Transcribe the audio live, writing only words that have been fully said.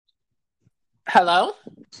Hello?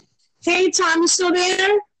 Hey, Tom, you still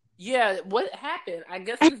there? Yeah, what happened? I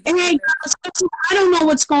guess Hey, it's the internet. guys, I don't know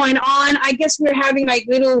what's going on. I guess we're having like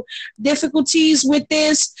little difficulties with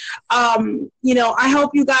this. I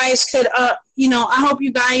hope you guys could, I hope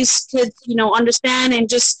you guys could, understand and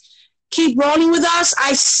just keep rolling with us.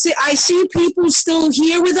 I see people still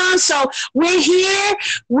here with us, so we're here.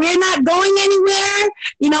 We're not going anywhere.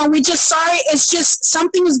 We just sorry. It's just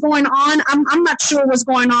something is going on. I'm not sure what's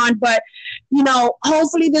going on, but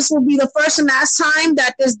hopefully this will be the first and last time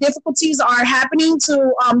that these difficulties are happening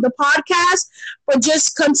to the podcast. But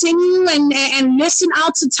just continue and listen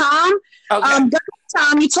out to Tom. Okay.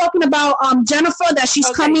 Tom, you're talking about Jennifer that she's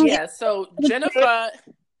Okay, coming. yeah.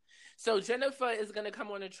 So Jennifer is gonna come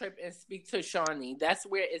on a trip and speak to Shawnee. That's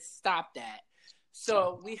where it stopped at.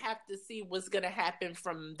 So we have to see what's gonna happen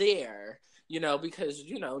from there. Because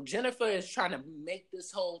Jennifer is trying to make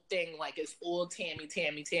this whole thing like it's all Tammy,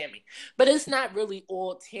 Tammy, Tammy. But it's not really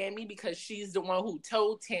all Tammy because she's the one who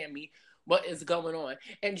told Tammy what is going on.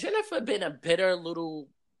 And Jennifer been a bitter little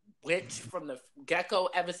witch from the get-go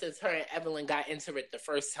ever since her and Evelyn got into it the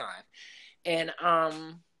first time. And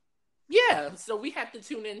yeah, so we have to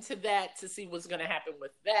tune into that to see what's gonna happen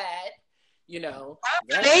with that.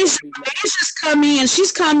 She's coming and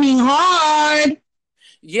she's coming hard.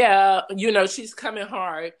 Yeah, she's coming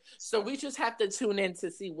hard. So we just have to tune in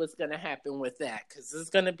to see what's going to happen with that because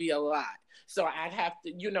it's going to be a lot. So I'd have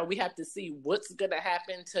to, we have to see what's going to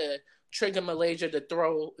happen to trigger Malaysia to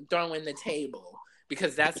throw in the table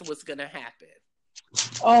because that's what's going to happen.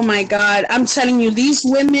 Oh my God. I'm telling you, these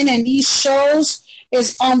women and these shows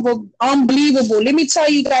is unbelievable. Let me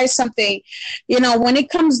tell you guys something. When it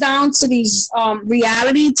comes down to these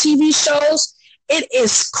reality TV shows, it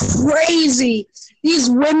is crazy.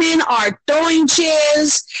 These women are throwing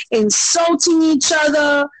chairs, insulting each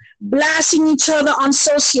other, blasting each other on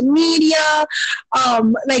social media.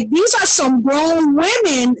 These are some grown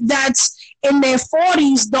women that's in their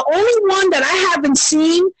 40s. The only one that I haven't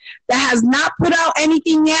seen that has not put out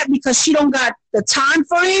anything yet because she don't got the time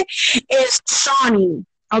for it is Shawnee.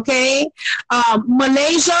 Okay.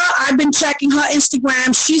 Malaysia, I've been checking her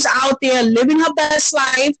Instagram. She's out there living her best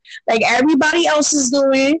life like everybody else is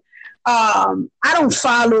doing. I don't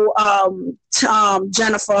follow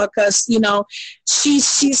Jennifer because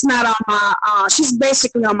she's not on my she's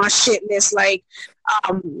basically on my shit list. Like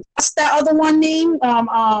what's that other one name?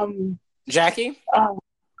 Jackie?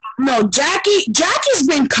 No, Jackie's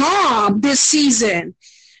been calm this season.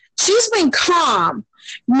 She's been calm.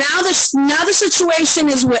 Now the situation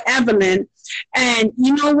is with Evelyn, and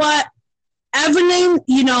you know what? Evelyn,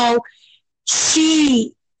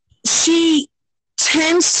 she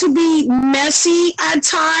tends to be messy at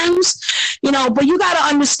times, but you got to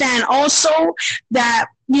understand also that,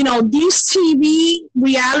 these TV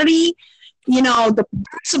reality, the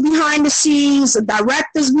producer behind the scenes, the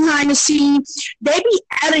directors behind the scenes, they be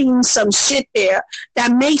adding some shit there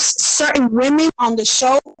that makes certain women on the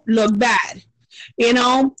show look bad,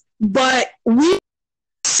 but we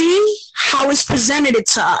see how it's presented it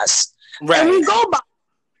to us. Right. And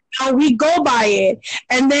we go by it.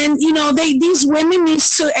 And then, these women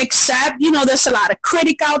needs to accept, there's a lot of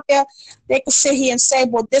critic out there. They can sit here and say,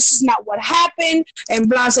 well, this is not what happened and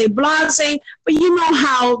blase. But you know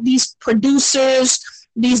how these producers,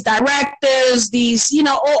 these directors, these,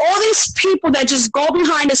 all these people that just go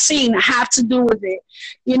behind the scene have to do with it.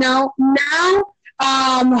 Now,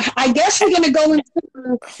 I guess we're going to go into...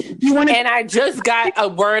 And I just got a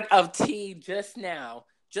word of tea just now.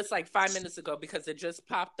 Just like 5 minutes ago, because it just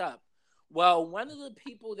popped up. Well, one of the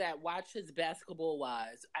people that watches Basketball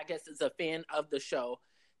Wives, I guess is a fan of the show,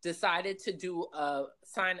 decided to do a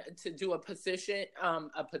petition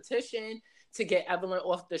to get Evelyn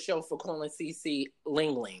off the show for calling CeCe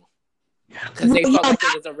Ling Ling because they felt like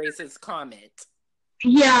it was a racist comment.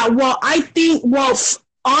 Yeah, well, I think,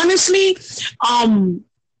 honestly,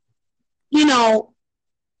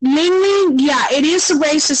 Ling Ling, yeah, it is a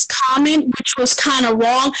racist comment, which was kind of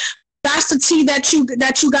wrong. That's the tea that you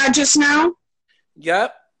got just now?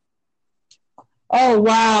 Yep. Oh,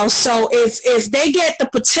 wow. So if they get the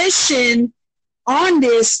petition on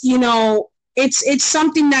this, it's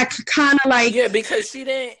something that could kind of like... Yeah, because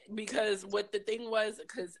what the thing was,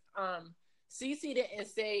 because CeCe didn't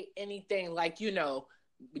say anything like,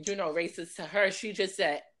 racist to her. She just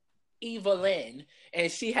said Evelyn,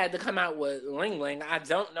 and she had to come out with Ling Ling. I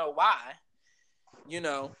don't know why.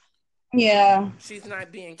 Yeah. She's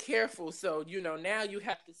not being careful. So, now you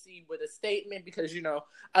have to see with a statement because,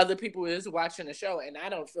 other people is watching the show, and I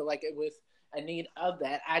don't feel like it was a need of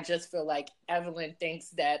that. I just feel like Evelyn thinks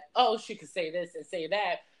that, she could say this and say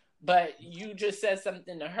that, But you just said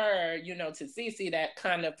something to her, you know, to Cece that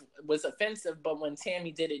kind of was offensive. But when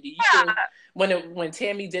Tammy did it to you, when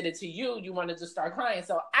Tammy did it to you, you wanted to start crying.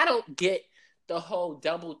 So I don't get the whole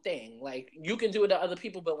double thing. Like, you can do it to other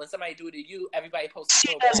people, but when somebody do it to you, everybody posts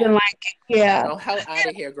it. She doesn't like it. Yeah. You know, hell out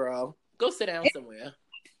of here, girl. Go sit down somewhere.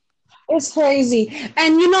 It's crazy.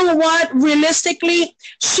 And you know what? Realistically,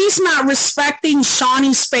 she's not respecting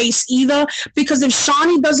Shawnee's space either, because if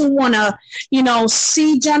Shawnee doesn't want to, you know,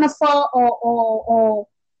 see Jennifer or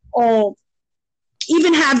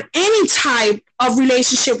even have any type of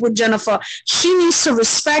relationship with Jennifer, she needs to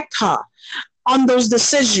respect her on those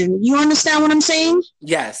decisions. You understand what I'm saying?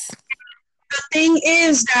 Yes. The thing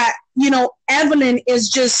is that, you know, Evelyn is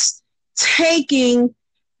just taking,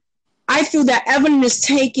 I feel that Evelyn is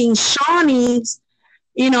taking Shawnee's,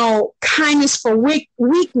 you know, kindness for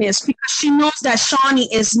weakness, because she knows that Shawnee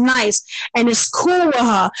is nice and is cool with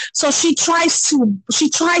her. So she tries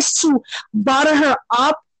to butter her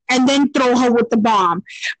up and then throw her with the bomb.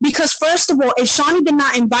 Because first of all, if Shawnee did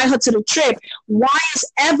not invite her to the trip, why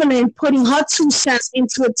is Evelyn putting her 2 cents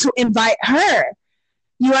into it to invite her?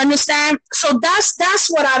 You understand? So that's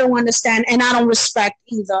what I don't understand, and I don't respect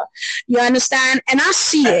either. You understand? And I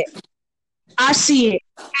see it.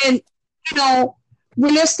 And, you know,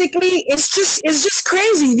 realistically, it's just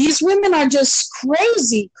crazy. These women are just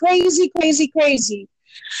crazy.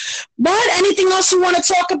 But anything else you want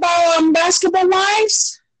to talk about, Basketball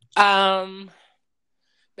Wives?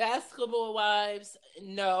 Basketball Wives,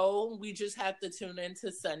 no. We just have to tune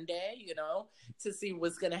into Sunday, you know, to see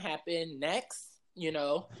what's going to happen next. You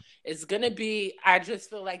know, it's going to be, I just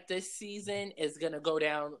feel like this season is going to go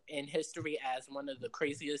down in history as one of the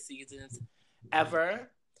craziest seasons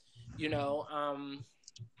ever. You know,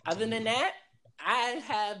 other than that, I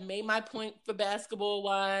have made my point for Basketball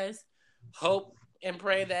Wives. Hope and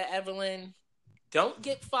pray that Evelyn don't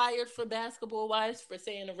get fired for Basketball Wives for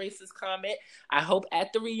saying a racist comment. I hope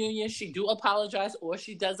at the reunion she do apologize, or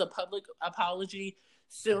she does a public apology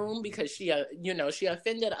soon, because she, you know, she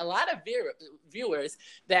offended a lot of viewers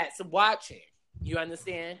that's watching. You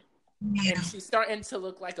understand? Yeah. And she's starting to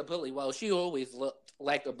look like a bully. Well, she always looked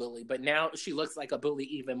like a bully, but now she looks like a bully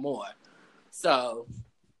even more. So,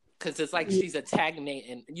 because it's like she's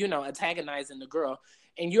antagonizing the girl.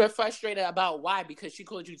 And you're frustrated about why? Because she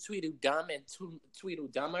called you Tweedle dumb and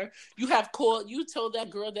Tweedle dumber. You told that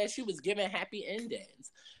girl that she was giving happy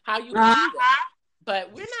endings. How you can do that?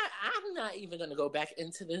 But I'm not even going to go back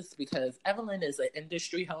into this, because Evelyn is an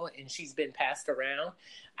industry hoe and she's been passed around.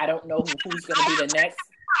 I don't know who's going to be the next.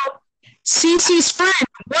 Cece's friend.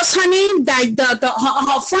 What's her name?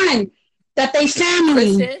 Her friend. That they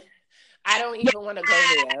family. Kristen? I don't even want to go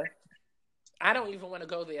there. I don't even want to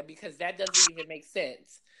go there, because that doesn't even make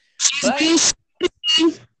sense. But,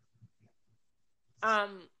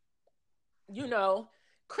 you know,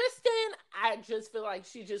 Kristen, I just feel like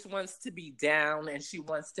she just wants to be down and she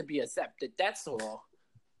wants to be accepted. That's all.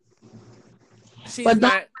 She's but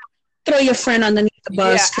not throw your friend underneath the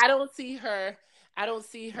bus. Yeah, I don't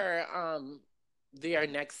see her there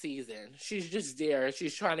next season. She's just there.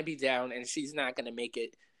 She's trying to be down and she's not gonna make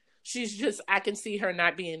it. I can see her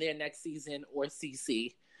not being there next season, or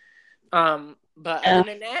CC. But other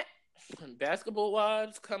than that, Basketball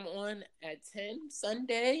Wives come on at 10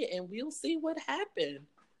 Sunday and we'll see what happens.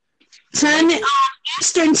 10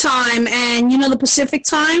 Eastern time, and you know the Pacific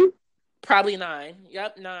time? Probably 9.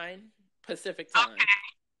 Yep, 9 Pacific time. Okay.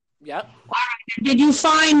 Yep. Did you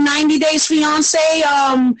find 90 Days Fiance?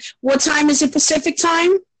 What time is it Pacific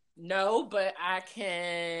time? No, but I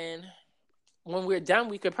can. When we're done,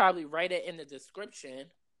 we could probably write it in the description.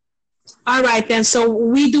 All right, then. So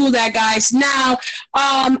we do that, guys. Now,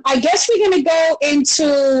 I guess we're gonna go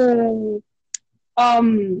into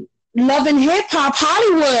Love and Hip Hop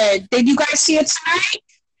Hollywood. Did you guys see it tonight?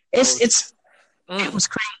 It was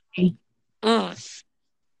crazy.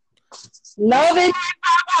 Love and Hip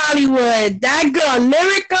Hop Hollywood. That girl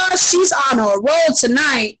Lyrica, she's on her roll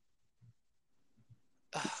tonight.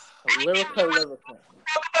 Lyrica.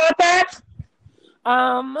 About that?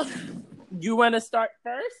 You want to start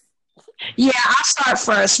first? Yeah, I'll start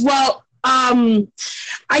first. Well,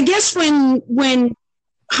 I guess when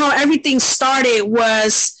how everything started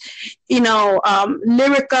was, you know,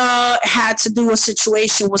 Lyrica had to do a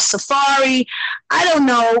situation with Safari. I don't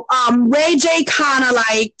know. Ray J kind of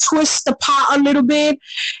like twist the pot a little bit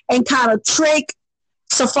and kind of trick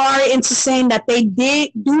Safari into saying that they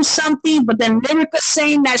did do something, but then Lyrica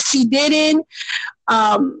saying that she didn't.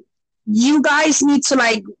 You guys need to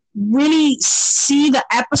like really see the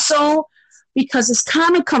episode, because it's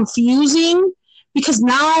kind of confusing, because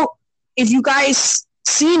now if you guys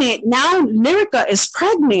seen it. Now Lyrica is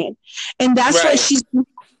pregnant, and that's why Right. she's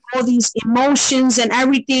all these emotions and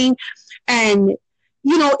everything. And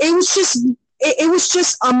it was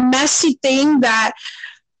just a messy thing that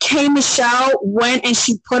K Michelle went and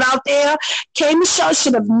she put out there. K Michelle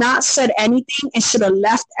should have not said anything and should have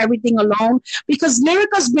left everything alone, because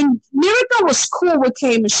Lyrica was cool with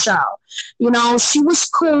K Michelle. She was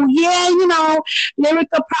cool. Yeah,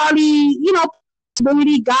 Lyrica probably,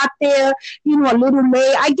 ability got there, a little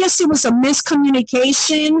late. I guess it was a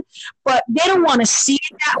miscommunication, but they don't want to see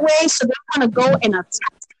it that way, so they want to go and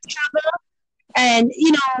attack each other. And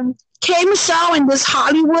K Michelle in this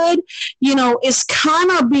Hollywood, is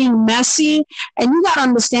kind of being messy. And you got to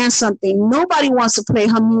understand something. Nobody wants to play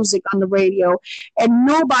her music on the radio, and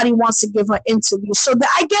nobody wants to give her interviews. So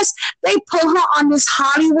I guess they put her on this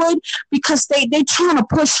Hollywood because they trying to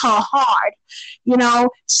push her hard.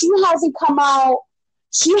 She hasn't come out.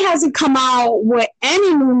 She hasn't come out with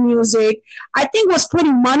any new music. I think was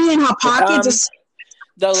putting money in her pocket.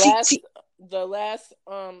 The last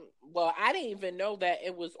well, I didn't even know that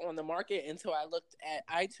it was on the market until I looked at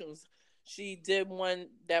iTunes. She did one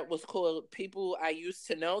that was called People I Used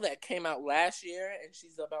to Know that came out last year, and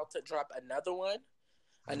she's about to drop another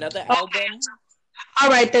album. All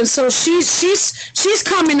right then, so she's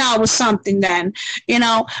coming out with something then,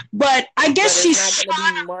 but I guess it's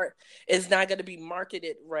not going to be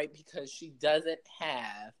marketed right because she doesn't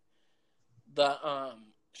have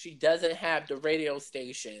the radio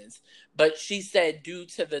stations. But she said due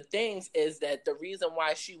to the things is that the reason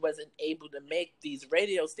why she wasn't able to make these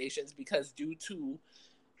radio stations because due to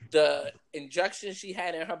the injection she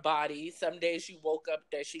had in her body, some days she woke up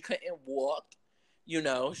that she couldn't walk.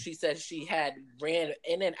 She said she had ran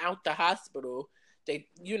in and out the hospital.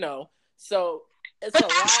 So it's a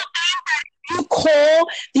lot. You call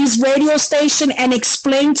these radio station and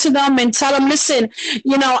explain to them and tell them, listen,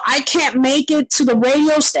 I can't make it to the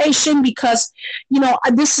radio station because,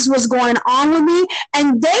 this is what's going on with me.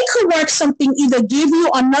 And they could work something, either give you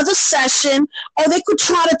another session or they could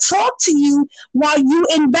try to talk to you while you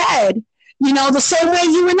in bed, the same way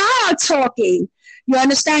you and I are talking. You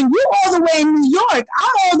understand? You all the way in New York.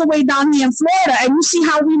 I'm all the way down here in Florida. And you see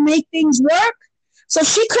how we make things work? So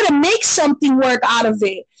she could have made something work out of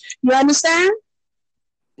it. You understand?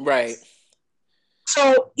 Right.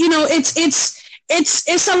 So,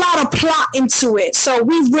 it's a lot of plot into it. So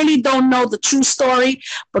we really don't know the true story,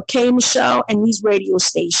 but K Michelle and these radio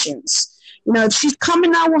stations. If she's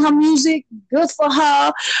coming out with her music, good for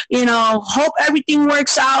her. Hope everything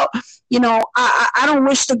works out. I don't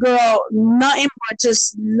wish the girl nothing but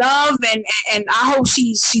just love, and I hope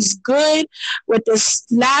she's good with this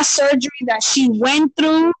last surgery that she went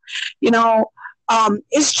through.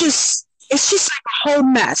 It's just like a whole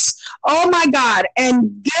mess. Oh my God!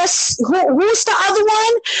 And guess who's the other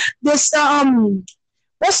one? This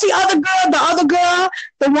what's the other girl? The other girl,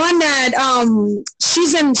 the one that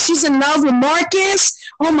she's in love with Marcus.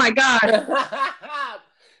 Oh my God.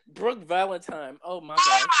 Brooke Valentine. Oh my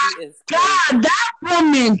God, she is crazy. God, that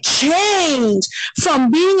woman changed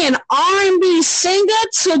from being an R&B singer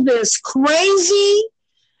to this crazy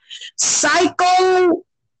psycho.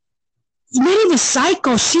 Not even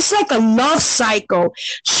psycho. She's like a love psycho.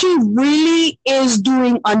 She really is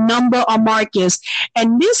doing a number on Marcus,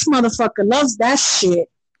 and this motherfucker loves that shit.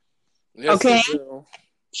 Yes, okay,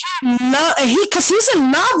 because he's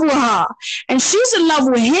in love with her, and she's in love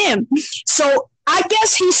with him. So I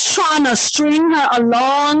guess he's trying to string her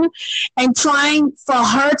along and trying for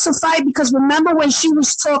her to fight. Because remember when she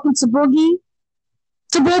was talking to Boogie,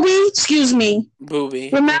 excuse me, Booby.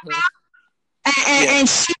 remember? And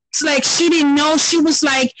she was like, she didn't know. She was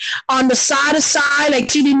like on the side, like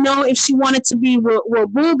she didn't know if she wanted to be with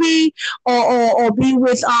Booby or be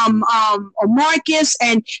with or Marcus,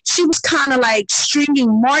 and she was kind of like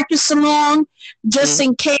stringing Marcus along just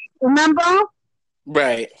in case. Remember?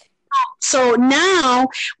 Right. So now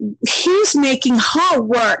he's making her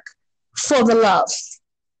work for the love,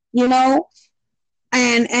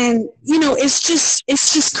 and it's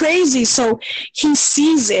just crazy. So he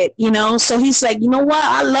sees it, so he's like, what,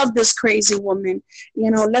 I love this crazy woman,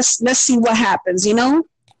 let's see what happens,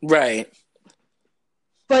 Right.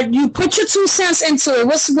 But you put your 2 cents into it.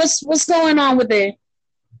 What's going on with it?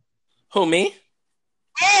 Who, me?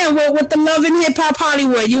 Yeah, with the Love and Hip Hop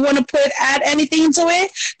Hollywood, you want to add anything into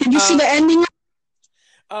it? Did you see the ending?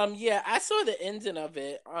 Yeah, I saw the ending of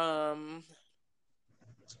it.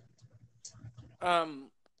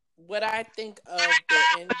 What I think of the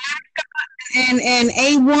end and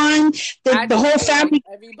A1, the whole family,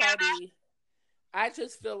 everybody. I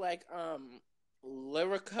just feel like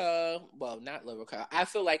Lyrica. Well, not Lyrica. I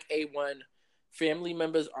feel like A1 family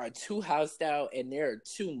members are too hostile and they're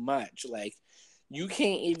too much. Like, you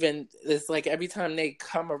can't even, it's like every time they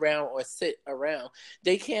come around or sit around,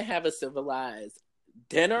 they can't have a civilized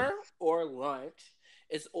dinner or lunch.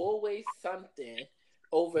 It's always something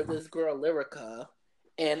over this girl Lyrica.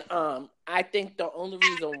 And I think the only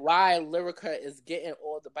reason why Lyrica is getting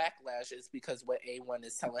all the backlash is because what A1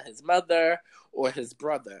 is telling his mother or his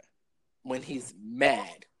brother when he's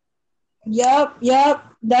mad. Yep.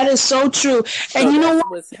 That is so true. And so you know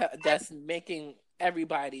what? That's making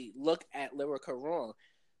everybody look at Lyrica wrong.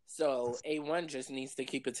 So A1 just needs to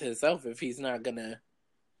keep it to himself if he's not gonna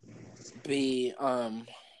be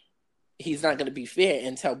fair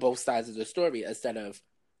and tell both sides of the story instead of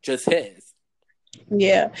just his.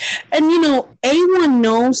 Yeah. And you know, A1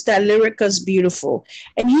 knows that Lyrica's beautiful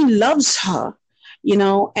and he loves her, you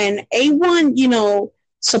know, and A1, you know,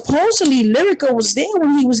 supposedly Lyrica was there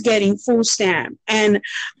when he was getting food stamp, and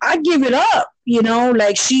I give it up, you know,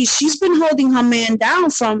 like she's been holding her man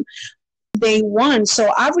down from day one,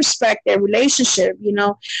 so I respect their relationship, you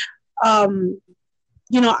know. I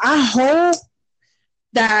hope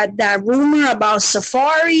that rumor about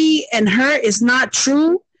Safari and her is not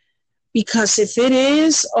true, because if it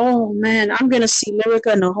is, oh man, I'm gonna see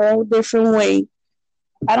Lyrica in a whole different way.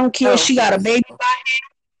 I don't care if she got a baby by him.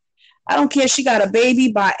 I don't care if she got a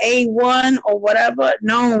baby by A1 or whatever.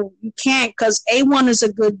 No, you can't, because A1 is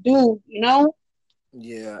a good dude, you know?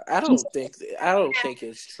 Yeah, I don't think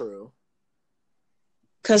it's true.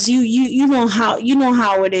 Because you know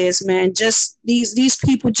how it is, man. Just these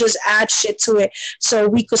people just add shit to it so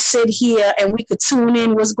we could sit here and we could tune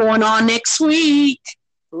in what's going on next week.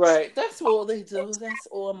 Right. That's all they do. That's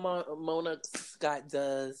all Mona Scott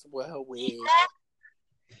does with her wig.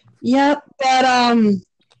 Yep, but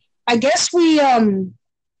I guess we are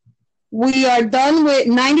done with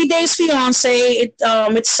 90 Days Fiancé.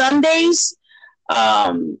 It's Sundays.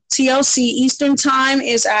 TLC Eastern Time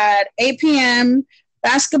is at 8 p.m.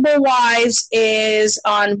 Basketball Wives is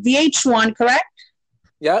on VH1, correct?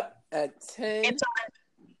 Yep, at 10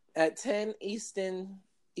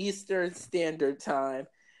 Eastern Standard Time,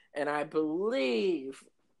 and I believe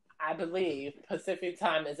Pacific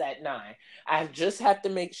Time is at 9. I just have to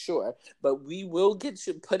make sure, but we will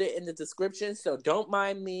put it in the description, so don't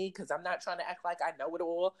mind me, because I'm not trying to act like I know it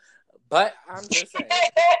all, but I'm just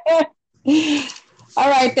saying. All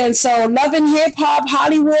right, then. So Love and Hip Hop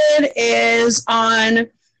Hollywood is on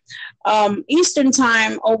Eastern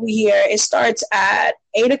Time over here. It starts at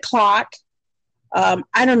 8 o'clock.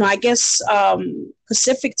 I don't know, I guess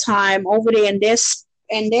Pacific Time over there in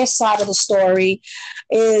their side of the story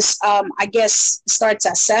is, I guess, starts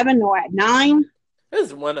at 7 or at 9.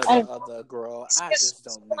 It's one or the other, girl. I just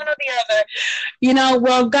don't know. One or the other. You know,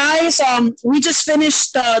 well, guys, we just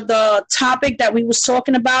finished the topic that we was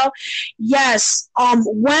talking about. Yes,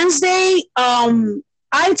 Wednesday,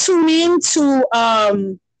 I tune in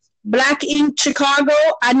to Black Ink Chicago.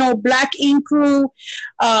 I know Black Ink Crew,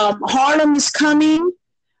 Harlem is coming.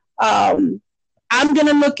 I'm going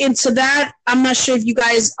to look into that. I'm not sure if you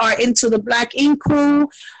guys are into the Black Ink Crew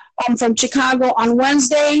from Chicago on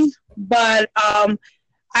Wednesday, but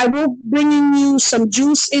I will bringing you some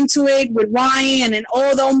juice into it with Ryan and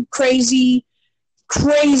all them crazy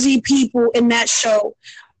people in that show.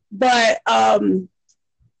 But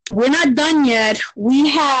we're not done yet. We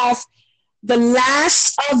have the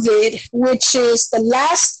last of it, which is the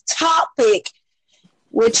last topic,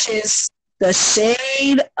 which is the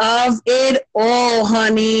shade of it all,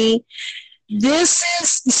 honey. This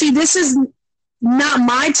is not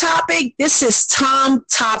my topic. This is Tom's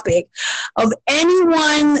topic of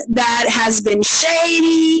anyone that has been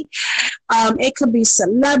shady. It could be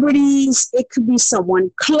celebrities. It could be someone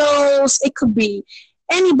close. It could be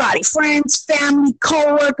anybody, friends, family,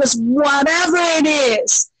 co-workers, whatever it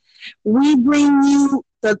is. We bring you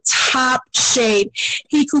the top shade.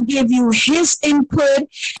 He could give you his input.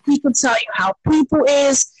 He could tell you how people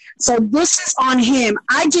is. So this is on him.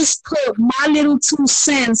 I just put my little 2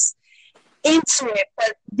 cents into it,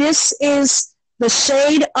 but this is the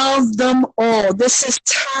shade of them all. This is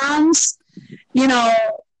Tom's,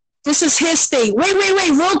 this is his thing. Wait,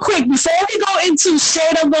 real quick, before we go into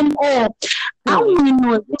shade of them all, I want to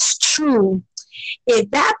know if it's true.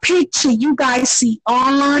 If that picture you guys see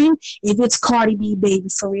online, if it's Cardi B, baby,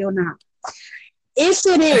 for real now. If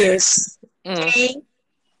it is, okay,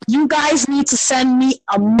 you guys need to send me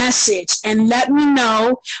a message and let me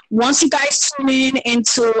know. Once you guys tune in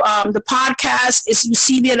into the podcast, if you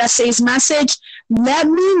see there that says message, let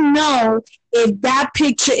me know if that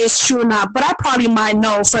picture is true or not. But I probably might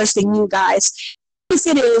know first than you guys. If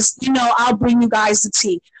it is, I'll bring you guys the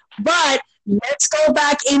tea. But let's go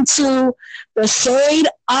back into the shade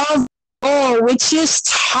of which is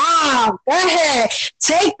Tom. Go ahead.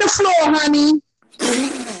 Take the floor, honey.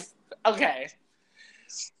 Okay.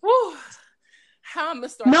 Woo. How am I going to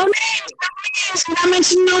start? No names. We're not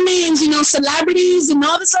mentioning no names, celebrities and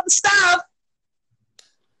all this other stuff.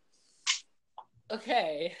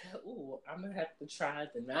 Okay. Ooh, I'm going to have to try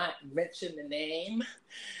to not mention the name.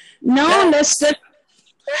 No, let's just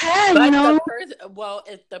ahead, well,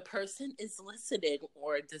 if the person is listening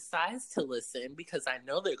or decides to listen, because I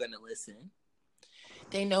know they're going to listen,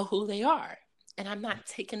 they know who they are. And I'm not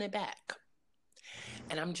taking it back.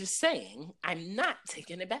 And I'm just saying, I'm not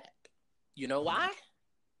taking it back. You know why?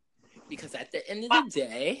 Because at the end of the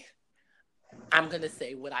day, I'm going to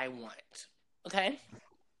say what I want. Okay?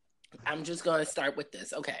 I'm just going to start with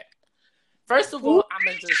this. Okay. First of all, I'm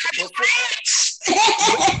going to just...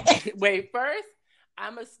 Wait, first,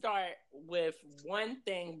 I'm going to start with one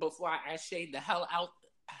thing before I shade the hell out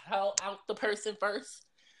the person first.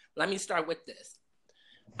 Let me start with this.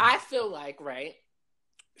 I feel like, right,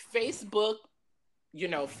 Facebook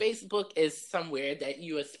is somewhere that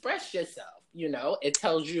you express yourself. It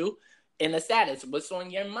tells you in the status what's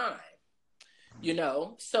on your mind.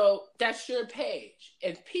 So that's your page.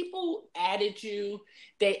 If people added you,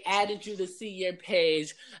 they added you to see your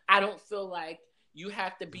page. I don't feel like you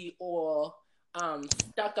have to be all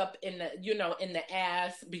stuck up in the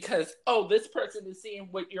ass because, this person is seeing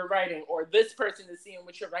what you're writing or this person is seeing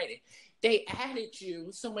what you're writing. They added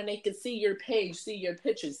you so when they can see your page, see your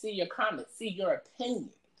pictures, see your comments, see your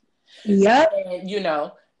opinion. Yep.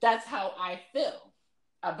 And, that's how I feel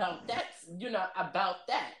about that,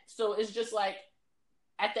 So it's just like,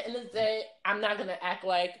 at the end of the day, I'm not going to act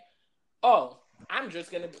like, I'm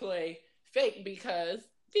just going to play fake because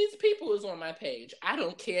these people is on my page. I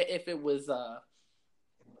don't care if it was a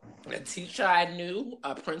teacher I knew,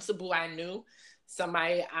 a principal I knew,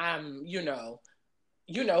 somebody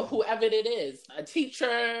whoever it is, a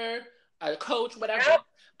teacher, a coach, whatever.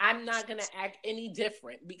 I'm not going to act any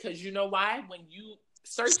different because you know why? When you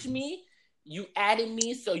search me, you added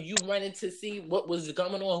me, so you wanted to see what was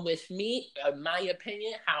going on with me, my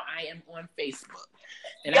opinion, how I am on Facebook.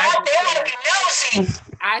 And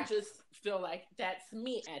I just feel like that's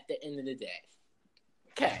me at the end of the day.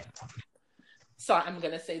 Okay. So I'm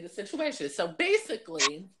going to say the situation. So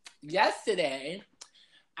basically, yesterday,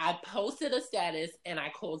 I posted a status and I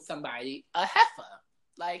called somebody a heifer.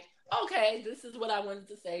 Like, okay, this is what I wanted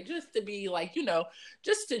to say, just to be like,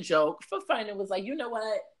 just to joke. For fun, it was like, you know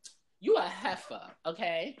what? You a heifer,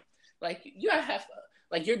 okay? Like, you're a heifer.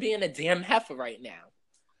 Like, you're being a damn heifer right now.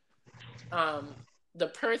 The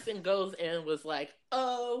person goes and was like,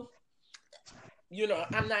 I'm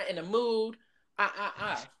not in a mood.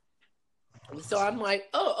 So I'm like,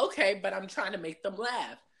 okay, but I'm trying to make them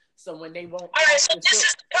laugh. So when they won't... All right, so this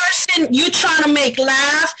is the person you trying to make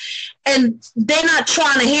laugh, and they're not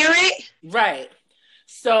trying to hear it? Right.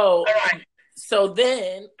 So, so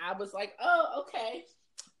then I was like, okay.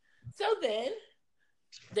 So then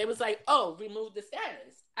they was like, remove the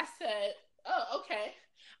status. I said, okay.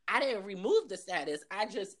 I didn't remove the status. I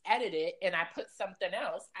just edited and I put something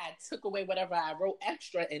else. I took away whatever I wrote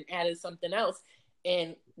extra and added something else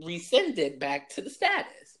and resended back to the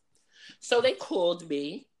status. So they called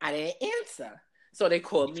me. I didn't answer. So they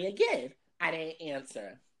called me again. I didn't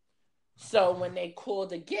answer. So when they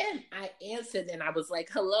called again, I answered and I was like,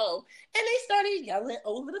 hello. And they started yelling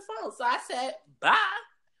over the phone. So I said, bye.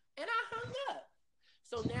 And I hung up.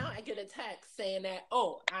 So now I get a text saying that,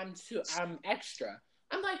 I'm extra.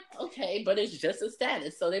 I'm like, okay, but it's just a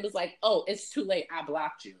status. So they was like, it's too late. I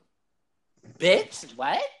blocked you. Bitch,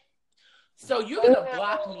 what? So you're going to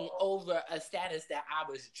block me over a status that I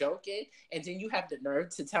was joking, and then you have the nerve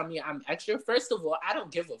to tell me I'm extra? First of all, I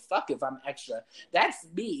don't give a fuck if I'm extra. That's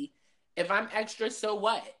me. If I'm extra, so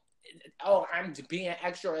what? I'm being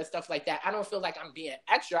extra and stuff like that. I don't feel like I'm being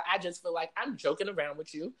extra. I just feel like I'm joking around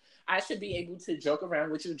with you. I should be able to joke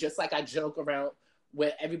around with you just like I joke around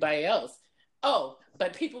with everybody else.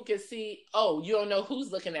 But people can see, you don't know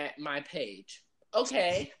who's looking at my page.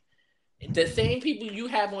 Okay. The same people you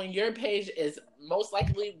have on your page is most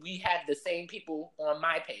likely we have the same people on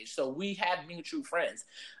my page. So we have mutual friends.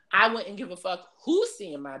 I wouldn't give a fuck who's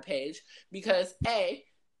seeing my page because A,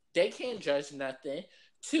 they can't judge nothing.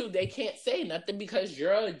 2, they can't say nothing because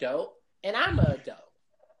you're an adult and I'm an adult.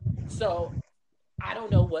 So I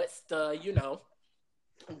don't know what's the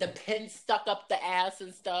pen stuck up the ass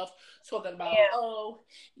and stuff, talking about,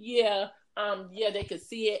 they could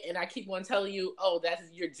see it, and I keep on telling you,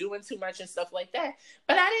 you're doing too much and stuff like that.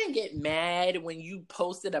 But I didn't get mad when you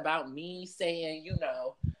posted about me saying,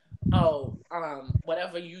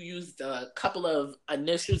 whatever you used a couple of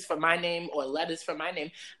initials for my name or letters for my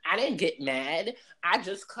name, I didn't get mad. I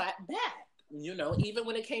just clapped back. You know, even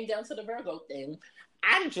when it came down to the Virgo thing,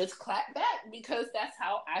 I just clapped back because that's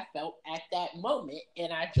how I felt at that moment.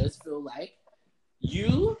 And I just feel like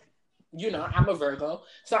you know, I'm a Virgo,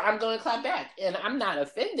 so I'm going to clap back. And I'm not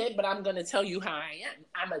offended, but I'm going to tell you how I am.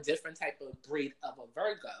 I'm a different type of breed of a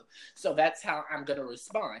Virgo. So that's how I'm going to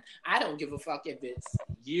respond. I don't give a fuck if it's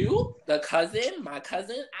you, the cousin, my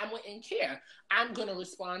cousin. I wouldn't care. I'm going to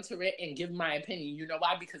respond to it and give my opinion. You know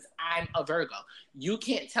why? Because I'm a Virgo. You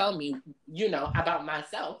can't tell me, you know, about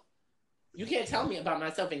myself. You can't tell me about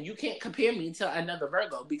myself, and you can't compare me to another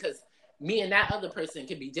Virgo because me and that other person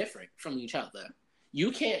can be different from each other.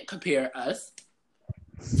 You can't compare us.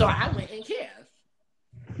 So I wouldn't care.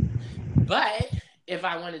 But if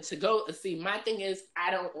I wanted to go, see, my thing is I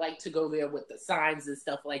don't like to go there with the signs and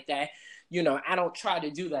stuff like that. You know, I don't try to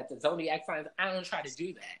do that. The zodiac signs, I don't try to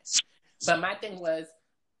do that. But my thing was,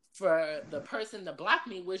 for the person to block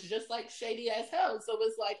me was just like shady as hell. So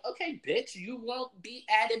it's like, okay, bitch, you won't be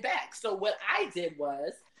added back. So what I did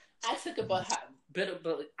was I took it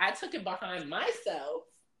behind myself,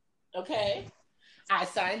 okay? I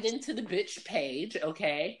signed into the bitch page,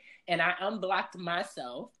 okay? And I unblocked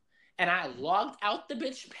myself. And I logged out the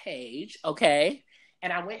bitch page, okay?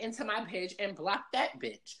 And I went into my page and blocked that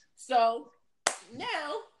bitch. So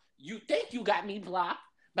now you think you got me blocked,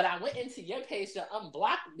 but I went into your page to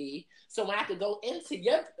unblock me so I could go into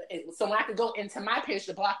my page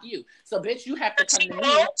to block you. So bitch, you have to come to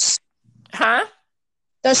me. Huh?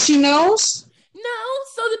 Does she knows? No,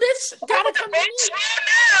 so the bitch gotta come to me.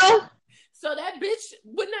 No. So that bitch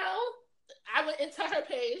would know. I went into her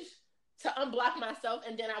page to unblock myself,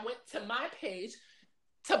 and then I went to my page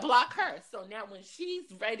to block her. So now when she's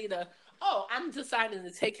ready to, I'm deciding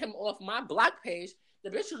to take him off my block page, the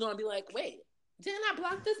bitch is going to be like, wait, didn't I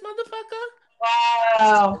block this motherfucker?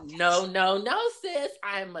 Wow. No, sis.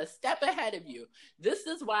 I'm a step ahead of you. This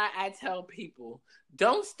is why I tell people,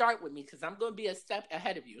 don't start with me because I'm going to be a step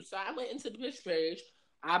ahead of you. So I went into the bitch page.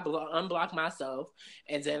 I unblocked myself,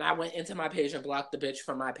 and then I went into my page and blocked the bitch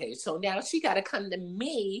from my page. So now she got to come to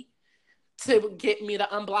me to get me to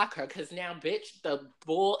unblock her, because now, bitch, the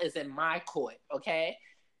ball is in my court, okay?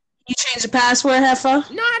 You changed the password, Heifer?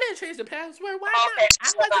 No, I didn't change the password. Why not? I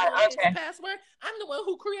wasn't going to change the password. I'm the one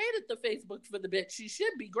who created the Facebook for the bitch. She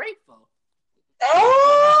should be grateful.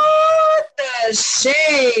 Oh, the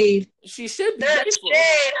shade. She should be grateful.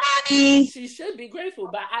 Shade, honey. She should be grateful,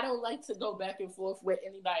 but I don't like to go back and forth with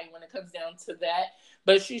anybody when it comes down to that.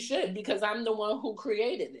 But she should, because I'm the one who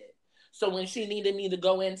created it. So when she needed me to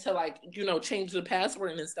go into, like, you know, change the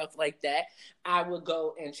password and stuff like that, I would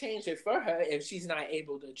go and change it for her if she's not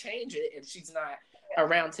able to change it, if she's not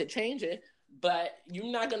around to change it. But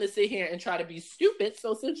you're not going to sit here and try to be stupid.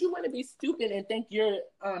 So since you want to be stupid and think you're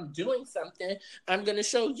doing something, I'm going to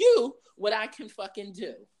show you what I can fucking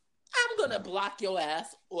do. I'm going to block your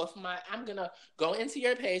ass off I'm going to go into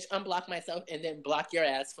your page, unblock myself, and then block your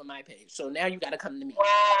ass from my page. So now you got to come to me.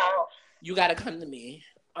 Wow. You got to come to me.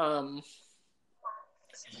 And,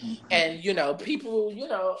 you know, people, you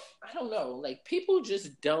know, I don't know, like, people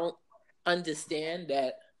just don't understand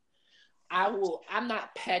that I'm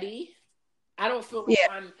not petty. I don't feel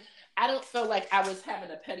like I was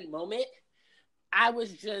having a petty moment. I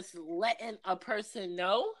was just letting a person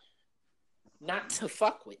know not to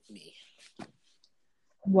fuck with me.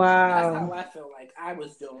 Wow. That's how I feel like I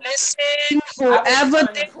was doing. Listen, whoever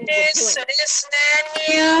did this to this man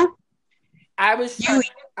here, I was to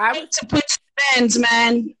put fans,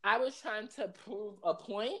 man. I was trying to prove a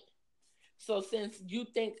point. So since you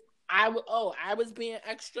think I was being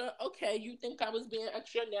extra, okay, you think I was being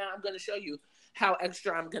extra, now I'm going to show you how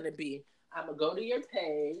extra I'm going to be. I'm going to go to your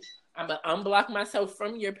page, I'm going to unblock myself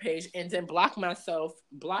from your page, and then block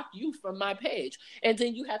you from my page. And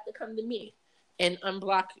then you have to come to me and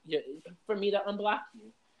for me to unblock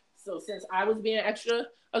you. So since I was being extra,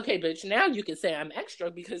 okay, bitch, now you can say I'm extra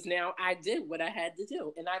because now I did what I had to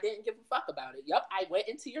do and I didn't give a fuck about it. Yep, I went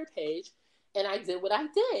into your page and I did what I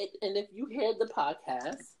did. And if you heard the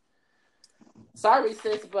podcast, sorry,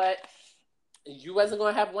 sis, but you wasn't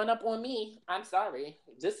going to have one up on me. I'm sorry.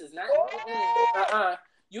 This is not...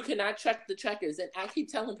 You cannot check the checkers. And I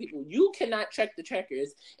keep telling people, you cannot check the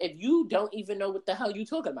checkers if you don't even know what the hell you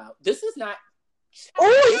talking about. This is not...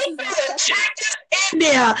 Oh, he threw checkers in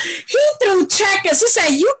there. He threw checkers. He said,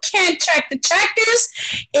 you can't check the checkers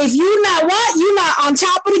if you're not on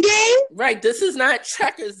top of the game. Right. This is not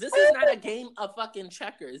checkers. This is not a game of fucking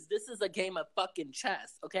checkers. This is a game of fucking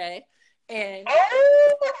chess, okay? And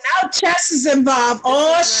now chess is involved.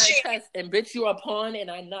 Oh shit! Chess. And bitch, you're a pawn, and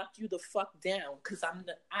I knocked you the fuck down because I'm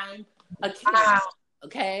a king. Wow.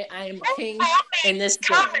 Okay, I am a king in this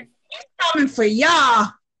game. He's coming for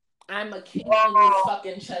y'all. I'm a king in this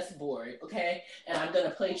fucking chessboard. Okay, and I'm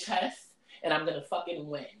gonna play chess, and I'm gonna fucking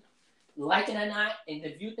win. Like it or not, and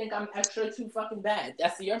if you think I'm extra too fucking bad,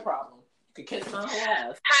 that's your problem. You can kiss my whole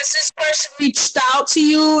ass. Has this person reached out to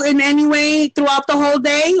you in any way throughout the whole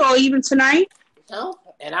day or even tonight? No.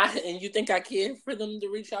 And you think I care for them to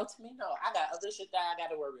reach out to me? No, I got other shit that I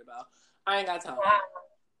got to worry about. I ain't got time.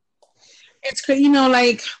 It's you know,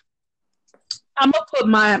 like I'm gonna put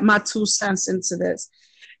my 2 cents into this.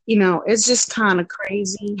 You know, it's just kind of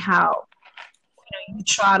crazy how you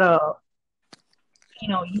try to,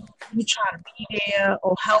 you try to be there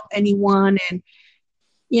or help anyone, and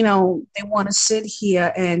they want to sit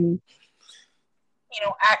here and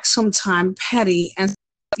act sometime petty and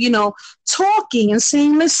talking and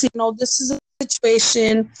saying, listen, this is a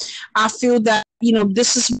situation. I feel that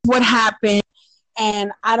this is what happened,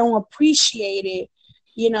 and I don't appreciate it.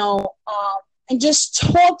 And just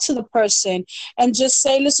talk to the person and just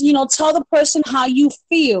say, listen, tell the person how you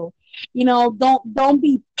feel. Don't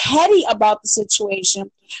be petty about the situation.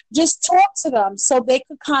 Just talk to them so they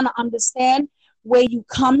could kind of understand where you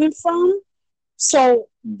coming from. So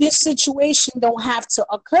this situation don't have to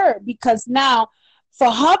occur, because now for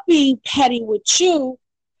her being petty with you,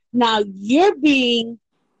 now you're being,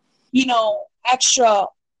 extra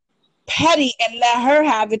petty and let her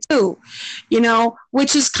have it too,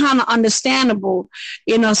 which is kind of understandable.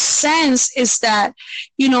 In a sense, is that,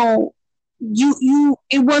 it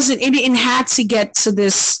didn't have to get to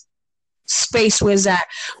this space where it's at.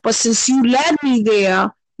 But since you led me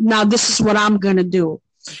there, now this is what I'm going to do.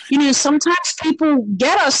 Sometimes people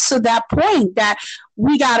get us to that point that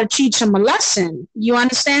we got to teach them a lesson. You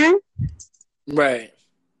understand? Right.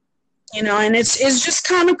 And it's just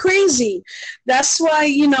kind of crazy. That's why,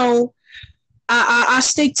 I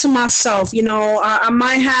stick to myself. I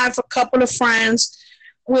might have a couple of friends,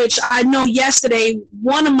 which I know yesterday,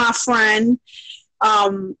 one of my friends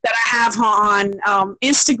that I have her on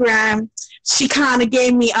Instagram, she kind of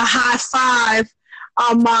gave me a high five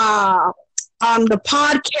on the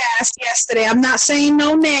podcast yesterday. I'm not saying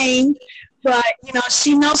no name, but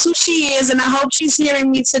she knows who she is, and I hope she's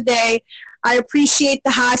hearing me today. I appreciate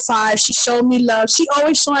the high five. She showed me love. She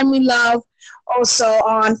always showing me love also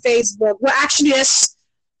on Facebook. Well, actually, there's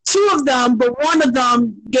 2 of them, but one of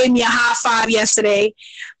them gave me a high five yesterday.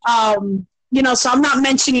 So I'm not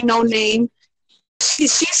mentioning no name.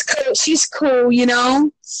 She's cool. She's cool,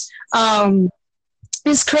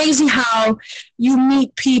 It's crazy how you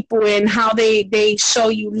meet people and how they show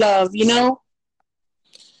you love,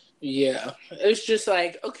 Yeah. It's just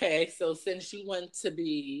like, okay, so since you want to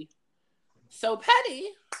be so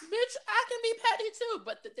petty, bitch, I can be petty too.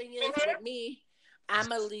 But the thing is, with me,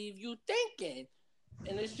 I'ma leave you thinking.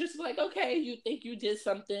 And it's just like, okay, you think you did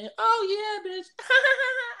something. Oh, yeah, bitch.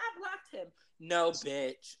 I blocked him. No,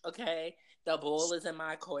 bitch. Okay? The ball is in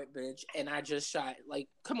my court, bitch. And I just shot. Like,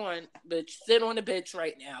 come on, bitch. Sit on the bench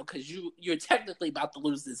right now, because you're technically about to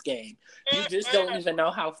lose this game. You just don't even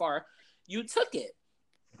know how far you took it.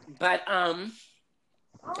 But,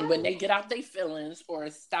 when they get out their feelings or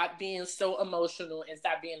stop being so emotional and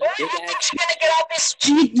stop being a big ass.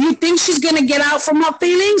 You think she's gonna get out from her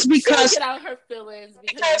feelings? Because she'll get out her feelings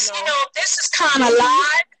because this is kind of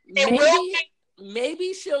live.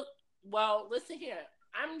 Maybe she'll. Well, listen here.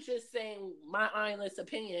 I'm just saying my honest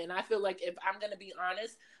opinion, and I feel like if I'm gonna be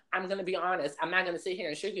honest, I'm gonna be honest. I'm not gonna sit here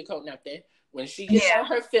and sugarcoat nothing. When she gets out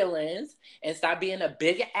her feelings and stop being a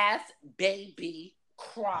big ass baby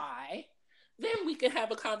cry, then we can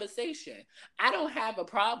have a conversation. I don't have a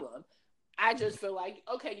problem. I just feel like,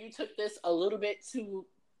 okay, you took this a little bit too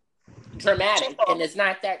dramatic, and it's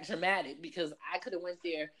not that dramatic, because I could have went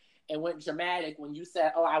there and went dramatic when you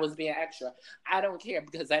said, oh, I was being extra. I don't care,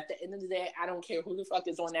 because at the end of the day, I don't care who the fuck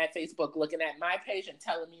is on that Facebook looking at my page and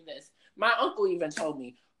telling me this. My uncle even told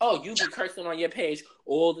me, oh, you be cursing on your page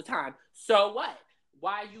all the time. So what?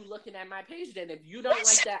 Why are you looking at my page then? If you don't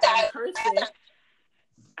like that I'm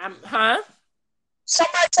cursing,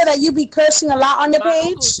 Somebody said that you be cursing a lot on your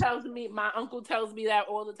page. My uncle tells me that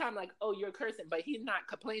all the time, like, oh, you're cursing, but he's not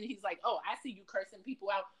complaining. He's like, oh, I see you cursing people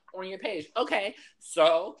out on your page. Okay,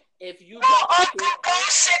 so if you go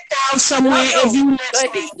sit down somewhere if you listen.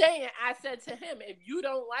 But he's saying, I said to him, if you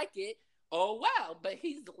don't like it, oh wow. But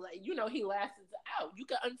he's like, he laughs it out. You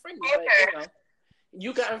can unfriend me, but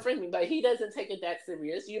you can unfriend me, but he doesn't take it that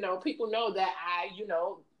serious. People know that I,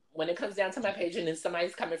 when it comes down to my page and then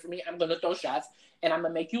somebody's coming for me, I'm going to throw shots and I'm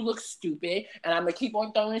going to make you look stupid and I'm going to keep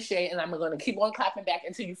on throwing shade and I'm going to keep on clapping back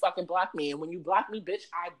until you fucking block me. And when you block me, bitch,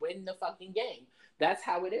 I win the fucking game. That's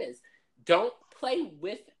how it is. Don't play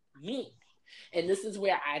with me. And this is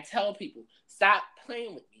where I tell people, stop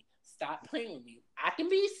playing with me. Stop playing with me. I can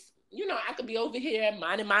be, I could be over here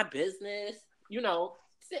minding my business,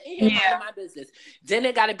 sitting here minding my business. Then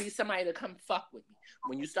it got to be somebody to come fuck with me.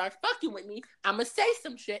 When you start fucking with me, I'm going to say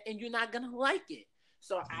some shit and you're not going to like it.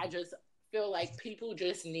 So I just feel like people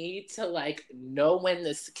just need to like know when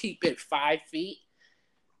to keep it 5 feet.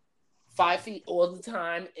 5 feet all the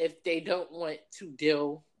time if they don't want to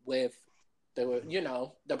deal with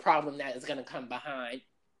the problem that is going to come behind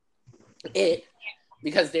it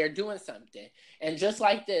because they're doing something. And just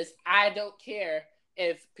like this, I don't care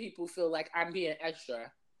if people feel like I'm being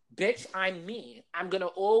extra. Bitch, I'm me. I'm going to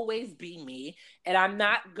always be me, and I'm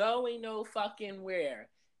not going no fucking where.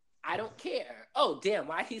 I don't care. Oh, damn,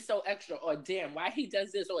 why he's so extra, or damn, why he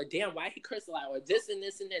does this, or damn, why he curses a lot, or this and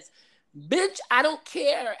this and this. Bitch, I don't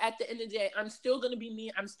care. At the end of the day, I'm still going to be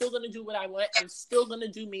me. I'm still going to do what I want. I'm still going to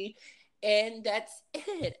do me. And that's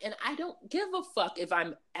it. And I don't give a fuck if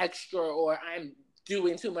I'm extra or I'm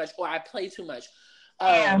doing too much or I play too much.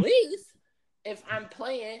 At least if I'm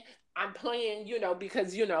playing,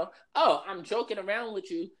 because, I'm joking around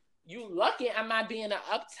with you. You lucky I'm not being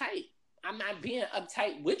uptight. I'm not being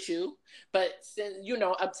uptight with you. But since,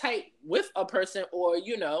 uptight with a person or,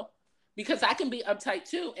 because I can be uptight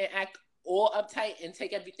too and act all uptight and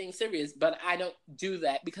take everything serious. But I don't do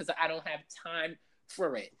that because I don't have time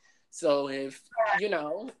for it. So if,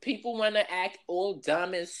 people want to act all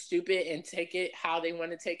dumb and stupid and take it how they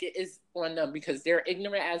want to take it, is on them because they're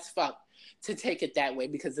ignorant as fuck to take it that way.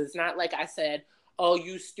 Because it's not like I said, oh,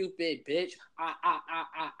 you stupid bitch,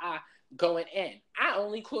 going in. I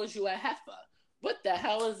only called you a heifer. What the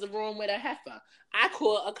hell is the wrong with a heifer? I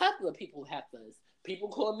call a couple of people heifers. People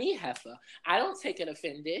call me heifer. I don't take it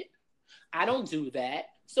offended. I don't do that.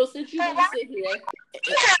 So since you want to sit here,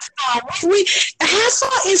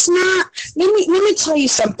 heifer is not. Let me tell you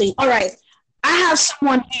something. All right, I have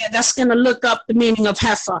someone here that's gonna look up the meaning of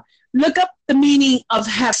heifer. Look up the meaning of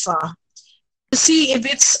heifer to see if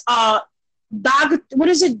it's dog. What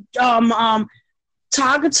is it?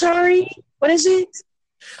 Derogatory. What is it?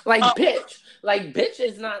 Like bitch. Like bitch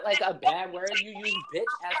is not like a bad word. You use bitch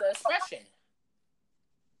as an expression.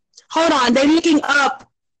 Hold on, they're looking up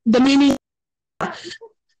the meaning.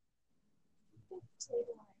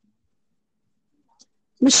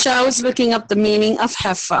 Michelle is looking up the meaning of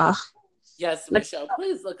heifer. Yes, Michelle,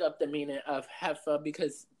 please look up the meaning of heifer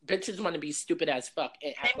because bitches want to be stupid as fuck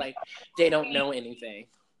and act like they don't know anything.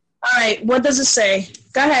 All right, what does it say?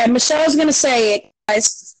 Go ahead. Michelle's going to say it,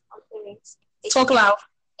 guys. Okay. Talk loud.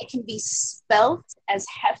 It can be spelled as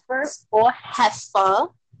heifer or heifer.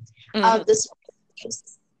 This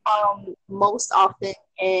is most often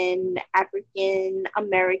in African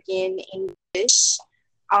American English.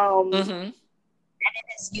 And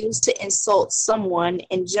it is used to insult someone.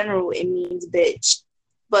 In general, it means bitch,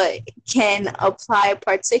 but can apply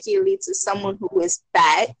particularly to someone who is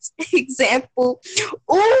fat. Example,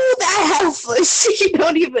 ooh, that heifer, she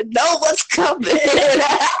don't even know what's coming.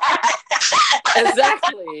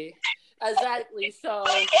 Exactly. So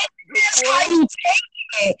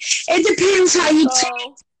it depends how you take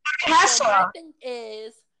it. So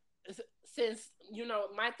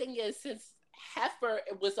my thing is, since heifer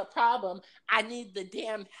was a problem, I need the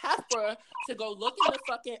damn heifer to go look in the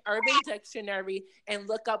fucking Urban Dictionary and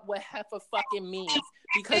look up what heifer fucking means,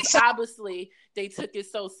 because obviously they took it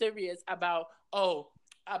so serious about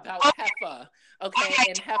heifer, okay?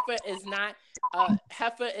 And heifer is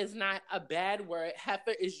not a bad word.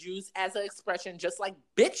 Heifer is used as an expression, just like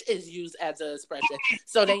bitch is used as an expression.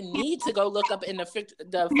 So they need to go look up in the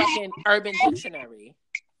fucking Urban Dictionary.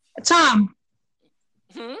 Tom.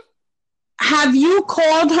 Have you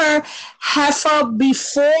called her heifer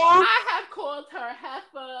before? I have called her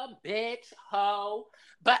heifer, bitch, hoe,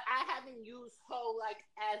 but I haven't used hoe like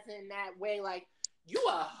as in that way, like you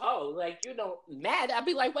a hoe, like mad. I'd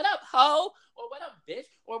be like, what up, hoe, or what up, bitch,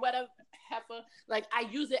 or what up, heifer. Like I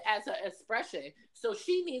use it as an expression. So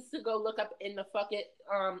she needs to go look up in the fucking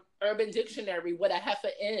Urban Dictionary what a heifer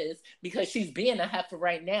is, because she's being a heifer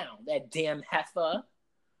right now. That damn heifer.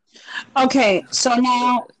 Okay, so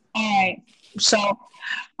now. All right. So,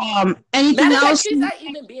 anything else? She's not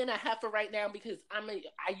even being a heifer right now because I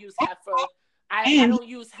use heifer. I don't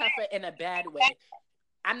use heifer in a bad way.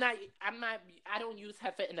 I don't use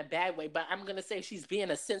heifer in a bad way, but I'm gonna say she's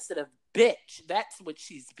being a sensitive bitch. That's what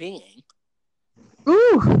she's being.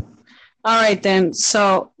 Ooh, All right then.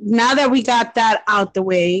 So now that we got that out the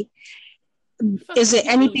way, is it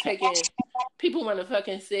anything else? People want to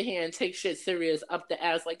fucking sit here and take shit serious up the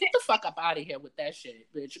ass. Like, get the fuck up out of here with that shit,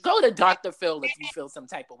 bitch. Go to Dr. Phil if you feel some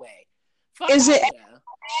type of way. Fuck Is out it of anything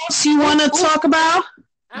else you want to talk about?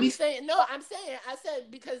 I'm saying no. I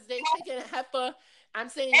said because they taking heifer. I'm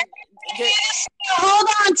saying. Hold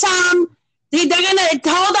on, Tom. They're gonna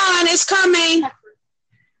hold on. It's coming.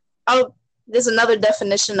 Oh, there's another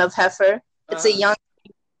definition of heifer. It's a young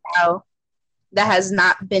cow that has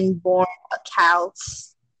not been born a cow.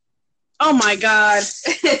 Oh my God.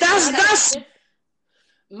 That's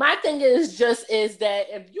my thing is that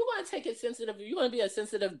if you're gonna take it sensitive, if you're gonna be a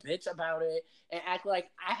sensitive bitch about it and act like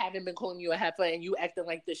I haven't been calling you a heifer and you acting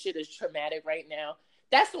like this shit is traumatic right now,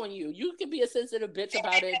 that's on you. You can be a sensitive bitch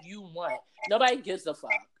about it if you want. Nobody gives a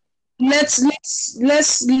fuck. Let's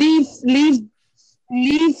leave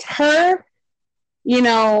her.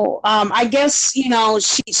 I guess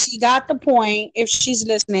she got the point. If she's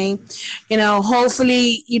listening,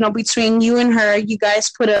 hopefully, between you and her, you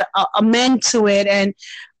guys put a mend to it and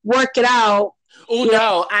work it out. Oh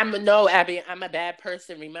no, Abby, I'm a bad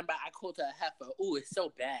person. Remember, I called her a heifer. Oh, it's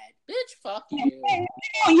so bad, bitch. Fuck you.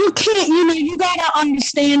 You can't. You gotta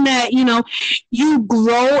understand that. You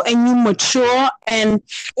grow and you mature, and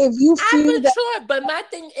if you feel I'm mature, but my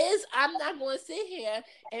thing is, I'm not going to sit here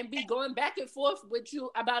and be going back and forth with you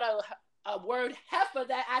about a word heifer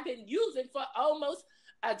that I've been using for almost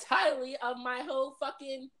entirely of my whole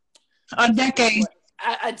fucking a decade.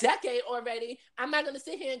 A decade already. I'm not going to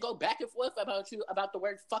sit here and go back and forth about the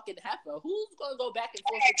word fucking heifer. Who's going to go back and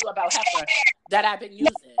forth with you about heifer that I've been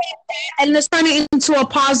using? And let's turn it into a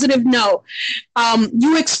positive note.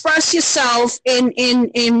 You express yourself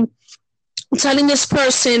in telling this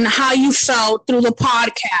person how you felt through the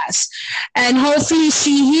podcast, and hopefully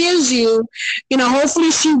she hears you. Hopefully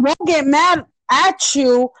she won't get mad at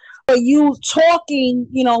you for you talking,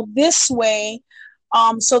 this way.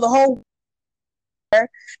 So the whole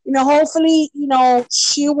hopefully,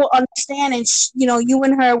 she will understand, and you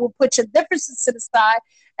and her will put your differences to the side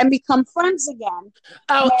and become friends again.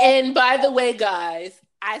 Oh, and by the way, guys,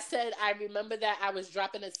 I said I remember that I was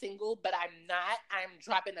dropping a single, but I'm not. I'm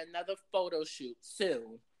dropping another photo shoot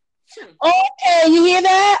soon. Okay, you hear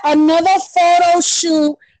that? Another photo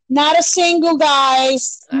shoot. Not a single,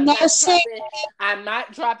 guys. I'm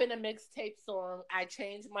not dropping a mixtape song. I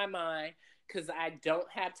changed my mind because I don't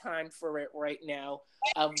have time for it right now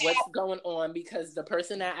of what's going on, because the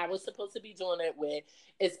person that I was supposed to be doing it with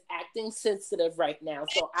is acting sensitive right now.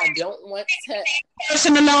 So I don't want to...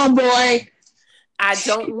 Person alone, boy. I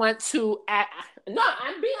don't want to... No,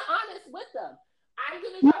 I'm being honest with them. I'm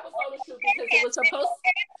going to drop a photo shoot because it was supposed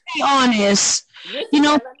to... Be honest.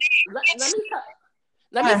 Listen,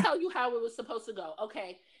 let me tell you how it was supposed to go.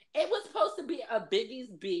 Okay, it was supposed to be a Biggie's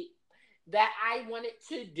beat that I wanted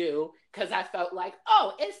to do because I felt like,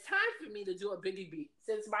 oh, it's time for me to do a Biggie beat.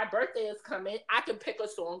 Since my birthday is coming, I can pick a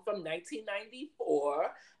song from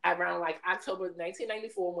 1994, around like October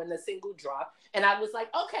 1994 when the single dropped. And I was like,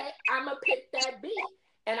 okay, I'm going to pick that beat.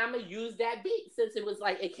 And I'm going to use that beat since it was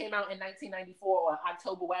like, it came out in 1994 or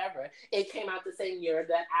October, whatever. It came out the same year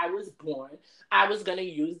that I was born. I was going to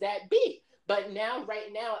use that beat. But now,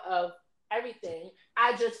 right now, of everything,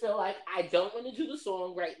 I just feel like I don't want to do the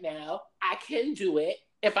song right now. I can do it.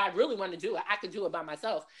 If I really want to do it, I can do it by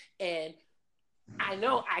myself. And I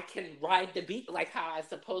know I can ride the beat like how I'm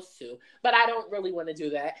supposed to, but I don't really want to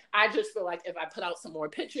do that. I just feel like if I put out some more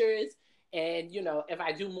pictures and, if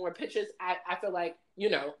I do more pictures, I feel like,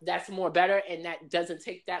 that's more better and that doesn't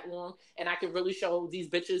take that long. And I can really show these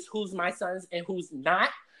bitches who's my sons and who's not.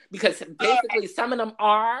 Because basically some of them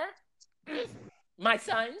are my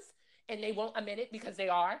sons and they won't admit it because they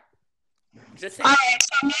are. Just saying. All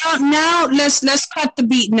right, so now let's cut the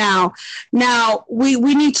beat now. Now we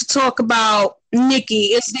need to talk about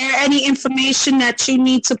Nicki. Is there any information that you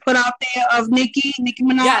need to put out there of Nicki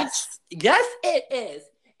Minaj? Yes, it is.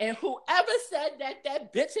 And whoever said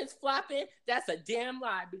that bitch is flopping, that's a damn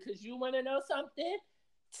lie. Because you want to know something?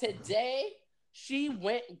 Today, she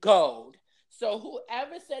went gold. So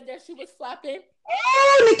whoever said that she was flopping...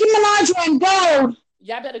 Oh, Nicki Minaj went gold.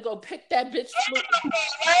 Y'all better go pick that bitch fruit.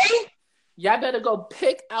 Y'all better go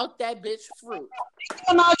pick out that bitch fruit. Nicki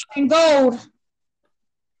Minaj went gold.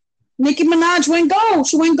 Nicki Minaj went gold.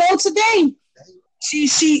 She went gold today.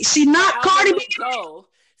 She not Cardi B. Gold.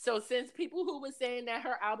 So since people who were saying that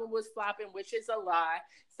her album was flopping, which is a lie,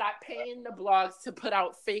 stop paying the blogs to put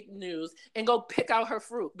out fake news and go pick out her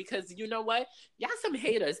fruit. Because you know what? Y'all some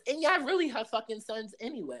haters. And y'all really her fucking sons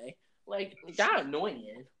anyway. Like, y'all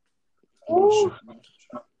annoying. Ooh.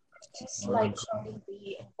 Just like Cardi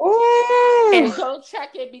B. And Ooh. go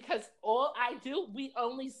check it because all I do, we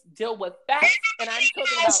only deal with facts, and I'm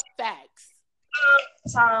talking about facts.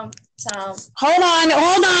 Tom. Hold on.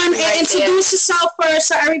 Right Introduce yourself first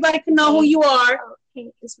so everybody can know who you are. Oh,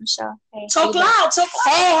 hey, it's Michelle. Hey, Talk loud. Hey,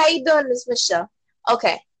 how you doing? It's Michelle.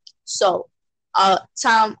 Okay, so,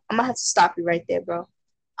 Tom, I'm gonna have to stop you right there, bro.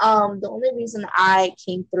 The only reason I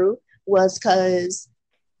came through was because,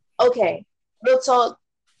 okay, real talk,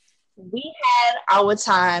 we had our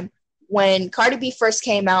time when Cardi B first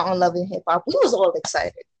came out on Love and Hip Hop. We was all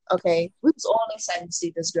excited, okay? We was all excited to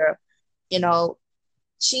see this girl. You know,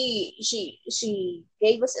 she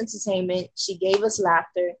gave us entertainment, she gave us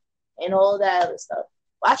laughter, and all that other stuff.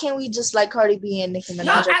 Why can't we just like Cardi B and Nicki Minaj?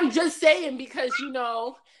 No, I'm just saying because,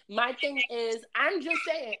 my thing is, I'm just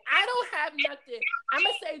saying, I don't have nothing. I'm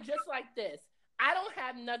going to say just like this. I don't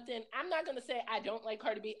have nothing. I'm not going to say I don't like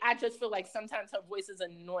Cardi B. I just feel like sometimes her voice is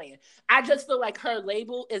annoying. I just feel like her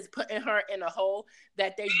label is putting her in a hole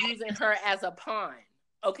that they're using her as a pawn.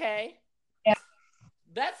 Okay? Yeah.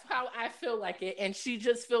 That's how I feel like it. And she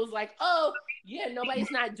just feels like, oh, yeah,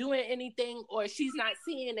 nobody's not doing anything or she's not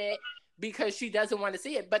seeing it because she doesn't want to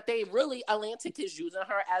see it. But Atlantic is using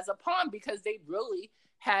her as a pawn because they really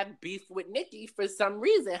have beef with Nicki for some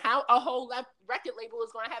reason. How a whole record label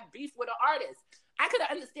is going to have beef with an artist? I could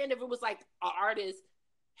understand if it was like an artist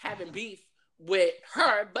having beef with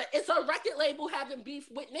her, but it's a record label having beef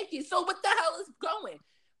with Nicki. So what the hell is going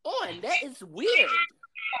on? That is weird.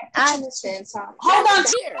 I understand, Tom. Hold on.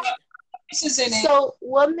 Weird. So,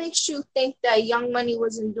 what makes you think that Young Money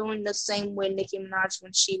wasn't doing the same with Nicki Minaj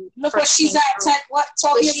when she look what she's at?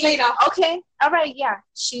 12 years later. Okay, all right, yeah.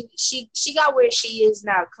 She got where she is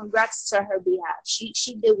now. Congrats to her behalf. She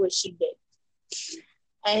did what she did,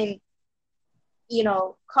 and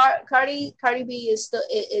Cardi B is still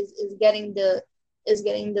is getting the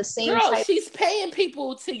same. Girl, she's paying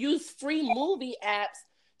people to use free movie apps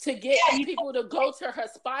to get people to go to her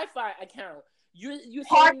Spotify account. You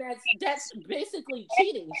saying that's basically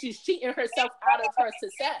cheating. She's cheating herself out of her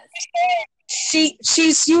success.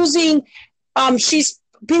 She's using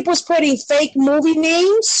people's putting fake movie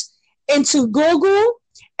names into Google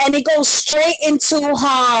and it goes straight into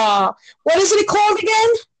her, what is it called again?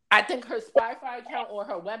 I think her Spotify account or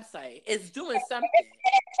her website is doing something.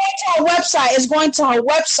 Her website is going to her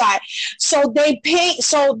website. So they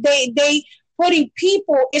putting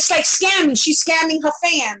people, it's like scamming. She's scamming her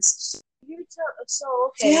fans.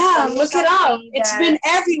 Yeah, look it up. It's been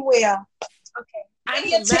everywhere. Okay.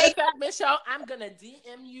 Matter of fact, Michelle, I'm gonna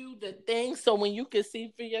DM you the thing so when you can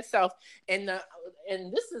see for yourself. And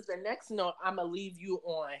this is the next note I'm gonna leave you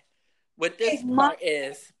on. What this part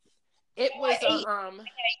is, it was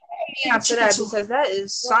after that because that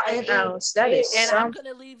is something else. That is, and I'm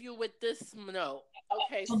gonna leave you with this note.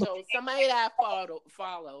 Okay, so somebody that I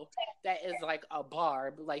follow that is like a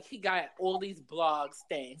barb, like he got all these blogs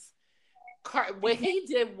things. What he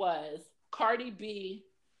did was Cardi B,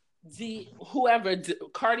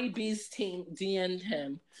 Cardi B's team DM'd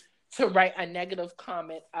him to write a negative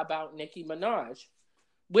comment about Nicki Minaj,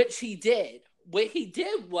 which he did. What he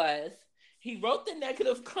did was he wrote the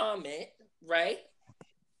negative comment, right?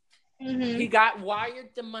 Mm-hmm. He got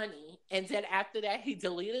wired the money, and then after that, he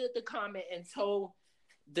deleted the comment and told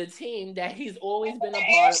the team that he's always been a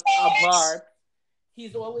barb.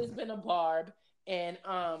 He's always been a barb, and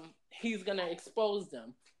he's gonna expose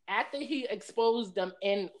them. After he exposed them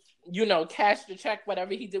and cashed the check,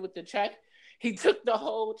 whatever he did with the check, he took the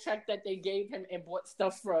whole check that they gave him and bought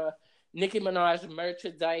stuff for Nicki Minaj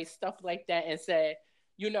merchandise, stuff like that, and said,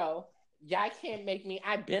 y'all can't make me.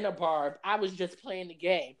 I've been a barb. I was just playing the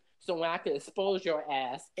game. So when I could expose your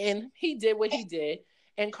ass. And he did what he did.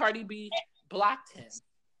 And Cardi B blocked him.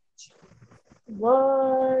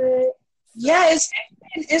 What? Yeah,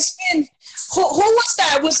 it's been who was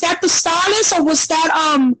that? Was that the stylist or was that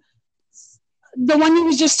the one you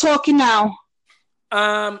was just talking now?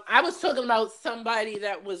 I was talking about somebody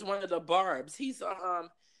that was one of the barbs. He's a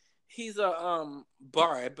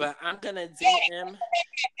barb, but I'm gonna DM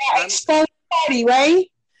Party, right?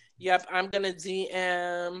 Yep, I'm gonna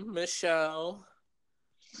DM Michelle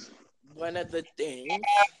one of the things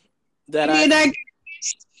that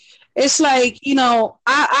it's like,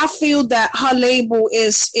 I feel that her label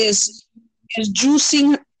is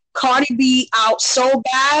juicing Cardi B out so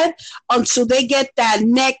bad until they get that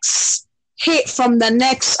next hit from the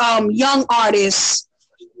next young artist.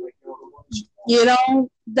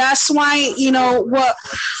 That's why,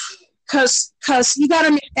 because you gotta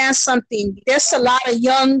understand something. There's a lot of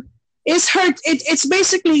young. It's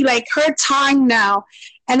basically like her time now,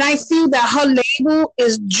 and I feel that her label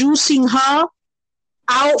is juicing her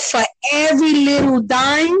out for every little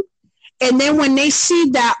dime. And then when they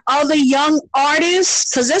see that other young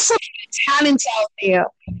artists, because there's some talent out there,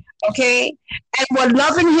 okay? And what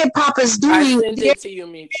Love and Hip Hop is I doing, sent it to you,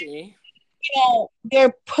 Michi.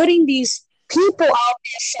 they're putting these people out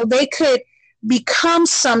there so they could become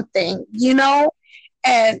something,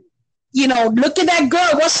 And, look at that girl.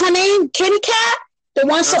 What's her name? Kitty Cat? The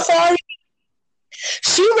one Safari?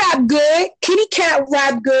 She rap good. Kitty Cat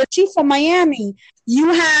rap good. She from Miami.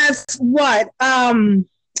 You have what?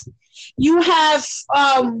 You have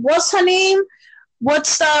what's her name?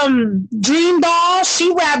 What's Dream Doll?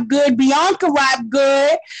 She rap good. Bianca rap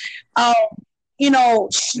good.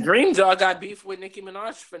 Dream Doll got beef with Nicki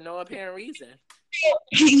Minaj for no apparent reason.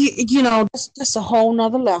 That's a whole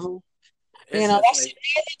nother level. That's another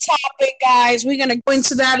topic, guys. We're gonna go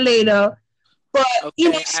into that later. But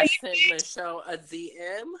I sent Michelle a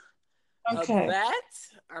DM of that.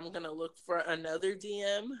 I'm gonna look for another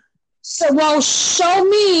DM. So, show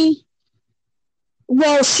me.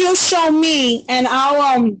 Well, she'll show me, and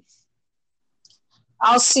I'll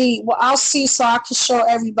see. Well, I'll see, so I can show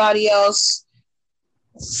everybody else.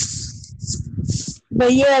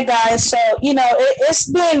 But yeah, guys. So it's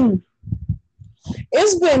been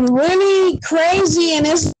really crazy, and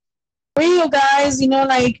it's real, guys.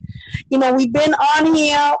 We've been on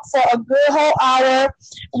here for a good whole hour.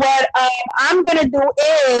 What I'm gonna do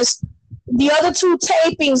is the other two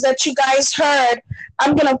tapings that you guys heard,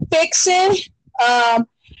 I'm gonna fix it and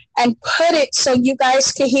put it so you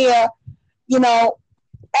guys can hear,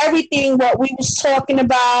 everything what we was talking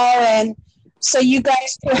about, and so you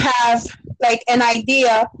guys could have like an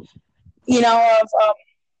idea, of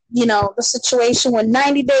the situation with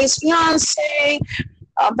 90 Days Fiance,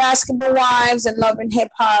 Basketball Wives, and Love and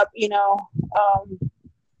Hip Hop,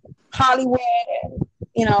 Hollywood,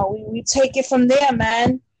 and we take it from there,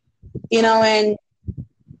 man. And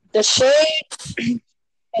the shade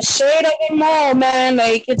of them all, man.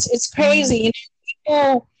 Like it's crazy.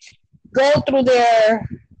 People go through their,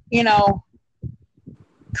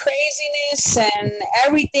 craziness and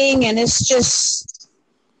everything, and it's just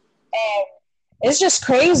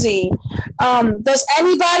crazy. Does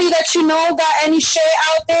anybody that you know got any shade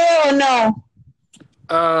out there or no?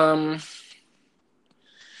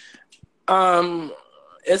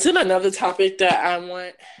 Isn't another topic that I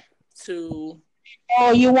want to?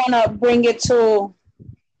 Oh, you want to bring it to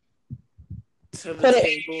the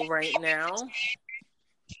table right now?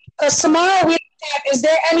 Because tomorrow is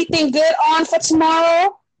there anything good on for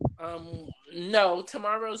tomorrow? No,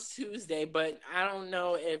 tomorrow's Tuesday, but I don't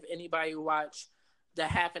know if anybody watched the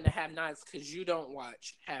Half and the Have-Nots, because you don't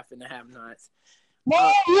watch Half and the Have-Nots.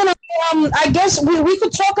 Well, I guess we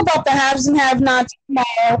could talk about the haves and have-nots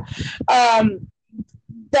tomorrow.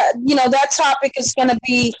 That topic is going to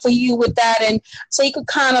be for you with that, and so you could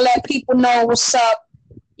kind of let people know what's up,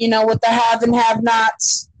 with the have and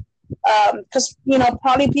have-nots, because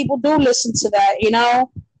probably people do listen to that.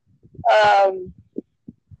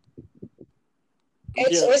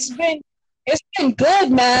 It's been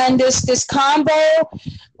good, man. This combo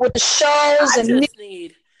with the shows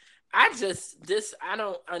I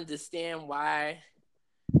don't understand why.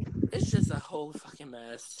 It's just a whole fucking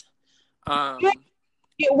mess.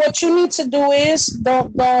 What you need to do is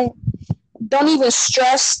don't even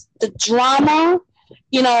stress the drama.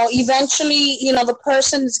 Eventually, the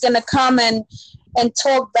person is gonna come and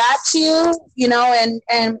talk back to you.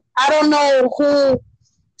 And I don't know who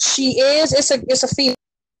she is. It's a female.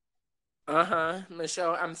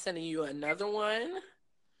 Michelle, I'm sending you another one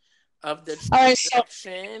of the all right,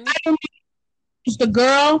 section. So I don't know who's the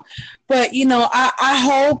girl, but I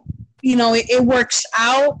hope it works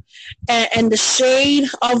out, and the shade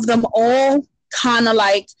of them all kind of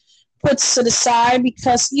like puts to the side,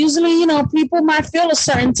 because usually people might feel a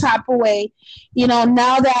certain type of way,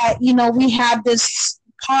 now that we have this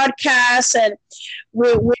podcast and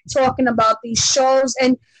we're talking about these shows,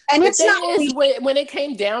 and it's not when it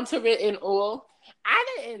came down to it in all, I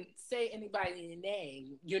didn't say anybody's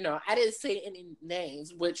name. I didn't say any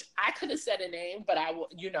names, which I could have said a name, but I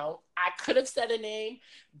could have said a name,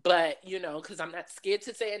 but because I'm not scared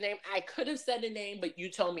to say a name, I could have said a name, but you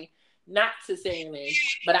told me not to say a name.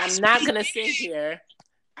 But I'm not gonna sit here.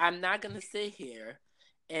 I'm not gonna sit here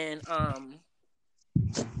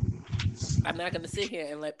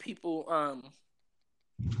and let people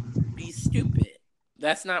be stupid.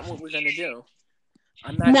 That's not what we're gonna do.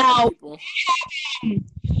 I'm not now. People.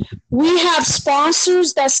 We have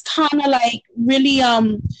sponsors that's kind of like really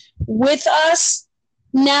with us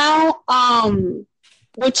now,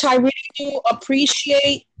 which I really do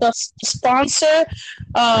appreciate the sponsor.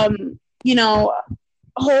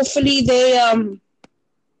 Hopefully they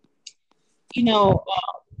you know,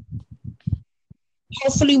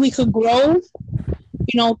 hopefully we could grow,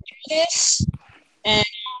 through this, and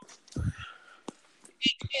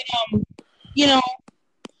you know,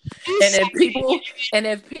 do And if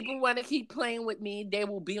something. people want to keep playing with me, they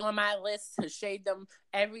will be on my list to shade them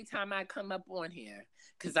every time I come up on here,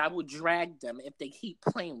 because I will drag them if they keep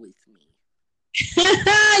playing with me. You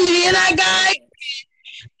hear that, guy?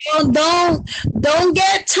 Don't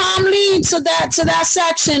get Tom Lee to that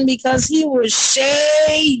section, because he will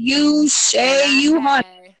shade you,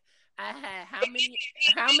 honey. I had how many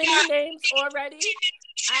names already?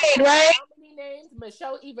 I had Right? how many names?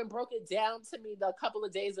 Michelle even broke it down to me a couple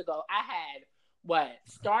of days ago. I had what?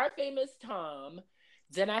 Star Famous Tom.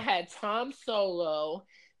 Then I had Tom Solo.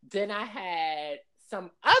 Then I had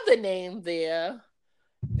some other name there.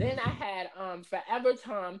 Then I had Forever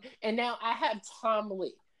Tom, and now I have Tom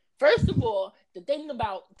Lee. First of all, the thing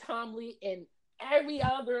about Tom Lee and every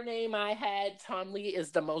other name I had, Tom Lee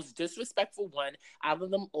is the most disrespectful one out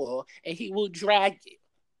of them all, and he will drag you.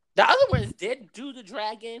 The other ones did do the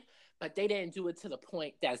dragging, but they didn't do it to the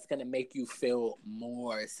point that's gonna make you feel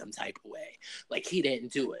more some type of way. Like, he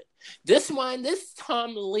didn't do it. This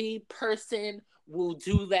Tom Lee person will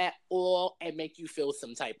do that all and make you feel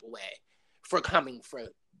some type of way for coming for, me.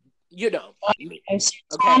 Okay.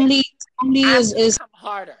 Tom Lee is come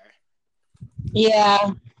harder.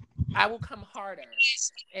 yeah. I will come harder,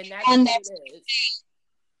 and that's what it is.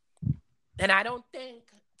 And I don't think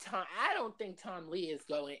Tom Lee is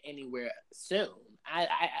going anywhere soon. I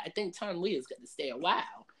think Tom Lee is going to stay a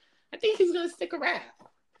while. I think he's going to stick around,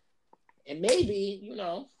 and maybe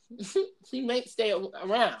he might stay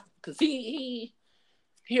around, because he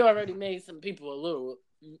already made some people a little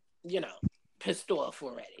pissed off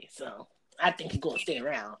already. So I think he's going to stay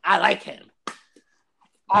around. I like him.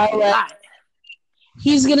 All right.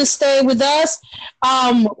 He's going to stay with us.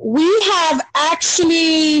 We have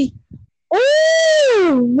actually...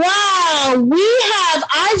 Oh, wow.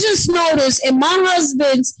 I just noticed in my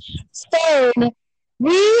husband's phone,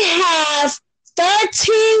 we have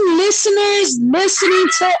 13 listeners listening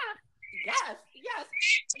to... Yes.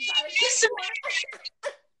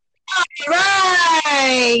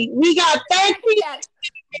 Right. We got 13.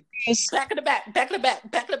 Back to the back.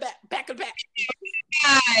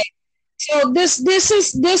 Right. So this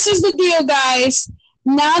is the deal, guys.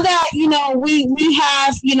 Now that we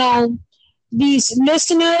have these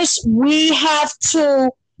listeners, we have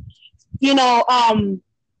to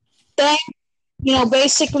thank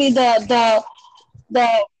basically the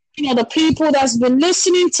the people that's been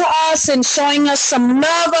listening to us and showing us some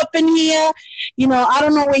love up in here. I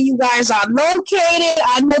don't know where you guys are located.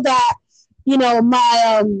 I know that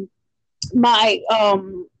my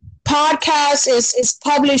podcast is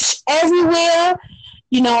published everywhere.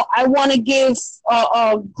 I want to give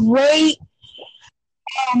a great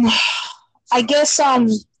I guess to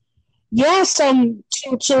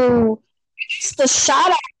the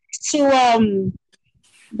shout out to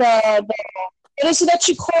the what is it that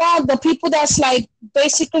you call the people that's like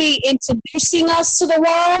basically introducing us to the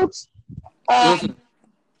world? What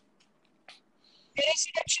is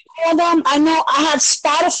it that you call them? I know I have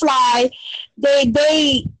Spotify. They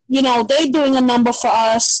doing a number for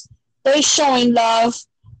us. They showing love.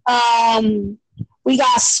 We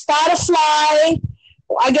got Spotify.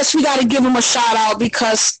 I guess we got to give them a shout out,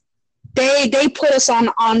 because they put us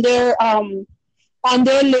on their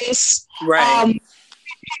list. Right.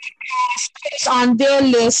 On their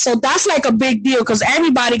list, so that's like a big deal, because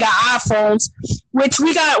everybody got iPhones, which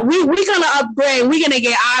we're gonna upgrade. We're gonna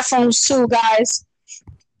get iPhones too, guys.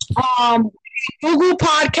 Google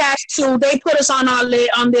Podcast too. They put us on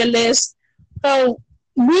their list, so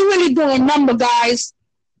we really doing number, guys.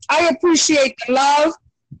 I appreciate the love.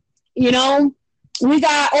 We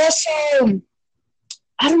got also,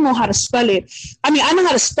 I don't know how to spell it. I mean, I know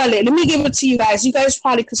how to spell it. Let me give it to you guys. You guys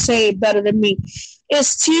probably could say it better than me.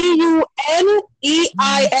 It's TUNEIN,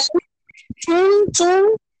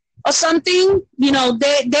 Tune or something. They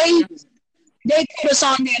put us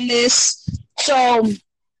on their list. So,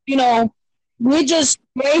 we're just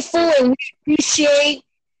grateful, and we appreciate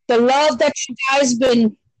the love that you guys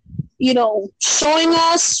been, showing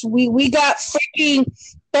us. We got freaking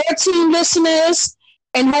 13 listeners,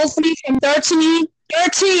 and hopefully from 13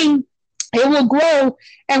 it will grow,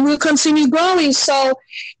 and we'll continue growing. So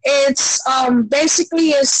it's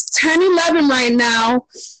basically it's 10:11 right now,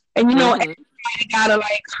 and everybody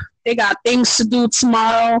they got things to do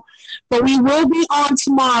tomorrow, but we will be on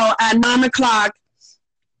tomorrow at 9:00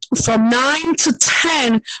 from 9 to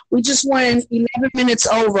 10. We just went 11 minutes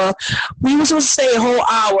over. We were supposed to stay a whole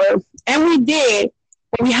hour, and we did.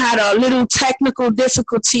 We had a little technical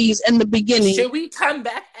difficulties in the beginning. Should we come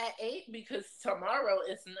back at 8? Because tomorrow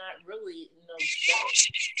is not really no show.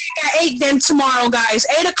 At 8 then tomorrow, guys.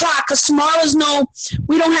 8 o'clock, because tomorrow's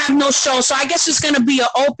we don't have no show. So I guess it's going to be an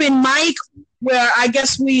open mic where I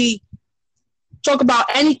guess we talk about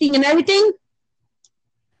anything and everything.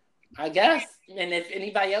 I guess. And if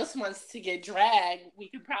anybody else wants to get dragged, we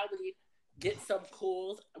could probably get some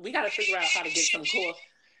cool. We got to figure out how to get some cool.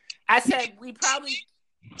 I said we could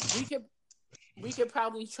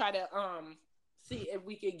probably try to see if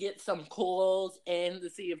we could get some calls in to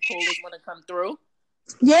see if callers want to come through.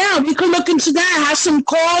 Yeah, we could look into that. Have some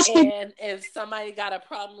calls. And if somebody got a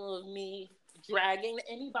problem with me dragging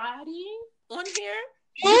anybody on here,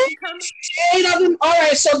 you can come. 8 of them. All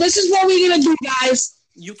right, so this is what we're gonna do, guys.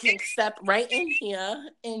 You can step right in here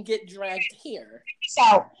and get dragged here.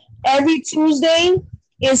 So every Tuesday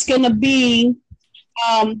is gonna be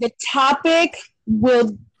the topic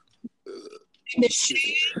will. It's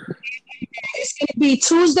gonna be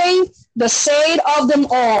Tuesday, the shade of them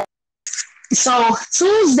all. So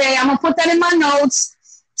Tuesday, I'm gonna put that in my notes.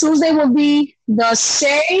 Tuesday will be the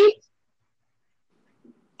shade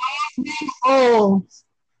of them all.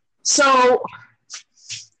 So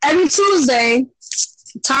every Tuesday,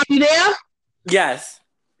 Tom, you there? Yes.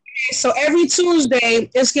 So every Tuesday,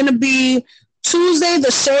 it's gonna be Tuesday,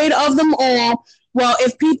 the shade of them all. Well,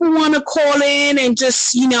 if people want to call in and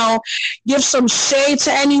just, give some shade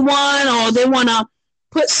to anyone, or they want to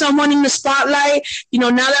put someone in the spotlight, now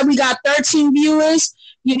that we got 13 viewers,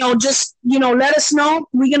 just, let us know.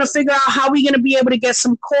 We're going to figure out how we're going to be able to get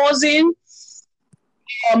some calls in.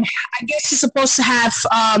 I guess you're supposed to have,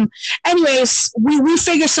 anyways, we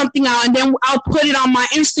figure something out, and then I'll put it on my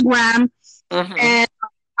Instagram, and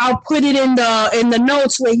I'll put it in the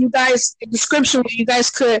notes where you guys, the description where you guys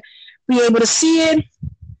could be able to see it.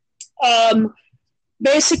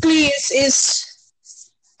 Basically, it's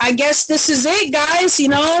I guess this is it, guys.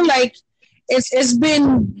 It's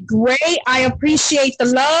been great. I appreciate the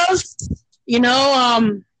love.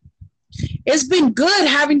 It's been good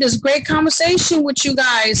having this great conversation with you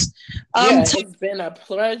guys. It's been a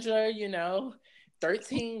pleasure.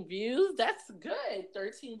 13 views. That's good.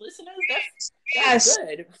 13 listeners. That's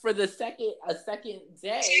good for a second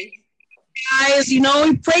day. Guys, we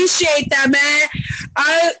appreciate that, man.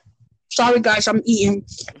 Sorry, guys, I'm eating,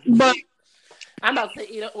 but I'm about to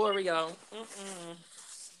eat an Oreo.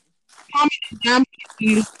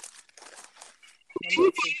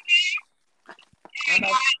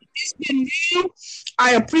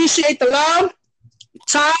 I appreciate the love.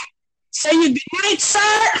 Tom, say your good night,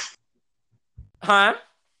 sir. Huh?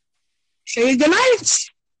 Say your good night.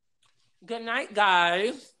 Good night,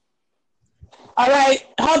 guys. All right,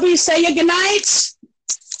 hubby, say your good nights.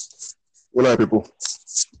 Good night, people.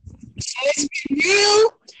 It's been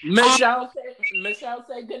real. Michelle,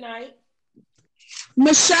 say good night.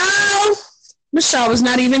 Michelle is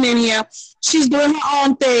not even in here. She's doing her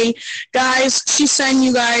own thing. Guys, she's saying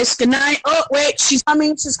you guys good night. Oh, wait, she's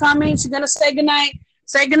coming. She's going to say good night.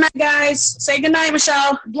 Say good night, guys. Say good night,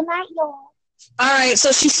 Michelle. Good night, y'all. All right,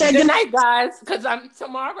 so she said good night, guys, because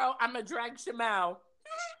tomorrow I'm going to drag Shamal.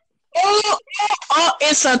 Oh,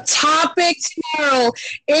 it's a topic tomorrow.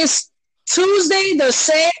 It's Tuesday, the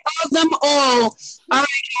shade of them all. All right,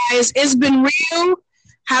 guys, it's been real.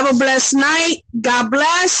 Have a blessed night. God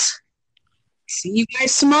bless. See you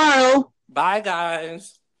guys tomorrow. Bye,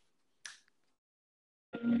 guys.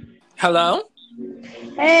 Hello?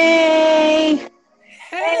 Hey.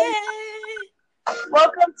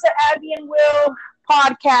 Welcome to Abby and Will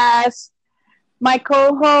podcast. My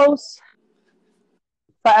co-host,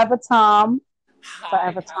 Forever Tom.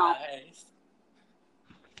 Forever Tom.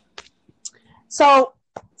 So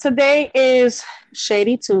today is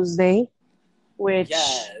Shady Tuesday, which,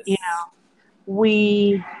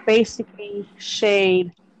 we basically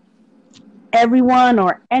shade everyone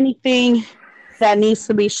or anything that needs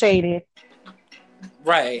to be shaded.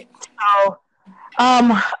 Right. So,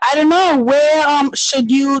 I don't know, where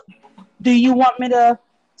do you want me to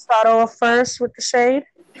start off first with the shade?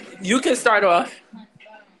 You can start off.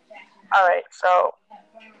 All right, so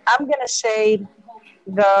I'm going to shade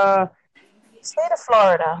the state of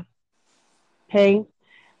Florida, okay?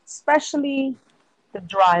 Especially the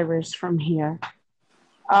drivers from here.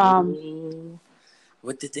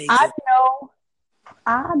 What did they do?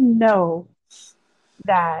 I know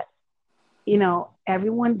that,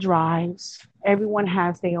 everyone drives. Everyone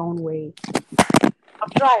has their own way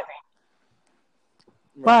of driving.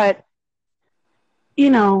 Right. But,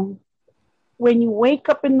 when you wake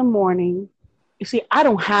up in the morning, you see, I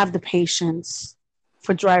don't have the patience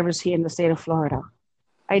for drivers here in the state of Florida.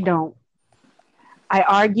 I don't. I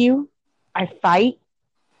argue, I fight,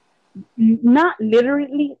 not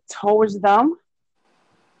literally towards them.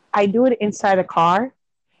 I do it inside a car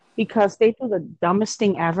because they do the dumbest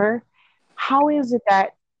thing ever. How is it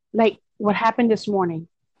that, like, what happened this morning?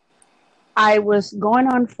 I was going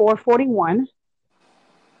on 441.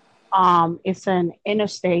 It's an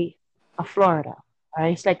interstate of Florida.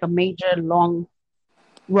 Right? It's like a major long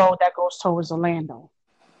road that goes towards Orlando.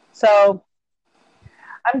 So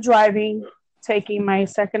I'm driving, taking my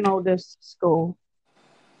second oldest to school,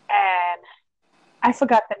 and I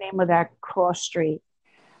forgot the name of that cross street.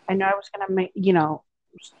 I know I was going to make,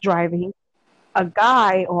 driving. A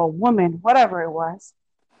guy or a woman, whatever it was,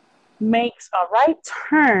 makes a right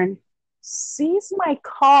turn, sees my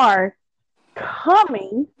car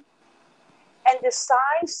coming, and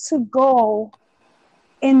decides to go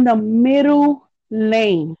in the middle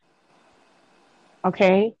lane.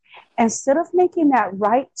 Okay? Instead of making that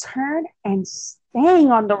right turn and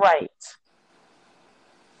staying on the right.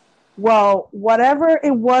 Well, whatever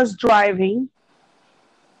it was driving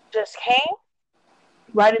just came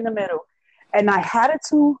right in the middle. And I had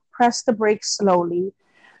to press the brakes slowly,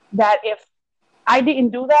 that if I didn't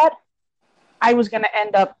do that, I was going to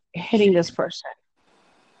end up hitting this person.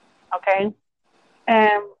 Okay?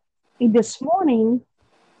 And this morning,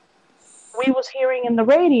 we was hearing in the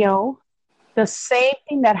radio the same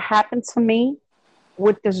thing that happened to me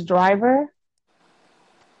with this driver.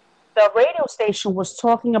 The radio station was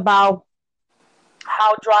talking about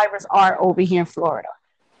how drivers are over here in Florida.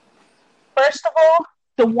 First of all,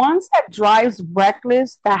 the ones that drives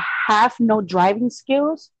reckless, that have no driving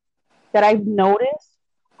skills, that I've noticed,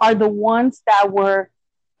 are the ones that were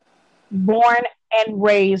born and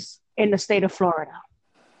raised in the state of Florida.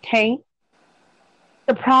 Okay?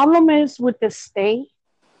 The problem is with the state,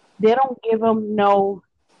 they don't give them no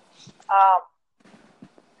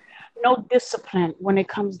discipline when it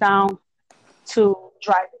comes down to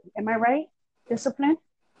driving. Am I right? Discipline?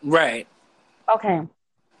 Right. Okay.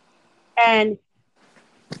 And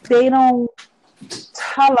they don't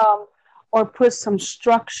tell them or put some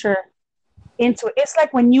structure into it. It's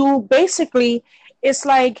like when you basically, it's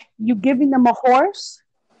like you giving them a horse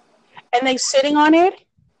and they sitting on it,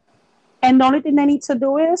 and the only thing they need to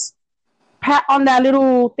do is pat on that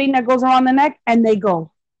little thing that goes around the neck and they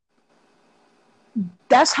go.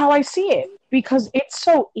 That's how I see it, because it's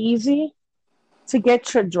so easy to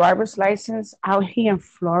get your driver's license out here in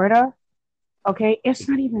Florida. Okay, it's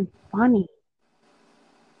not even funny.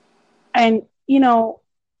 And,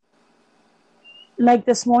 like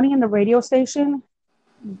this morning in the radio station,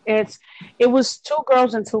 it was 2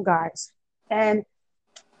 girls and 2 guys. And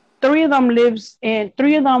 3 of them lived in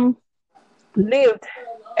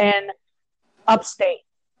upstate,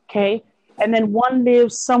 okay? And then one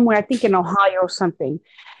lives somewhere, I think in Ohio or something.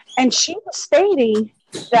 And she was stating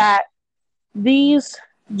that these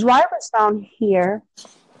drivers down here,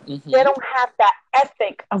 they don't have that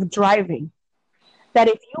ethic of driving. That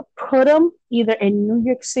if you put them either in New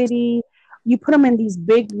York City, you put them in these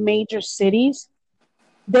big major cities,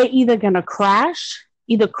 they're either going to crash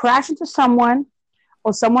into someone,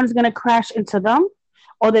 or someone's going to crash into them,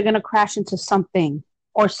 or they're going to crash into something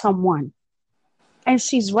or someone. And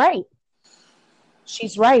she's right.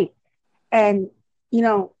 She's right. And,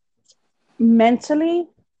 mentally,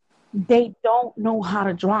 they don't know how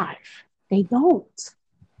to drive. They don't.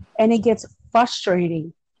 And it gets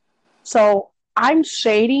frustrating. So I'm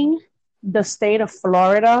shading the state of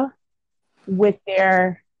Florida with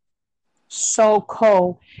their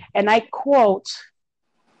so-called, and I quote,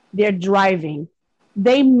 their driving.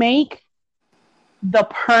 They make the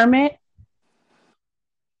permit,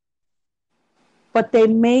 but they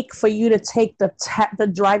make for you to take the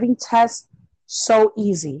driving test so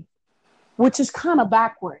easy, which is kind of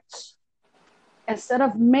backwards. Instead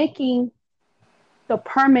of making the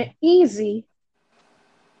permit easy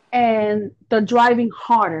and the driving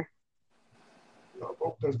harder.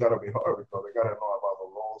 Both things got to be hard because they got to know about the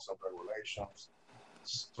laws and regulations,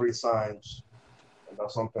 3 signs, and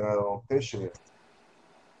that's something I don't teach you.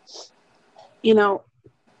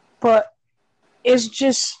 But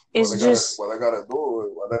it's what they gotta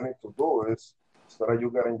do, what they need to do is, instead of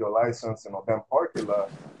you getting your license in a damn parking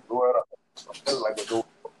lot, do it like they do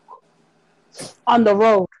on the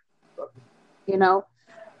road,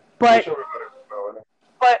 But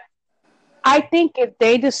I think if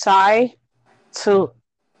they decide to,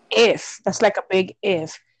 that's like a big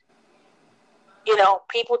if,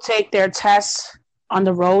 people take their tests on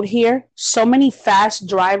the road here, so many fast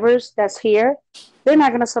drivers that's here, they're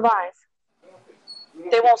not going to survive.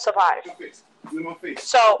 They won't survive.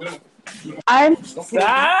 So I'm,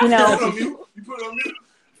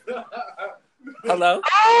 Hello?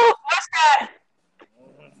 Oh, what's that?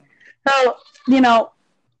 So,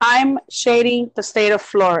 I'm shading the state of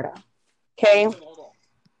Florida. Okay.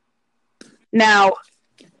 Now,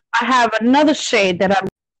 I have another shade that I'm.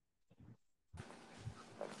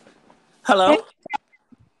 Hello?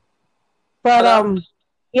 But Hello?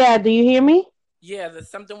 yeah. Do you hear me? Yeah,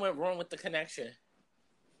 something went wrong with the connection.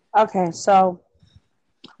 Okay, so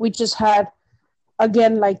we just had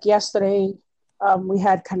again like yesterday. We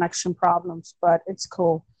had connection problems, but it's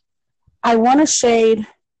cool. I want to shade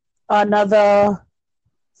another,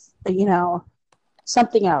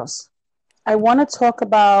 something else. I want to talk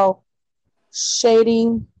about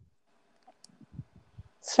shading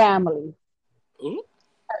family. Ooh.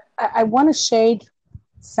 I want to shade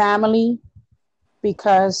family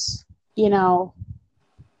because, you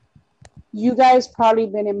guys probably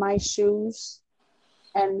been in my shoes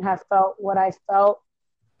and have felt what I felt.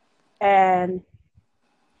 And,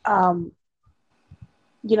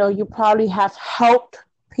 you probably have helped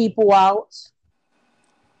people out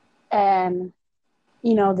and,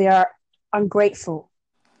 they are ungrateful.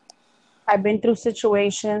 I've been through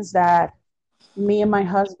situations that me and my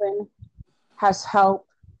husband has helped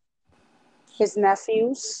his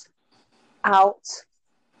nephews out.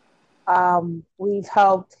 We've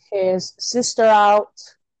helped his sister out.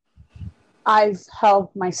 I've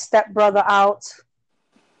helped my stepbrother out.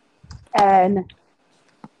 And,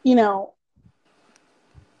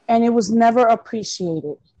 and it was never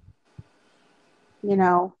appreciated,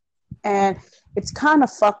 and it's kind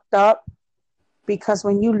of fucked up because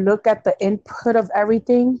when you look at the input of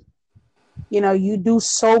everything, you do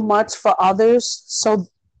so much for others so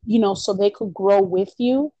they could grow with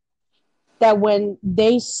you, that when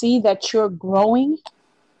they see that you're growing,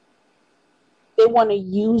 they want to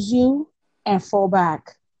use you and fall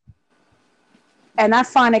back. And I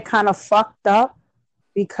find it kind of fucked up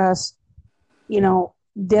because,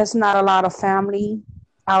 there's not a lot of family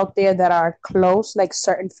out there that are close, like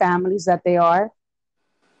certain families that they are.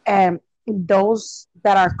 And those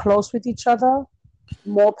that are close with each other,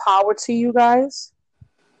 more power to you guys.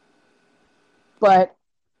 But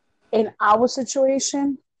in our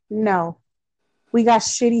situation, no. We got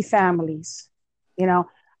shitty families,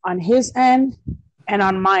 on his end and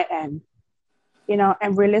on my end.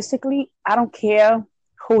 And realistically, I don't care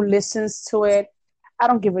who listens to it. I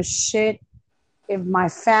don't give a shit if my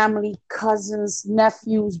family, cousins,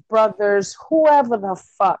 nephews, brothers, whoever the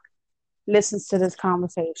fuck listens to this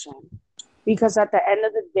conversation. Because at the end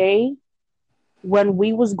of the day, when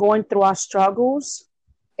we was going through our struggles,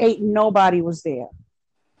 ain't nobody was there.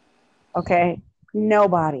 Okay?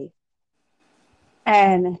 Nobody.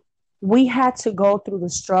 And we had to go through the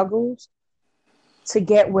struggles to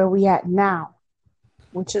get where we at now,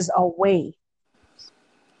 which is away.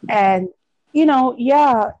 And,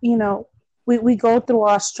 we go through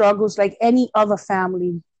our struggles like any other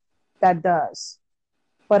family that does.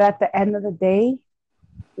 But at the end of the day,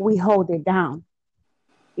 we hold it down.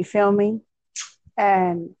 You feel me?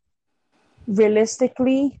 And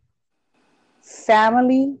realistically,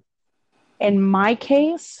 family, in my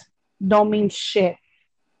case, don't mean shit.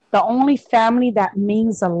 The only family that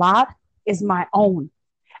means a lot is my own.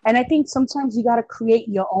 And I think sometimes you got to create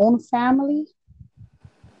your own family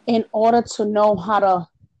in order to know how to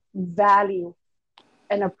value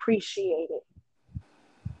and appreciate it.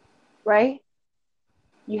 Right?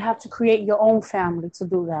 You have to create your own family to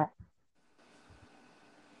do that.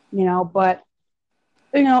 But,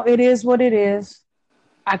 it is what it is.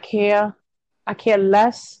 I care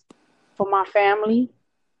less for my family.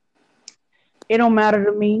 It don't matter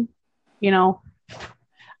to me. I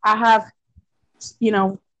have,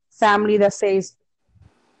 family that says,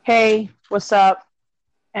 hey, what's up?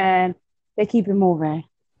 And they keep it moving.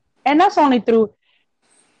 And that's only through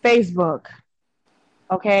Facebook.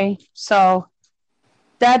 Okay? So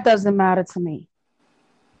that doesn't matter to me.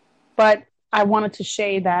 But I wanted to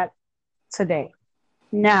shade that today.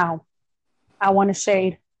 Now, I want to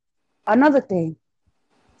shade another thing.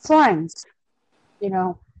 Friends.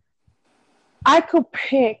 I could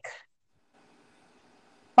pick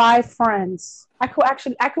 5 friends. I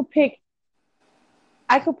could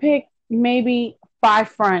pick maybe 5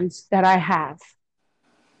 friends that I have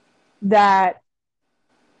that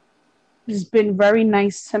has been very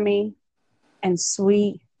nice to me and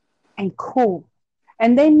sweet and cool.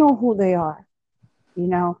 And they know who they are,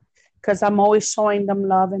 because I'm always showing them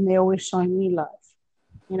love and they're always showing me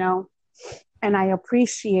love, and I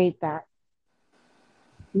appreciate that.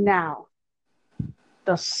 Now,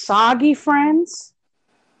 the soggy friends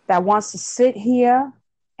that wants to sit here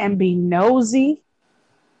and be nosy,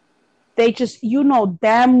 they just,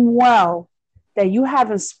 damn well that you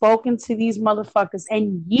haven't spoken to these motherfuckers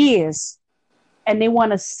in years, and they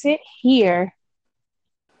want to sit here,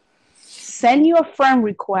 send you a friend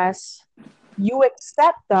request, you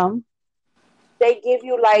accept them, they give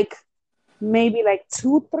you like maybe like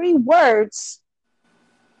 2-3 words,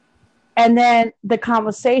 and then the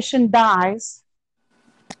conversation dies,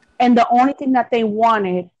 and the only thing that they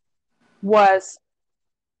wanted was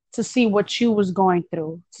to see what you was going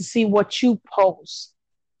through, to see what you post,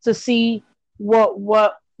 to see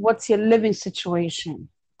what's your living situation,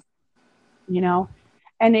 you know.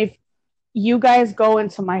 And if you guys go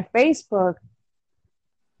into my Facebook,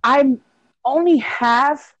 I only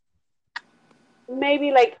have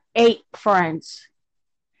maybe like 8 friends,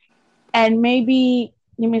 and maybe,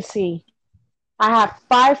 let me see, I have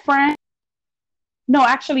 5 friends, no,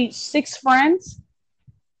 actually 6 friends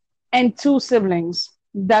and 2 siblings.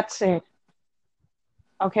 That's it.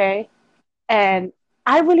 Okay. And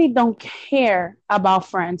I really don't care about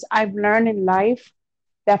friends. I've learned in life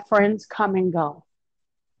that friends come and go.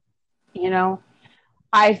 You know,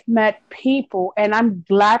 I've met people, and I'm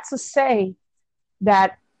glad to say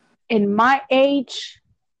that in my age,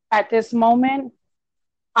 at this moment,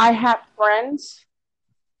 I have friends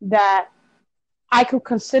that I could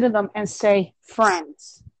consider them and say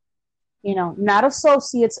friends, you know, not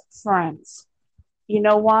associates, friends. You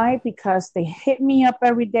know why? Because they hit me up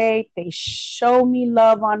every day. They show me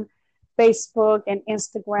love on Facebook and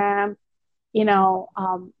Instagram. You know,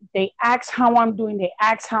 they ask how I'm doing. They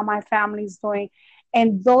ask how my family's doing.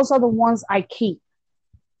 And those are the ones I keep.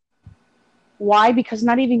 Why? Because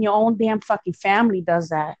not even your own damn fucking family does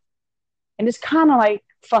that. And it's kind of like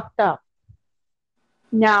fucked up.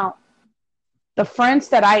 Now, the friends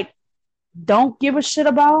that I don't give a shit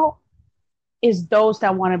about is those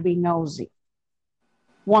that want to be nosy,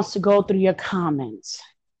 wants to go through your comments,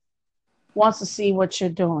 wants to see what you're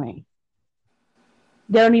doing.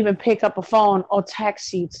 They don't even pick up a phone or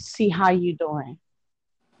text you to see how you're doing.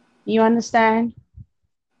 You understand?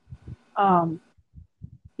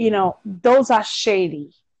 You know, those are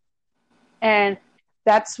shady. And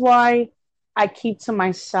that's why I keep to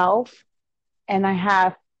myself, and I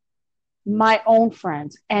have my own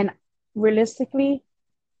friends. And realistically,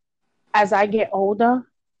 as I get older,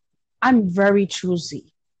 I'm very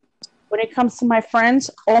choosy. When it comes to my friends,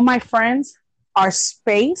 all my friends are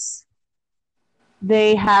space.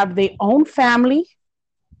 They have their own family.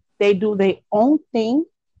 They do their own thing.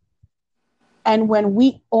 And when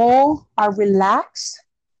we all are relaxed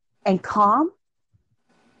and calm,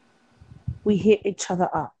 we hit each other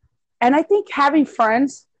up. And I think having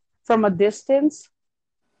friends from a distance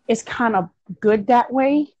is kind of good that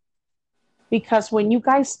way, because when you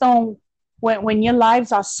guys don't, when your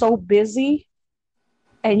lives are so busy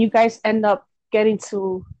and you guys end up getting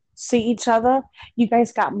to see each other, you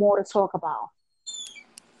guys got more to talk about.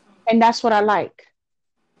 And that's what I like.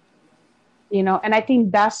 You know, and I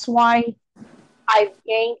think that's why I've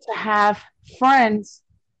gained to have friends,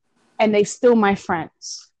 and they still my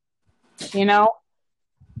friends, you know?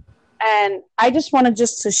 And I just wanted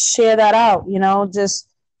just to share that out, you know, just,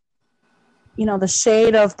 you know, the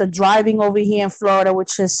shade of the driving over here in Florida,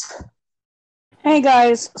 which is, hey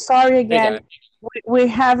guys, sorry again. Hey, we're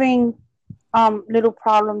having little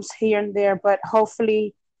problems here and there, but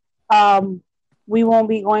hopefully we won't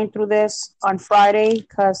be going through this on Friday,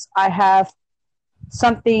 because I have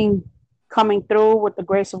something coming through with the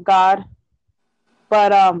grace of God.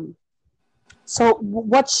 But so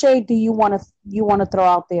what shade do you want to throw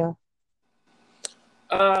out there?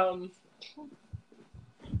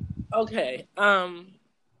 Okay.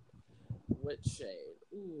 What shade?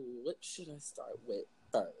 Ooh, what should I start with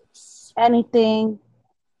first? Anything.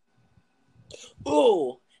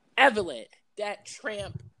 Ooh, Evelyn, that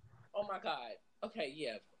tramp. Oh my God. Okay,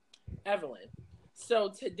 yeah, Evelyn. So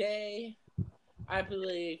today, I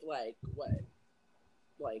believe, like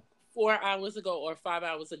 4 hours ago or 5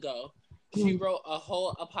 hours ago, she wrote a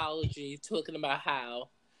whole apology talking about how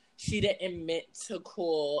she didn't meant to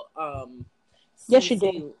call yes, she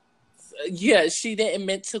did. Yeah, she didn't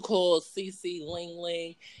meant to call CeCe Ling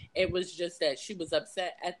Ling. It was just that she was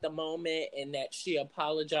upset at the moment, and that she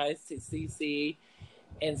apologized to CeCe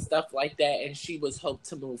and stuff like that, and she was hoped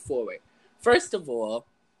to move forward. First of all,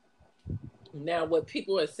 now what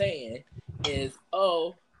people are saying is,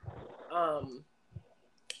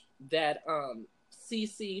 that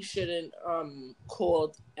CeCe shouldn't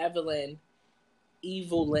called Evelyn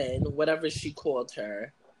Evelyn, whatever she called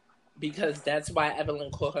her, because that's why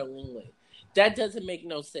Evelyn called her Ling Ling. That doesn't make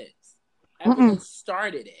no sense. Evelyn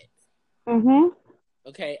started it.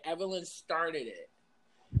 Okay, Evelyn started it.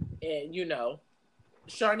 And, you know,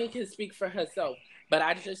 Sharni can speak for herself. But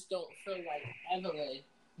I just don't feel like Evelyn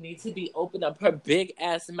needs to be open up her big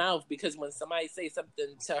ass mouth, because when somebody say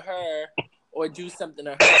something to her or do something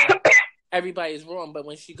to her, everybody's wrong. But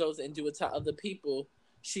when she goes and do it to other people,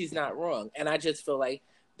 she's not wrong. And I just feel like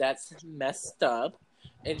that's messed up,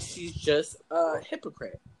 and she's just a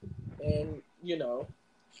hypocrite. And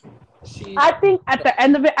I think at the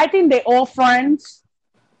end of it, I think they're all friends.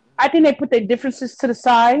 I think they put their differences to the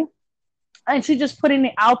side, and she's just putting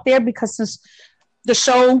it out there because since the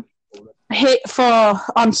show hit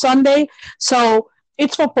on Sunday, so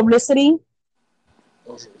it's for publicity.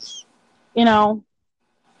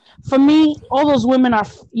 For me, all those women are,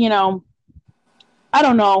 I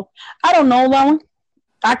don't know, Lauren.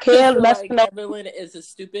 I care less. Like Evelyn is a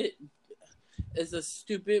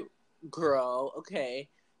stupid girl, okay,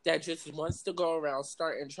 that just wants to go around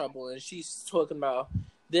starting trouble, and she's talking about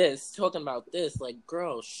this. Like,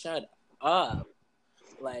 girl, shut up.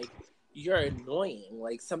 Like, you're annoying.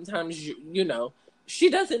 Like, sometimes she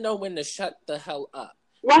doesn't know when to shut the hell up.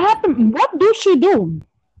 What happened? What do she do?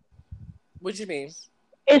 What you mean?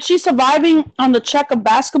 Is she surviving on the check of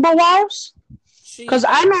Basketball Wives? Because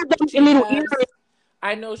I know those little ears.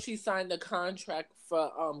 I know she signed a contract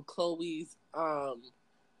for Chloe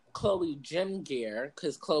gym gear,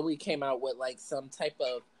 because Chloe came out with like some type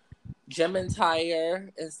of gym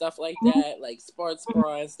attire and stuff like that, like sports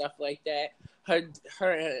bra and stuff like that. Her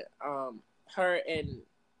and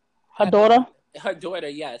her daughter,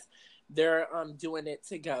 yes, they're doing it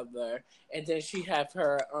together. And then she have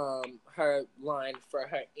her line for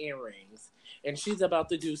her earrings, and she's about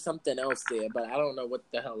to do something else there, but I don't know what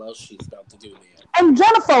the hell else she's about to do there. And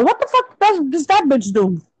Jennifer, what the fuck does that bitch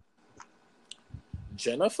do?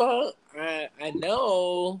 Jennifer, I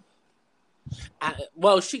know.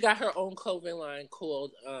 She got her own clothing line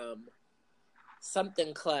called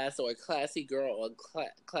something class, or classy girl, or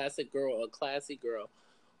classic girl, or classy girl.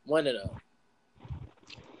 One of them.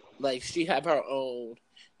 Like, she have her own,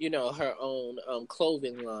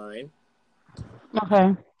 clothing line.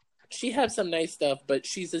 Okay. She have some nice stuff, but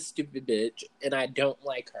she's a stupid bitch, and I don't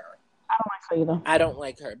like her. I don't like her either. I don't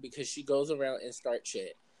like her because she goes around and starts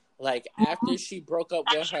shit. Like, after she broke up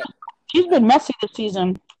with her... She's been messy this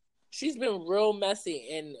season. She's been real messy,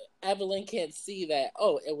 and Evelyn can't see that,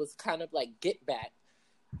 it was kind of like get back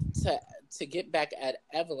to get back at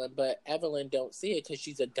Evelyn, but Evelyn don't see it because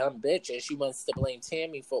she's a dumb bitch, and she wants to blame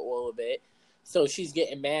Tammy for all of it. So she's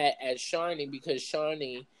getting mad at Sharni because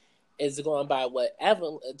Sharni is going by what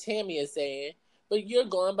Tammy is saying, but you're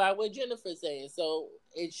going by what Jennifer's saying. So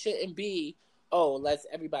it shouldn't be, let's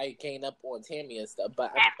everybody gain up on Tammy and stuff.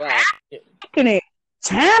 But I'm glad.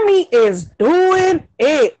 Tammy is doing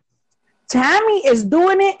it. Tammy is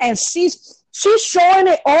doing it, and she's showing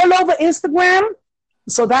it all over Instagram,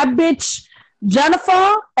 so that bitch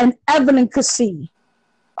Jennifer and Evelyn could see.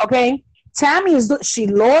 Okay, Tammy she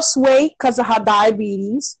lost weight because of her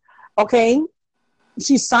diabetes. Okay,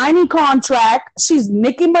 she's signing contract. She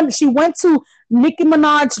went to Nicki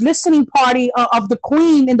Minaj's listening party of the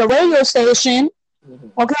Queen in the radio station.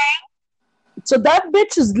 Okay, so that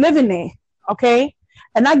bitch is living it. Okay,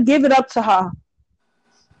 and I give it up to her.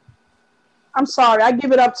 I'm sorry, I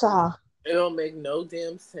give it up to her. It don't make no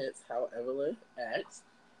damn sense how Evelyn acts,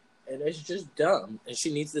 and it's just dumb. And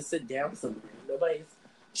she needs to sit down somewhere. Nobody's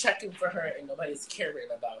checking for her, and nobody's caring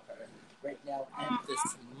about her right now at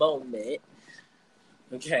this moment.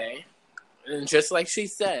 Okay, and just like she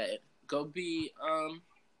said, go be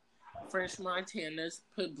French Montana's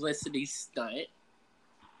publicity stunt.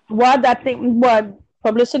 What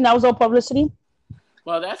publicity? That was all publicity.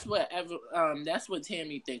 Well, that's what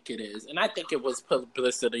Tammy think it is, and I think it was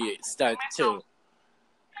publicity stunt too.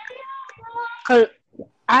 Cause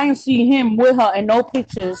I didn't see him with her in no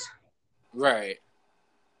pictures. Right.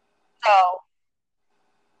 So,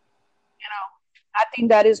 I think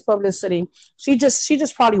that is publicity. She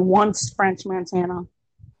just probably wants French Montana.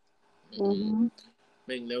 Mm-hmm.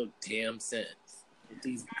 Make no damn sense with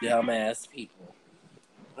these dumbass people.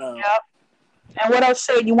 Yep. And what else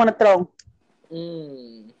shade you want to throw?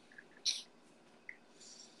 An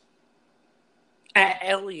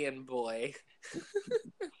alien boy.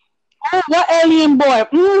 Oh, what alien boy?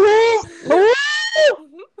 Mm-hmm. Do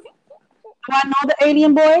I know the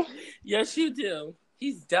alien boy? Yes, you do.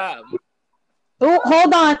 He's dumb. Oh,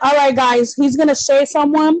 hold on. All right, guys. He's gonna say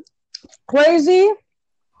someone crazy.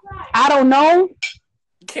 I don't know.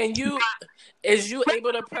 Is you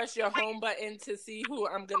able to press your home button to see who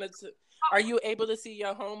I'm gonna? Are you able to see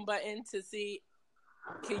your home button to see?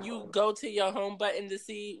 Can you go to your home button to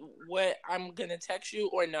see what I'm gonna text you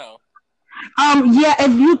or no? Yeah,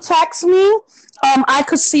 if you text me, I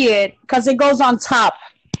could see it because it goes on top.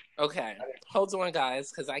 Okay, Hold on,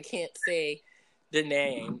 guys, because I can't say the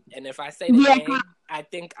name. And if I say the name, I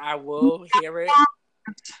think I will hear it.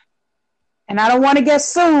 And I don't want to get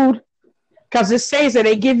sued because it says that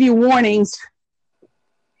they give you warnings.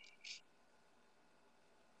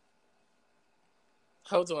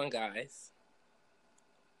 Hold on, guys.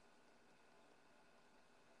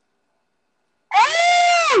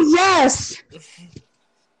 Oh, yes.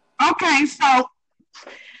 Okay, so,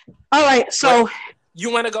 all right, so. What?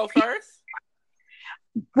 You want to go first?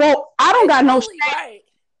 Well, I don't got no shade.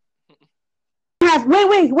 Right.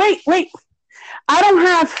 Wait. I don't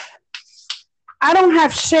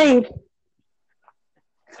have shade.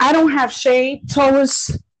 I don't have shade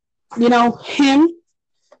towards, him.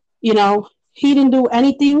 He didn't do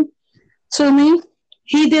anything to me.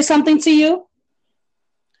 He did something to you?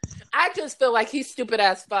 I just feel like he's stupid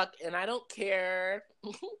as fuck, and I don't care.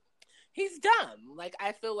 He's dumb. Like,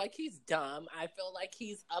 I feel like he's dumb. I feel like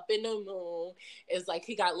he's up in the moon. It's like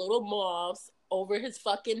he got little moths over his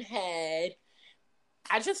fucking head.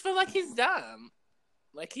 I just feel like he's dumb.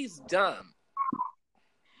 Like, he's dumb.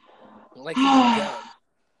 Like, he's dumb.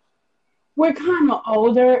 We're kind of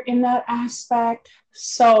older in that aspect.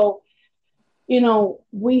 So,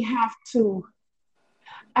 we have to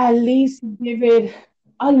at least give it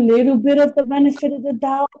a little bit of the benefit of the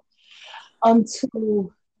doubt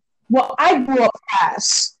until... Well, I grew up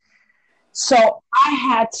fast, so I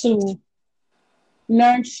had to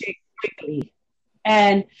learn shit quickly.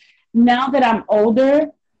 And now that I'm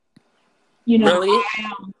older, Really?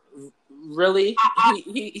 Really?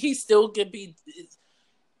 He still can be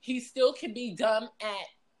dumb at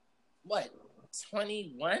what,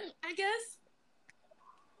 21, I guess?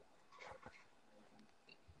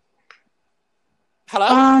 Hello?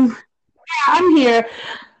 Yeah, I'm here.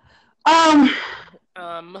 I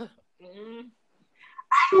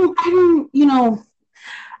don't,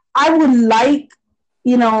 I would like,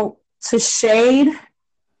 to shade,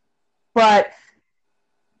 but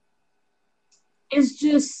it's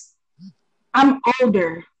just, I'm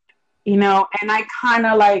older, and I kind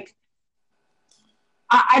of like,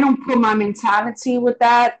 I don't put my mentality with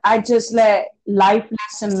that. I just let life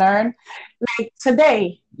lesson learn. Like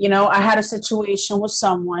today, I had a situation with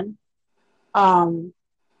someone,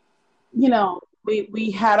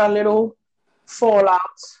 we had a little fallout,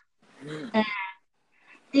 and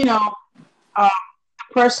the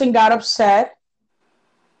person got upset,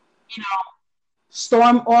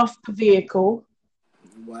 stormed off the vehicle.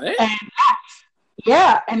 What? And left.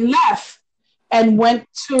 Yeah, and left and went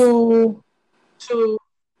to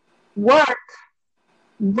work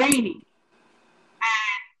raining,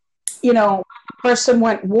 and the person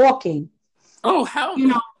went walking. Oh, hell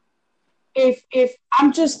no. If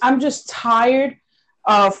I'm just tired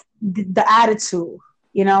of the attitude,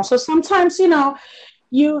 so sometimes you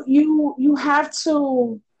have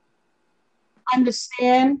to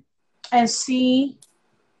understand and see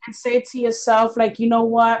and say to yourself, like, you know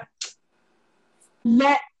what,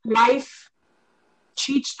 let life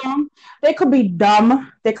teach them. They could be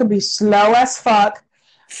dumb, they could be slow as fuck,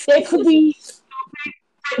 they could be stupid,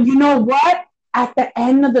 but you know what, at the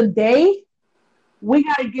end of the day, we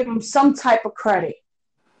got to give them some type of credit.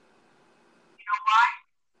 You know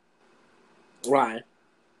why? Why?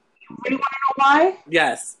 You really want to know why?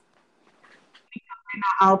 Yes. Because they're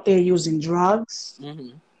not out there using drugs. Mm-hmm.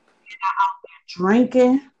 They're not out there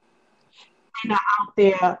drinking. They're not out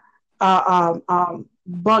there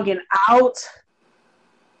bugging out.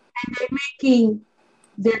 And they're making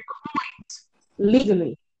their coins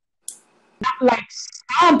legally. Not like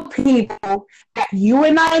some people that you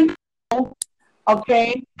and I know,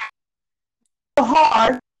 okay,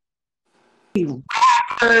 hard to be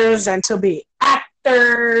rappers and to be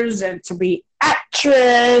actors and to be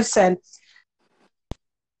actress and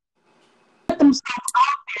put themselves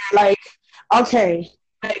out there like, okay,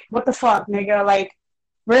 like, what the fuck, nigga? Like,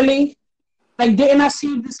 really? Like, didn't I see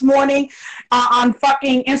you this morning on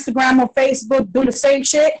fucking Instagram or Facebook doing the same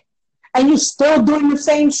shit? And you still doing the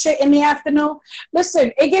same shit in the afternoon?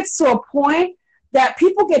 Listen, it gets to a point that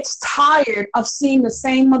people get tired of seeing the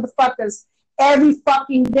same motherfuckers every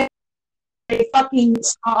fucking day. Fucking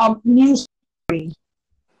news story.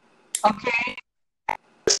 Okay? You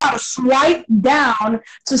gotta swipe down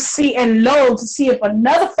to see and load to see if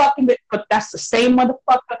another fucking bit, but that's the same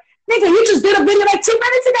motherfucker. Nigga, you just did a video like 2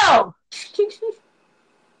 minutes ago.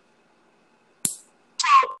 So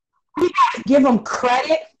we gotta give them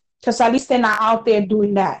credit because at least they're not out there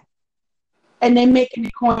doing that. And they're making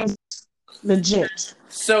the coins legit.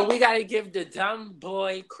 So we gotta give the dumb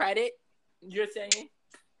boy credit, you're saying?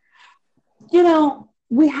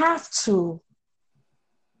 We have to.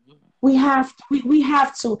 We have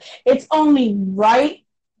to. It's only right.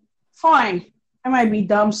 Fine. I might be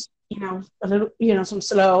dumb, a little, some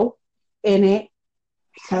slow in it.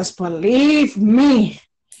 Because believe me,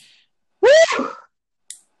 woo,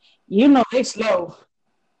 they slow.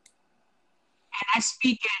 And I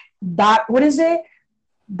speak in what is it?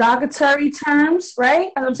 Derogatory terms,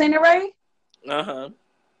 right? I'm saying it right? Uh-huh.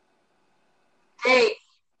 They,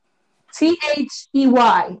 They,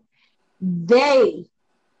 they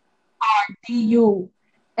are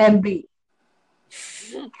DUMB.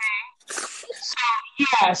 Okay? So,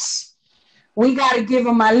 yes, we got to give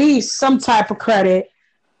them at least some type of credit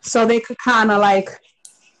so they could kind of like,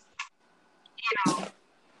 no,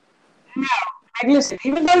 like listen,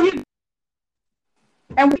 even though you,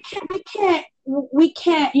 and we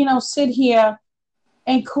can't, sit here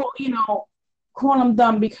and call them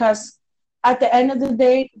dumb, because at the end of the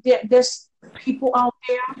day, there's people out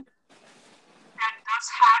there that does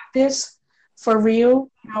have this for real,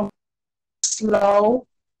 slow,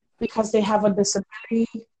 because they have a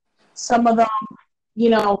disability. Some of them,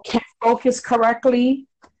 can't focus correctly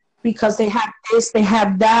because they have this, they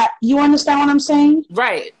have that. You understand what I'm saying?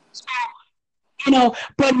 Right. So,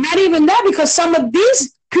 but not even that, because some of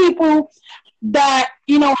these people that,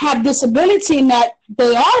 have disability and that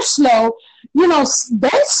they are slow, they're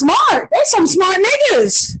smart. They're some smart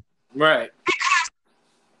niggas. Right. Because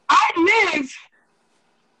I live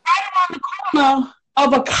right around the corner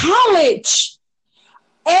of a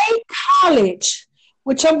college,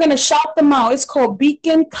 which I'm going to shout them out. It's called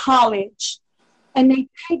Beacon College. And they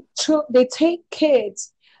take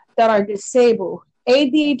kids that are disabled,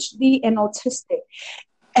 ADHD and autistic.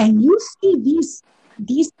 And you see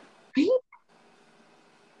these people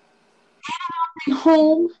in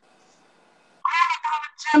home, in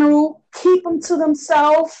general, keep them to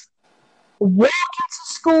themselves, walk into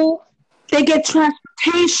school, they get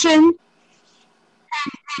transportation, and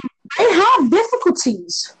they have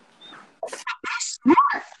difficulties. They're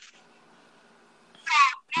smart.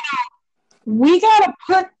 So, we gotta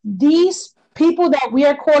put these people that we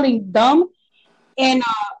are calling dumb in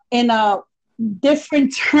a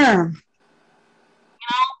different term.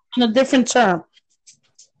 In a different term.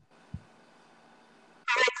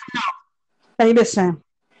 Hey, listen.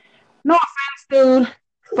 No offense, dude,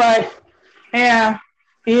 but yeah,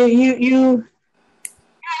 you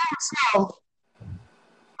slow.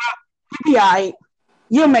 You'll be alright.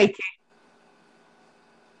 You'll make it.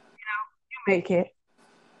 You make it.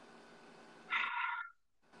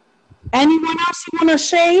 Anyone else you want to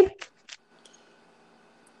shade?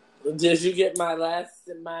 Did you get my last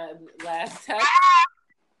text?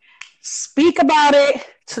 Speak about it.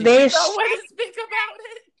 Today is. Don't want to speak about it.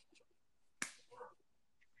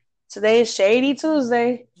 Today is Shady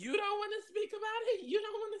Tuesday. You don't want to speak about it? You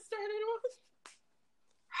don't want to start it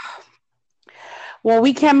off? Well,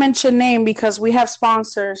 we can't mention name because we have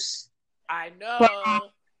sponsors. I know.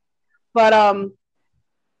 But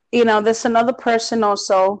there's another person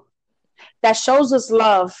also that shows us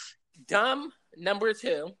love. Dumb number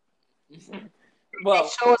 2. Well,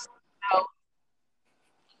 show us love.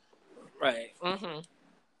 Right. Mm-hmm.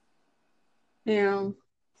 Yeah.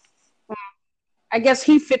 I guess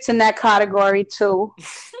he fits in that category too.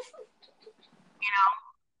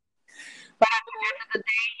 But at the end of the day,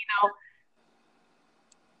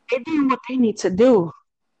 they're doing what they need to do.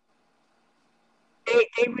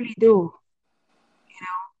 They really do.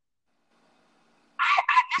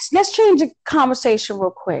 Let's change the conversation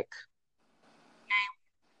real quick.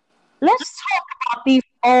 Let's talk about these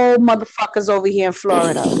old motherfuckers over here in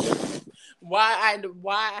Florida. Why I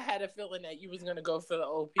had a feeling that you was gonna go for the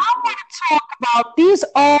old people. I want to talk about these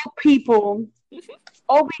old people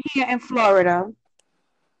over here in Florida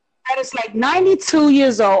that is like 92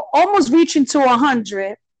 years old, almost reaching to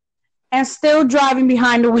 100, and still driving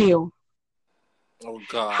behind the wheel. Oh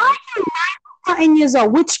God! How are you 9 years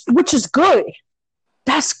old? Which is good.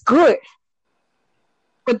 That's good.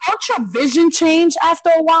 But don't your vision change after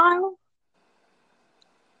a while?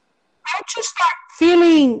 Don't you start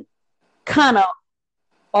feeling kind of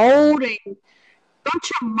old, and don't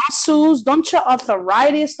your muscles, don't your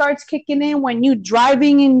arthritis starts kicking in when you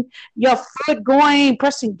driving and your foot going,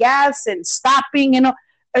 pressing gas and stopping,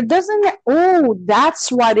 it doesn't. Oh,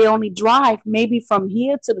 that's why they only drive maybe from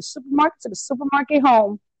here to the supermarket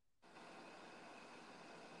home.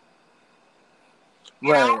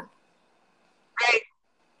 Right. Right.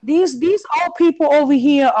 These old people over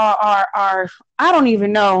here are I don't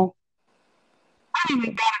even know. I don't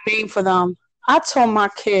even got a name for them. I told my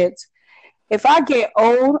kids, if I get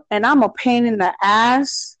old and I'm a pain in the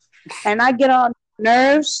ass and I get on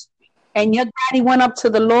nerves and your daddy went up to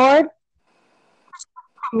the Lord,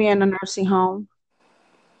 put me in a nursing home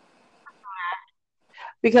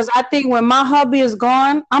because I think when my hubby is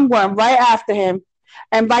gone, I'm going right after him,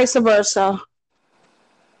 and vice versa.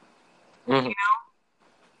 Mm-hmm. Vice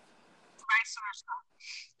versa.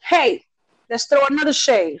 Hey, let's throw another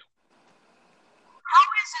shade. How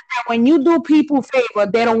is it that when you do people favor,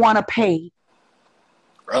 they don't want to pay?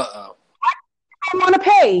 Uh-oh. They don't want to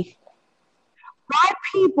pay. Why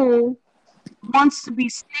people wants to be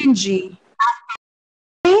stingy?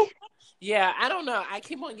 Yeah, I don't know. I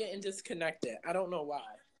keep on getting disconnected. I don't know why.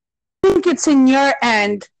 I think it's in your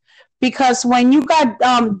end because when you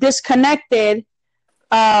got disconnected,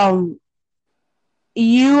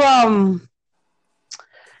 you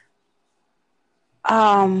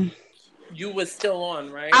You was still on,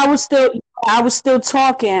 right? I was still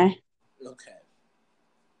talking. Okay.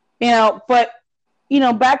 But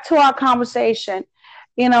back to our conversation.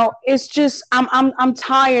 It's just I'm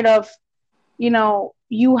tired of you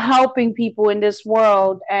helping people in this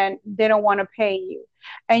world and they don't want to pay you,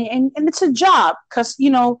 and it's a job because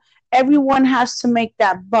everyone has to make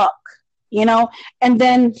that buck, and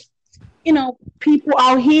then people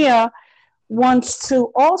out here wants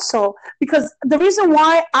to also, because the reason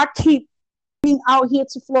why I keep out here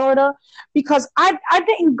to Florida, because I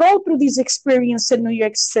didn't go through these experiences in New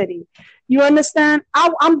York City. You understand?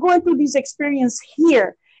 I'm going through these experiences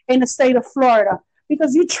here in the state of Florida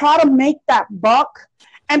because you try to make that buck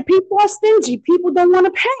and people are stingy. People don't want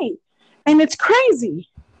to pay. And it's crazy.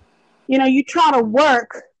 You try to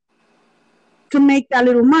work to make that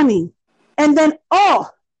little money. And then,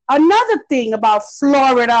 another thing about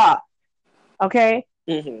Florida, okay?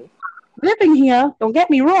 Mm-hmm. Living here, don't get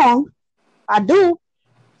me wrong, I do,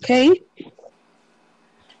 okay?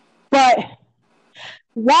 But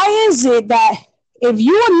why is it that if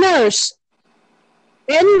you're a nurse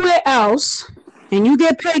anywhere else and you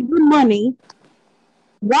get paid good money,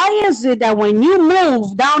 why is it that when you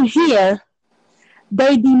move down here,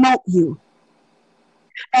 they demote you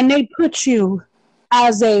and they put you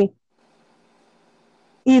as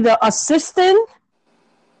either assistant,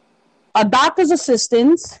 a doctor's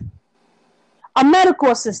assistant, a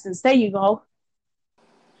medical assistant, there you go.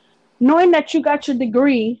 Knowing that you got your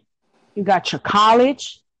degree, you got your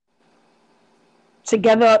college,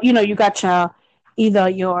 together, you got either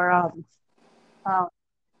your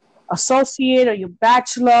associate or your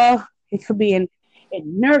bachelor. It could be in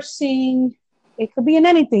nursing. It could be in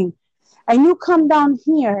anything. And you come down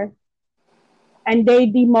here and they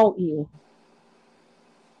demote you.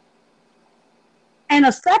 And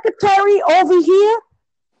a secretary over here,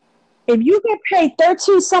 if you get paid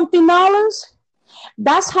 $13-something,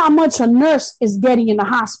 that's how much a nurse is getting in the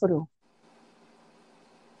hospital.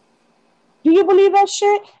 Do you believe that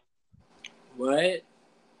shit? What?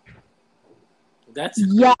 That's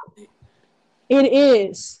crazy. Yeah, it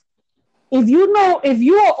is. If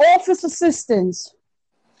you're office assistants,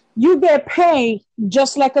 you get paid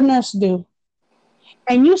just like a nurse do.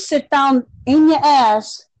 And you sit down in your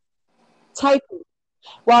ass typing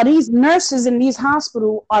while these nurses in these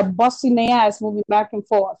hospitals are busting their ass moving back and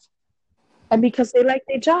forth. And because they like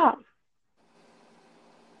their job.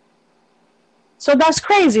 So that's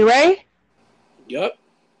crazy, right? Yep.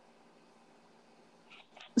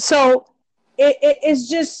 So it's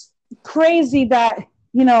just crazy that,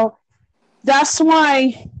 that's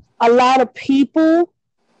why a lot of people,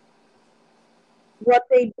 what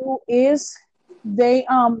a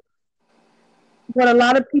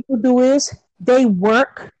lot of people do is they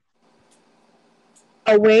work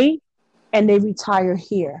away and they retire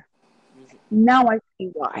here. Now I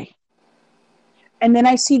see why. And then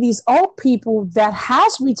I see these old people that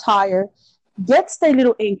has retired, gets their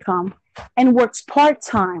little income and works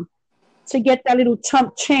part-time to get that little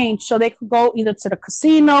chump change so they could go either to the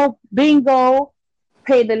casino, bingo,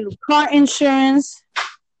 pay the little car insurance,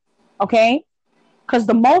 okay? Because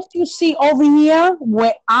the most you see over here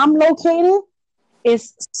where I'm located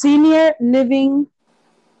is senior living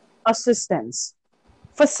assistance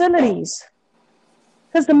facilities.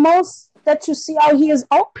 Because the most that you see out here is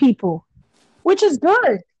old people, which is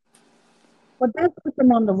good. But don't put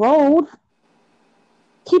them on the road.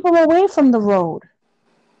 Keep them away from the road.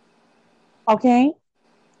 Okay?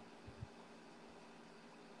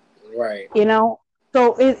 Right.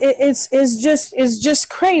 So it's just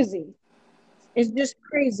crazy. It's just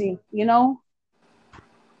crazy,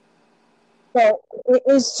 So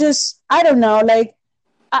it's just, I don't know, like,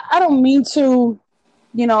 I don't mean to,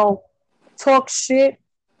 talk shit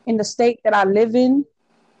in the state that I live in.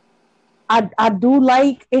 I do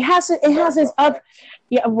like, it has its up.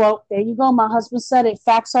 Yeah, well, there you go. My husband said it.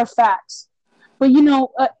 Facts are facts. But,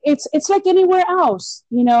 it's like anywhere else,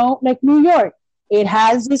 like New York. It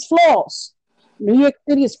has its flaws. New York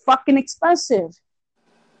City is fucking expensive.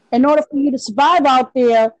 In order for you to survive out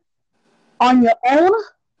there on your own,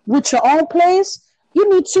 with your own place,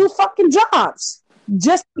 you need 2 fucking jobs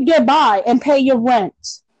just to get by and pay your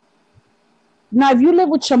rent. Now, if you live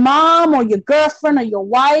with your mom or your girlfriend or your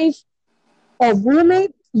wife or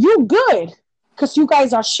roommate, you good because you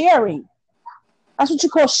guys are sharing. That's what you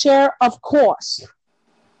call share of course.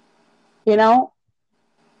 You know?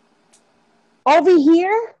 Over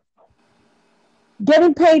here,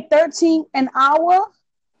 getting paid $13 an hour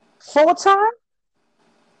full time,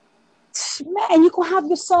 man, you can have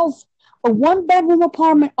yourself a 1-bedroom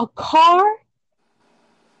apartment, a car,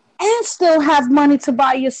 and still have money to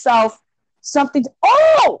buy yourself something.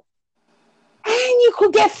 Oh, and you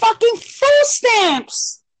could get fucking food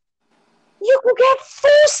stamps. You could get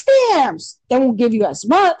food stamps. They won't give you as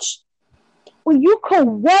much. Well, you could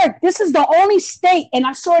work. This is the only state, and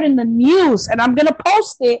I saw it in the news, and I'm going to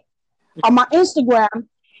post it on my Instagram.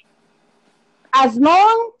 As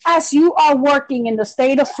long as you are working in the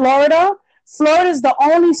state of Florida, Florida is the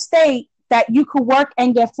only state that you could work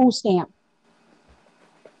and get food stamp.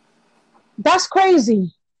 That's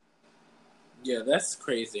crazy. Yeah, that's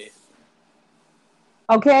crazy.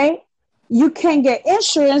 Okay? You can get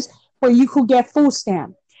insurance, but you could get food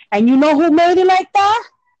stamp. And you know who made it like that?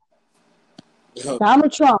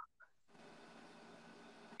 Donald Trump.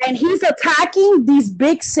 And he's attacking these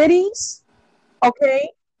big cities, okay?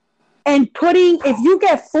 And putting, if you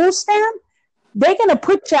get food stamp, they're going to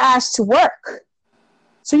put your ass to work.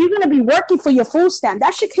 So you're going to be working for your food stamp.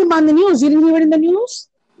 That shit came on the news. You didn't hear it in the news?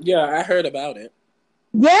 Yeah, I heard about it.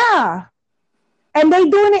 Yeah. And they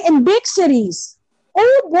doing it in big cities.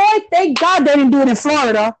 Oh, boy, thank God they didn't do it in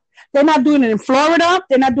Florida. They're not doing it in Florida.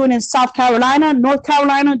 They're not doing it in South Carolina, North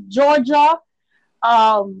Carolina, Georgia,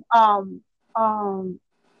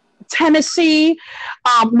 Tennessee,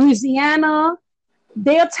 Louisiana.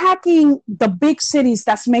 They're attacking the big cities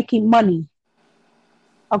that's making money.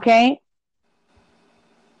 Okay?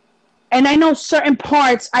 And I know certain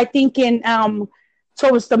parts, I think in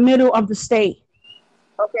towards the middle of the state.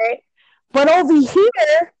 Okay? But over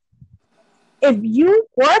here, if you're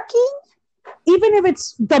working, even if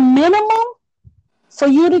it's the minimum, for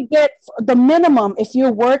you to get the minimum, if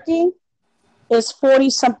you're working, is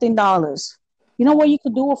 $40-something. You know what you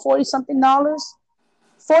could do with $40-something?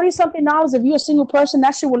 $40-something, if you're a single person,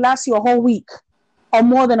 that shit will last you a whole week or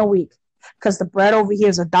more than a week. Because the bread over here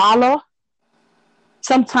is $1,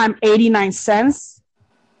 sometimes 89 cents.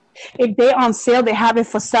 If they're on sale, they have it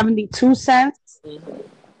for 72 cents. Mm-hmm.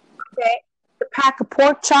 Okay. The pack of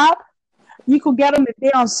pork chop, you could get them if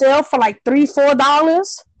they're on sale for like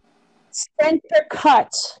 $3-4.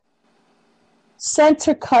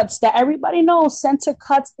 Center cuts that everybody knows. Center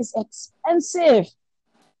cuts is expensive.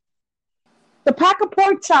 The pack of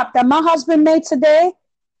pork chop that my husband made today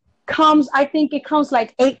comes, I think it comes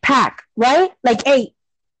like 8-pack, right? Like 8.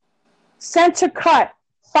 Center cut,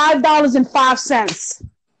 $5.05.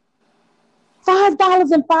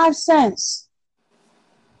 $5.05.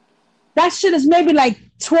 That shit is maybe like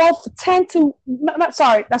 10 to, not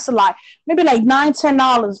sorry, that's a lie. Maybe like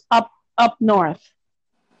 $9-10 up north.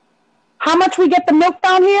 How much we get the milk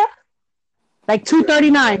down here? Like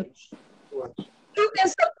 $2.39. You get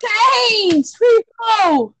some canes.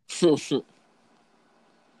 People.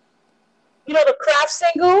 You know the Kraft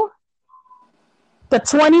single? The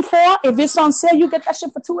 24, if it's on sale, you get that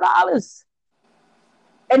shit for $2.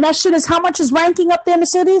 And that shit is how much is ranking up there in the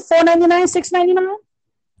city? $4.99, $6.99?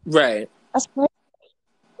 Right. That's great.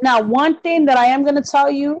 Now, one thing that I am going to tell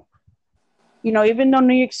you, you know, even though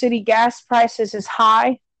New York City gas prices is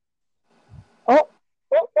high. Oh.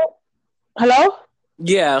 Hello?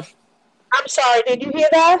 Yeah. I'm sorry. Did you hear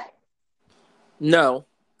that? No.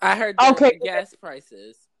 I heard the gas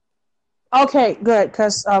prices. Okay, good,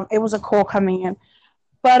 because it was a call coming in.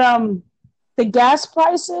 But the gas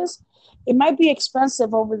prices, it might be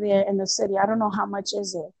expensive over there in the city. I don't know how much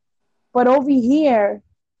is it. But over here,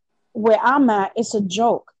 where I'm at, it's a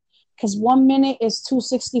joke. Because 1 minute is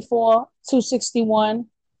 $2.64, $2.61.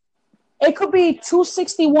 It could be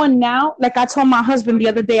 $2.61 now. Like I told my husband the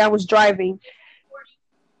other day I was driving.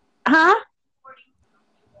 Huh?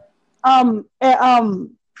 The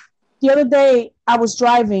other day I was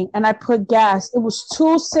driving and I put gas. It was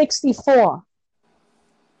 $2.64.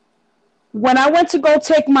 When I went to go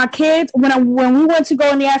take my kids, when we went to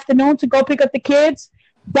go in the afternoon to go pick up the kids,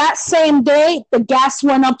 that same day the gas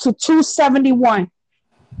went up to $2.71.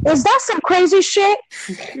 Is that some crazy shit?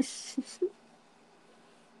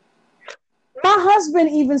 My husband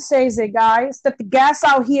even says it, guys, that the gas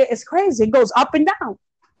out here is crazy. It goes up and down.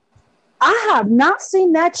 I have not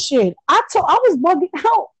seen that shit. I was bugging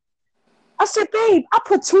out. I said, babe, I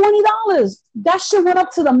put $20. That shit went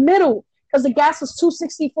up to the middle because the gas was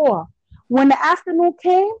 $2.64. When the afternoon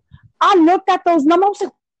came, I looked at those numbers. I was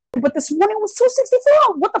like, but this morning was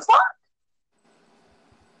 $2.64. What the fuck?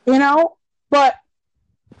 You know, but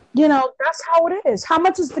you know, that's how it is. How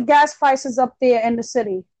much is the gas prices up there in the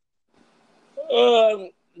city?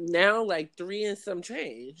 Now like 3 and some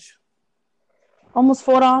change. Almost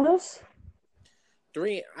 $4.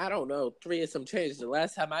 3, I don't know, 3 and some change. The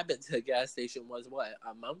last time I've been to a gas station was what,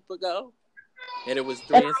 a month ago? And it was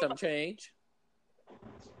 3 and some change.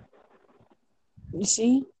 You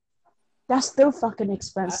see? That's still fucking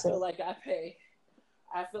expensive. I feel like I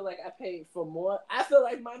pay for more. I feel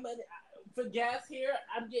like my money for gas here,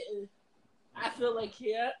 I feel like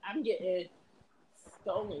here, I'm getting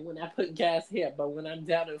stolen when I put gas here. But when I'm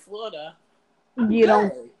down in Florida, you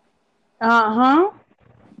don't.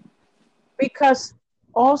 Because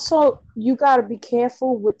also, you got to be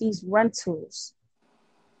careful with these rentals.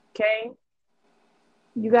 Okay?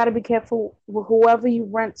 You got to be careful with whoever you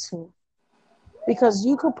rent to. Because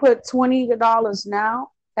you could put $20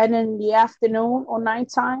 now, and in the afternoon or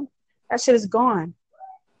nighttime, that shit is gone.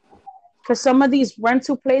 Because some of these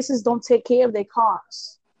rental places don't take care of their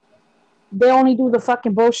cars. They only do the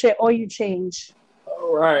fucking bullshit oil change.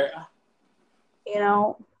 Right. You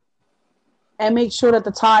know? And make sure that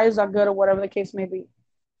the tires are good or whatever the case may be.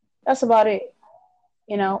 That's about it.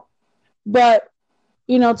 You know? But,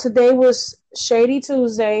 you know, today was Shady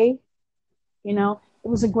Tuesday. You know? It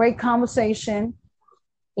was a great conversation.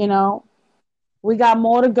 You know? We got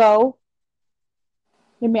more to go.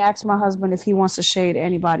 Let me ask my husband if he wants to shade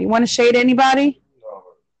anybody. You want to shade anybody?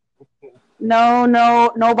 No,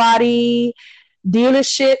 nobody.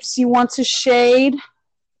 Dealerships, you want to shade?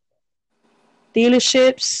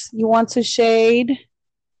 Dealerships, you want to shade?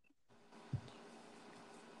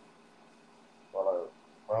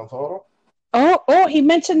 Oh, he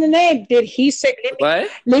mentioned the name. Did he say?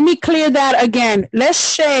 Let me clear that again.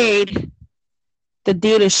 Let's shade the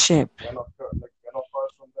dealership.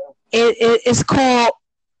 It's called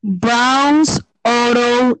Brown's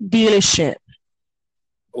Auto Dealership.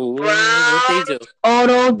 Ooh, what they do?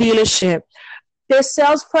 Auto Dealership. Their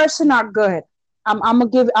salesperson are good. I'm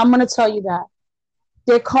gonna tell you that.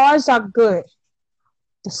 Their cars are good.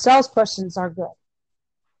 The salespersons are good.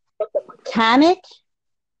 But the mechanic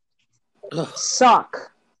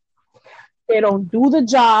suck. They don't do the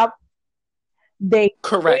job. They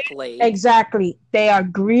correctly. Exactly. They are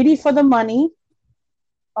greedy for the money.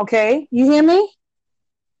 Okay, you hear me?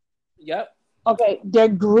 Yep. Okay, they're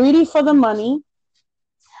greedy for the money.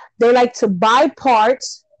 They like to buy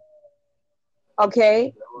parts.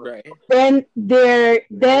 Okay. Right. Then they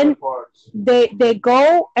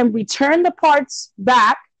go and return the parts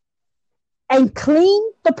back and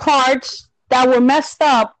clean the parts that were messed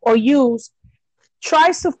up or used.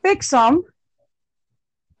 Tries to fix them.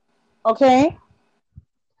 Okay.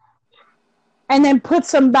 And then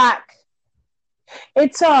puts them back.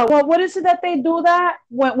 It's what is it that they do that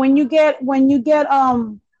when you get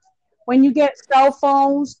cell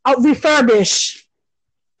phones refurbish.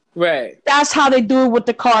 Right. That's how they do it with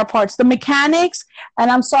the car parts. The mechanics,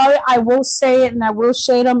 and I'm sorry, I will say it and I will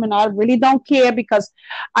shade them, and I really don't care because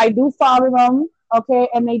I do follow them, okay,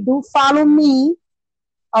 and they do follow me,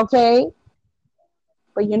 okay.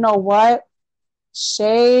 But you know what?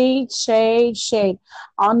 Shade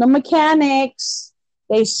on the mechanics.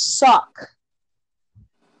 They suck.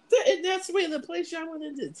 That's where the place y'all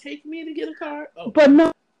wanted to take me to get a car. Oh. But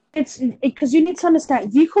no, it's because you need to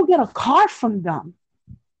understand. You could get a car from them,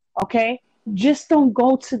 okay? Just don't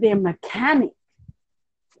go to their mechanic.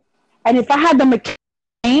 And if I had the mechanic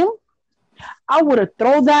name, I would have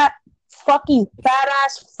thrown that fucking fat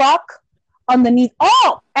ass fuck underneath.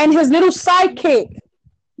 Oh, and his little sidekick.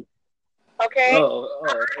 Okay. It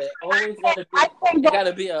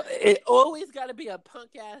always gotta be a punk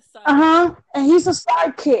ass sidekick. And he's a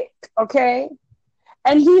sidekick, okay?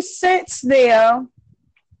 And he sits there.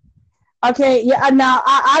 Okay, yeah. Now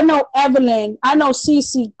I know Evelyn. I know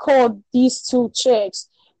Cece called these two chicks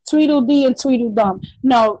Tweedledee and Tweedledum.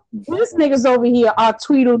 No, these niggas over here are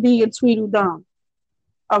Tweedledee and Tweedledum.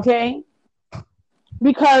 Okay,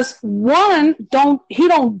 because one don't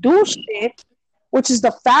do shit, which is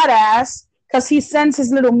the fat ass. Because he sends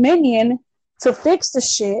his little minion to fix the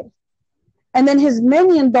shit. And then his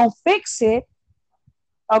minion don't fix it.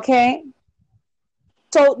 Okay?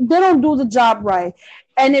 So they don't do the job right.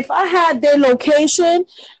 And if I had their location,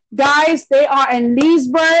 guys, they are in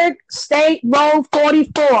Leesburg, State Road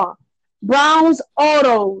 44. Brown's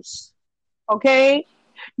Autos. Okay?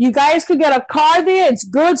 You guys could get a car there. It's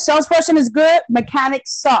good. Salesperson is good. Mechanic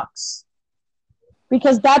sucks.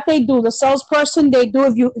 Because that they do. The salesperson, they do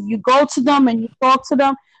if you go to them and you talk to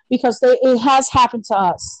them, because it has happened to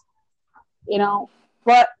us. You know,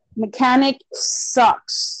 but mechanic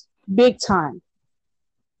sucks big time.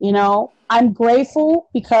 You know, I'm grateful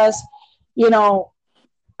because, you know,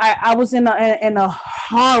 I was in a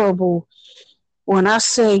horrible, when I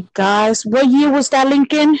say, guys, what year was that,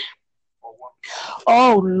 Lincoln?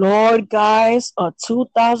 Oh, Lord, guys, a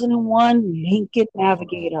 2001 Lincoln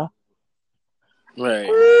Navigator. Right.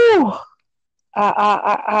 Ooh,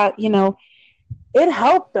 you know, it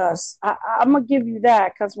helped us. I'm gonna give you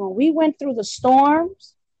that, because when we went through the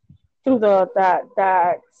storms, through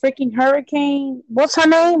that freaking hurricane, what's her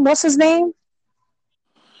name? What's his name?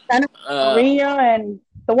 Maria, and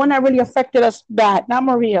the one that really affected us bad, not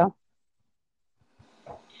Maria.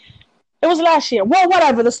 It was last year. Well,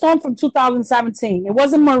 whatever. The storm from 2017. It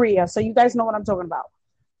wasn't Maria, so you guys know what I'm talking about.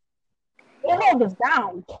 It held us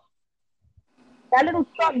down. That little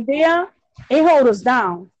truck there, it held us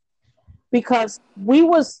down. Because we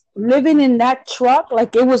was living in that truck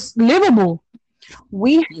like it was livable.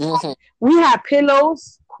 We had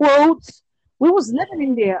pillows, quotes. We was living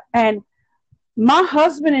in there. And my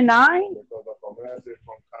husband and I...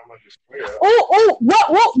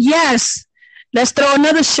 What? Yes. Let's throw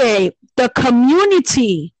another shade. The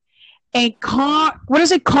community in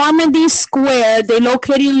Carmody Square, they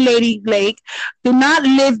located in Lady Lake, do not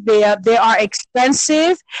live there. They are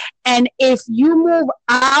expensive. And if you move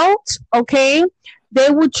out, okay, they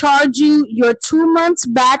will charge you your 2 months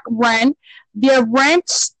back rent. Their rent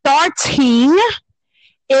starting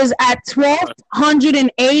is at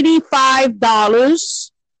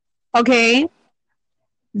 $1,285. Okay.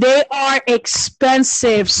 They are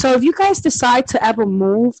expensive. So if you guys decide to ever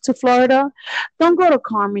move to Florida, don't go to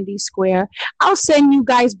Carmody Square. I'll send you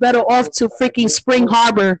guys better off to freaking Spring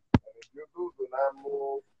Harbor.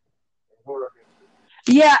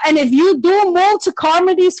 Yeah, and if you do move to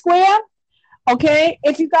Carmody Square, okay,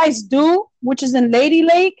 if you guys do, which is in Lady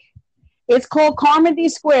Lake, it's called Carmody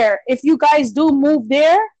Square. If you guys do move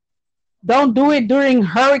there, don't do it during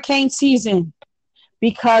hurricane season,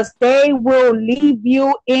 because they will leave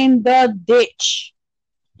you in the ditch.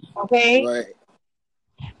 Okay? Right.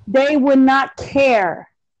 They would not care.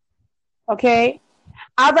 Okay?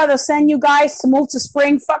 I'd rather send you guys to move to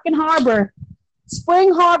Spring fucking Harbor.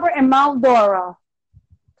 Spring Harbor and Mount Dora.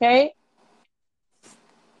 Okay?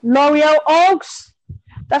 L'Oreal Oaks,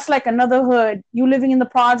 that's like another hood. You living in the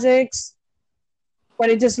projects, but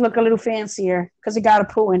it just look a little fancier because it got a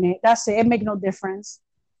pool in it. That's it. It make no difference.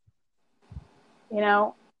 You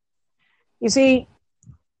know, you see,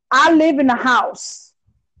 I live in a house.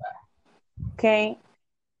 Okay.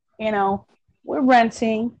 You know, we're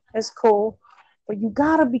renting. It's cool. But you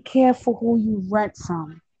got to be careful who you rent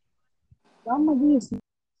from. Some of these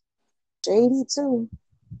shady too.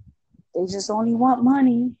 They just only want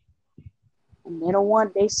money. And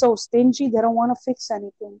they so stingy, they don't want to fix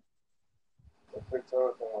anything.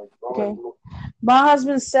 Okay. My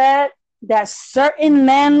husband said that certain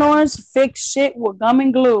landlords fix shit with gum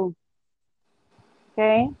and glue.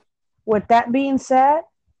 Okay. With that being said,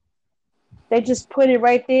 they just put it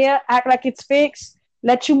right there, act like it's fixed,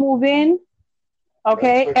 let you move in.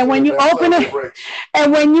 Okay. And when you open it,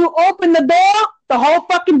 and when you open the door, the whole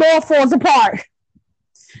fucking door falls apart.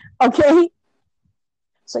 Okay.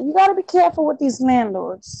 So you got to be careful with these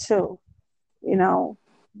landlords too. You know,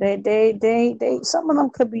 they some of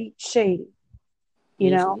them could be shady,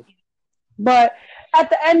 you know. But at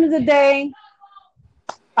the end of the day,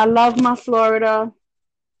 I love my Florida.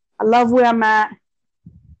 I love where I'm at.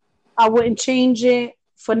 I wouldn't change it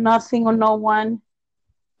for nothing or no one.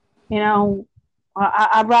 You know,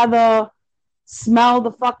 I'd rather smell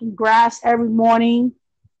the fucking grass every morning,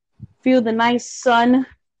 feel the nice sun,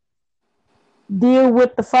 deal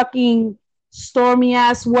with the fucking stormy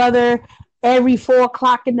ass weather every 4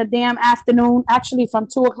 o'clock in the damn afternoon. Actually, from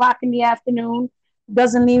 2 o'clock in the afternoon.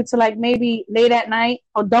 Doesn't leave till like maybe late at night,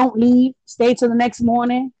 or don't leave, stay till the next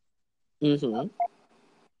morning. Mm-hmm.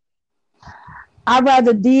 I'd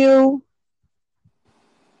rather deal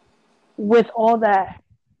with all that,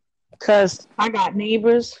 because I got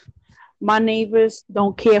neighbors. My neighbors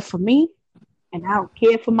don't care for me, and I don't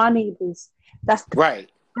care for my neighbors. That's right.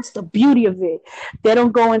 That's the beauty of it. They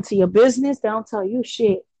don't go into your business. They don't tell you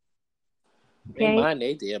shit. Okay? They mind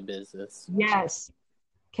their business. Yes.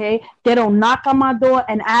 Okay. They don't knock on my door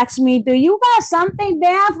and ask me, "Do you got something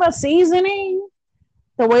there for seasoning?"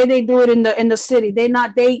 The way they do it in the city. They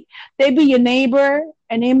be your neighbor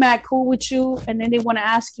and they mad cool with you, and then they want to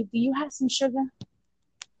ask you, "Do you have some sugar?"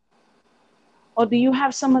 Or do you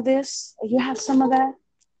have some of this? Or you have some of that?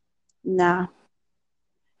 Nah.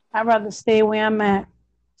 I'd rather stay where I'm at.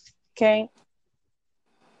 Okay.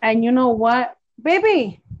 And you know what,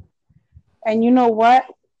 baby? And you know what?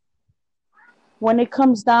 When it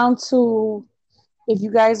comes down to if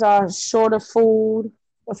you guys are short of food,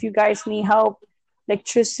 or if you guys need help,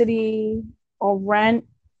 electricity or rent,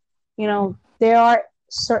 there are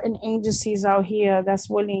certain agencies out here that's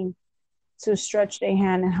willing to stretch their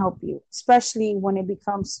hand and help you, especially when it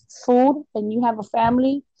becomes food and you have a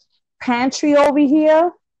family. Pantry over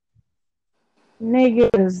here,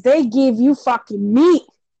 niggas, they give you fucking meat.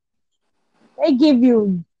 They give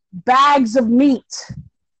you bags of meat.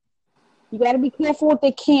 You got to be careful with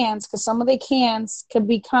their cans, because some of their cans could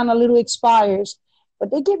be kind of little expires. But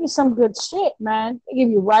they give you some good shit, man. They give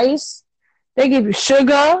you rice. They give you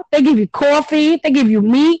sugar. They give you coffee. They give you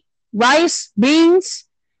meat, rice, beans.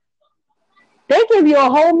 They give you a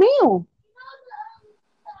whole meal.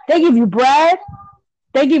 They give you bread.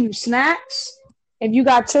 They give you snacks. If you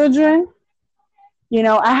got children,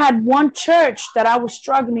 I had one church that I was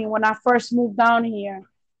struggling when I first moved down here.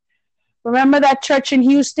 Remember that church in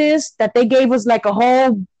Houston that they gave us like a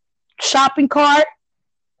whole shopping cart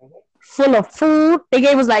full of food? They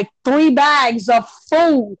gave us like 3 bags of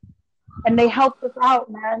food, and they helped us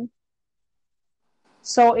out, man.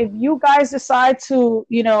 So if you guys decide to,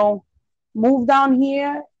 move down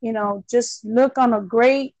here, just look on a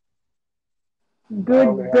great,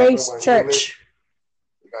 good base church.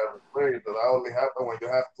 You got to pray that only happen when you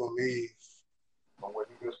have to leave from where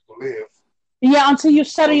you used to live. Yeah, until you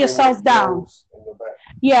settle yourself down.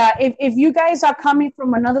 Yeah, if you guys are coming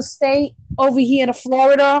from another state over here to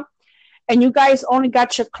Florida, and you guys only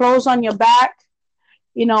got your clothes on your back,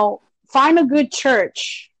 find a good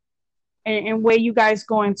church and where you guys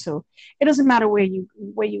going to. It doesn't matter where you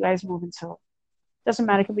guys moving to. Doesn't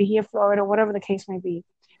matter. It could be here, Florida, whatever the case may be.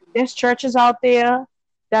 There's churches out there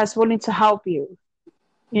that's willing to help you.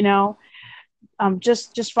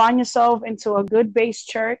 Just find yourself into a good base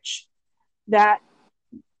church that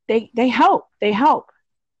they help. They help.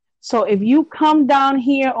 So if you come down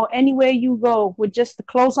here or anywhere you go with just the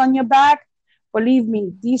clothes on your back, believe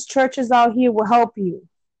me, these churches out here will help you.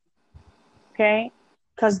 Okay?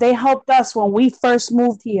 Because they helped us when we first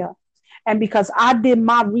moved here. And because I did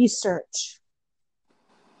my research.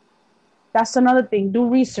 That's another thing. Do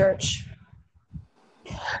research.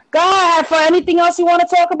 Go ahead. For anything else you want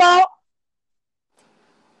to talk about?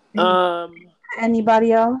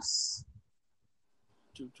 Anybody else?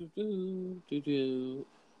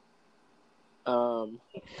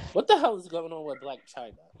 What the hell is going on with Black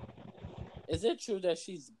China? Is it true that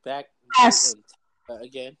she's back? Yes.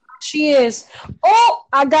 Again? She is. Oh,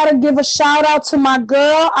 I gotta give a shout out to my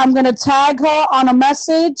girl. I'm gonna tag her on a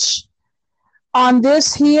message on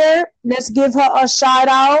this here. Let's give her a shout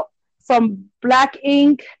out from Black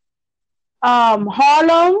Ink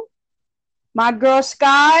Harlem. My girl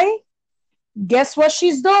Sky. Guess what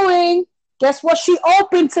she's doing? Guess what she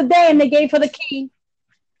opened today and they gave her the key?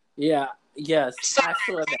 Yeah, yes, I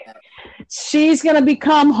saw that. She's going to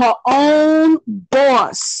become her own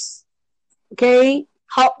boss. Okay?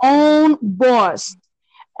 Her own boss.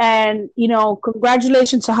 And,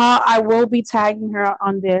 congratulations to her. I will be tagging her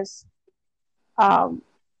on this.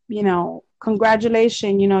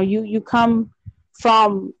 Congratulations. You come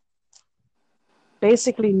from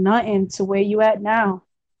basically nothing to where you at now.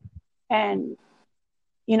 And,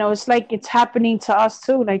 it's like it's happening to us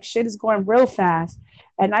too. Like shit is going real fast.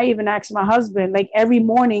 And I even asked my husband, like every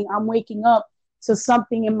morning I'm waking up to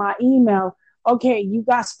something in my email. Okay, you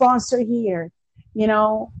got sponsor here,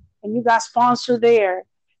 and you got sponsor there,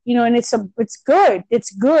 and it's good.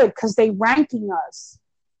 It's good because they ranking us.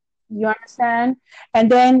 You understand? And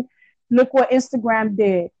then look what Instagram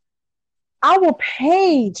did. Our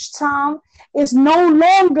page, Tom, is no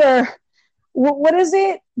longer, what is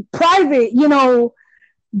it? Private,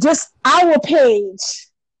 just our page.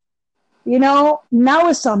 Now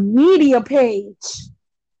it's a media page,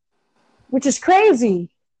 which is crazy,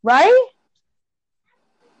 right?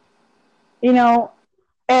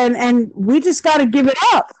 And we just got to give it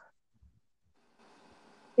up.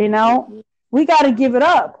 We got to give it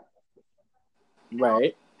up.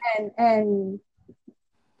 Right. And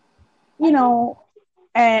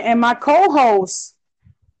my co-host,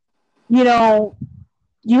 you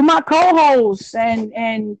my co-host,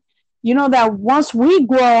 and that once we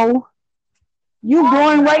grow, you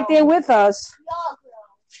growing right there with us.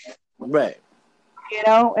 Right.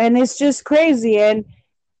 And it's just crazy. And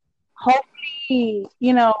hopefully,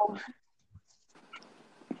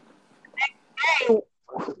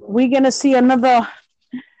 we're gonna see another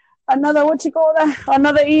what you call that?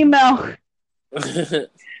 Another email because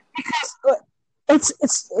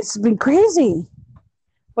it's been crazy.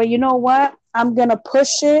 But you know what? I'm gonna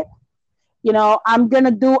push it. You know, I'm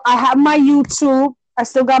gonna do. I have my YouTube. I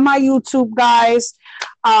still got my YouTube, guys.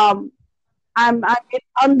 Um, I'm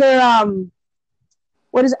under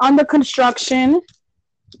what is it, under construction.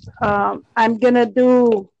 I'm gonna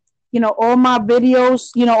do, all my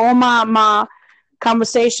videos. All my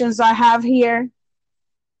conversations I have here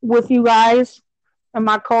with you guys and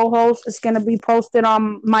my co-host is gonna be posted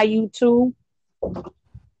on my YouTube.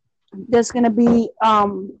 There's gonna be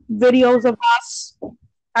videos of us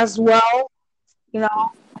as well. You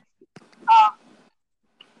know, uh,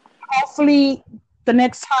 hopefully the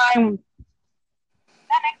next time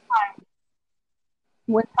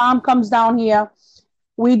when Tom comes down here,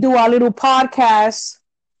 we do our little podcast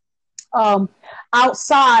um,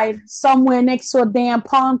 outside somewhere next to a damn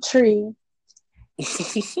palm tree.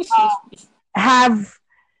 Have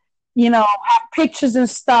have pictures and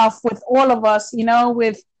stuff with all of us.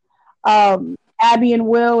 With Abby and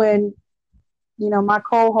Will and my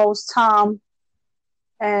co-host Tom,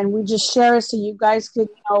 and we just share it so you guys could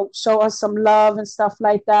show us some love and stuff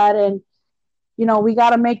like that. And we got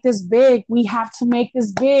to make this big. We have to make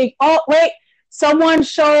this big. Oh wait, someone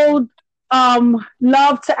showed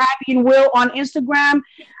love to Abby and Will on Instagram.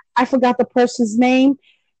 I forgot the person's name.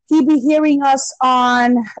 He be hearing us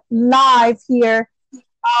on live here.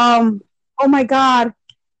 Oh my God.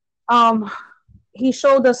 He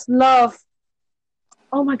showed us love.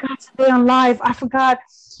 Oh my God, today on live. I forgot.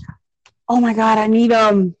 Oh my God, I need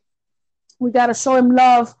we gotta show him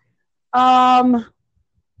love. You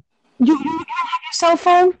have your cell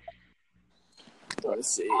phone? Let's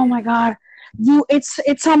see. Oh my God.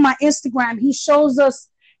 It's on my Instagram. He showed us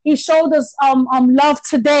love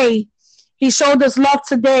today. He showed us love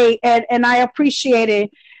today, and I appreciate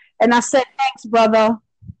it. And I said, thanks, brother.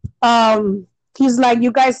 He's like,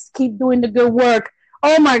 you guys keep doing the good work.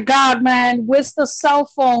 Oh my God, man. Where's the cell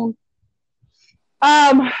phone?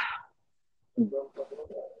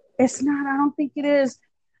 It's not, I don't think it is.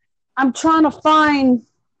 I'm trying to find,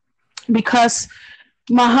 because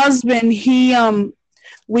my husband, he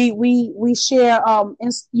we share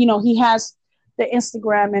he has the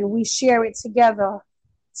Instagram and we share it together.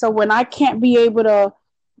 So when I can't be able to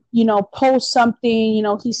post something,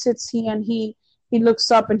 he sits here and he looks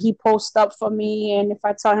up and he posts up for me, and if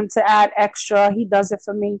I tell him to add extra, he does it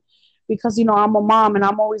for me, because I'm a mom and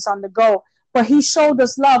I'm always on the go. But he showed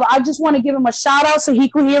us love. I just want to give him a shout out so he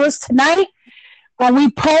could hear us tonight when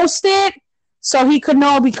we post it, so he could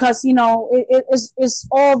know, because it's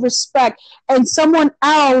all respect. And someone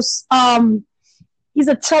else, he's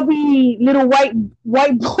a chubby little white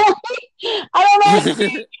boy. I don't know,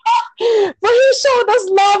 but he showed us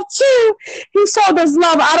love too. He showed us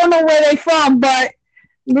love. I don't know where they from, but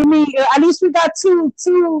at least we got two.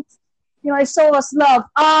 They show us love.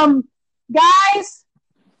 Guys,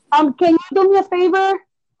 can you do me a favor?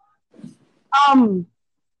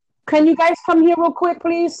 Can you guys come here real quick,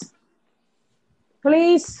 please?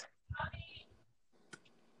 Please.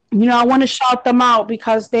 I want to shout them out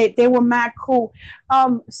because they were mad cool.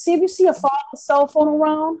 See if you see a cell phone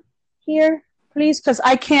around here, please, because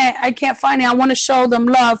I can't find it. I want to show them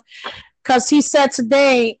love, because he said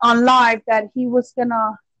today on live that he was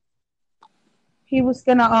gonna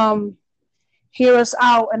hear us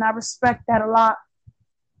out, and I respect that a lot.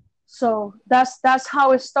 So that's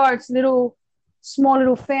how it starts. Small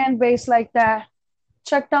little fan base like that.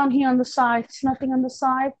 Check down here on the side. There's nothing on the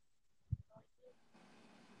side.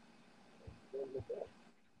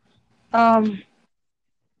 I'm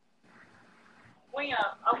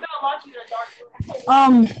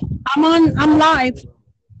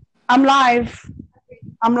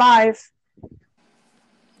live.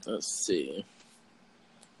 Let's see.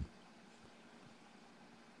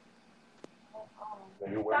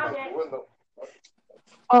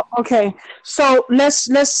 Oh, okay. So let's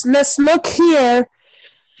look here.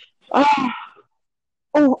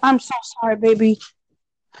 Oh, I'm so sorry, baby.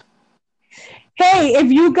 Hey, if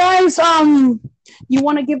you guys you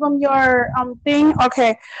want to give them your thing,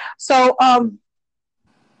 okay. So hold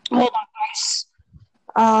on,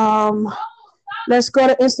 guys. Let's go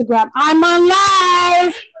to Instagram. I'm on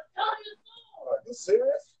live. Are you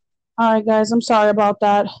serious? All right, guys. I'm sorry about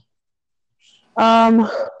that.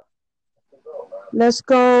 Let's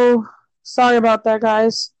go. Sorry about that,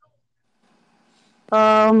 guys.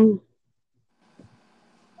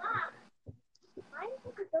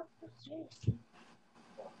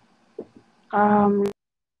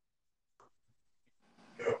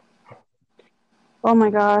 Oh my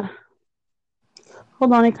God.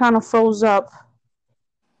 Hold on, it kind of froze up.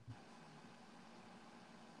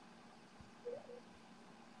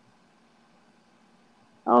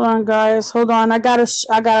 Hold on, guys. Hold on. I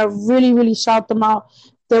gotta really, really shout them out.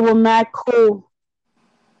 They were mad cool.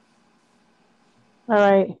 All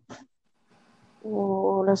right.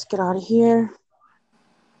 Oh, let's get out of here.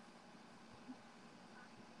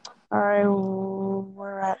 All right,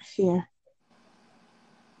 we're at here.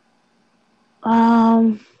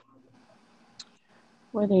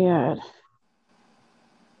 Where they at?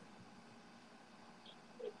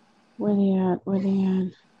 Where they at? Where they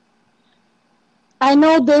at? I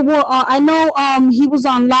know they were. I know. He was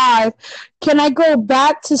on live. Can I go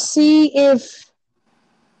back to see if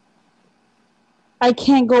I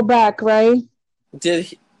can't go back? Right?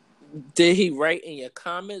 Did he write in your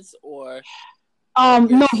comments or?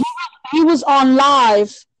 No, he was on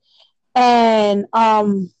live, and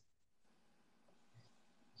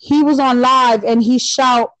he was on live, and he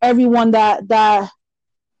shout everyone that.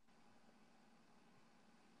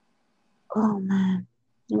 Oh man,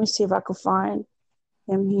 let me see if I can find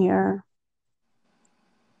him here.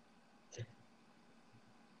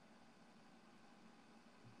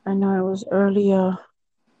 I know it was earlier.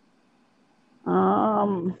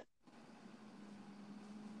 Hold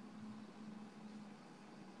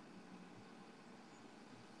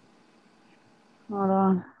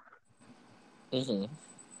on. Mm-hmm.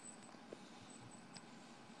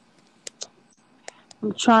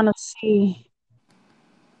 I'm trying to see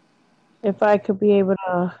if I could be able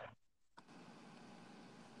to,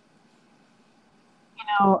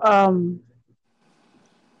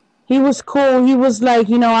 he was cool. He was like,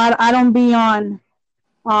 I don't be on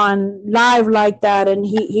live like that, and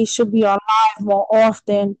he should be on live more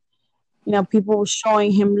often. People were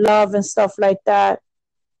showing him love and stuff like that,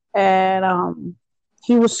 and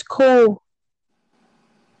he was cool,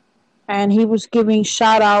 and he was giving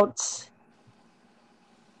shout outs.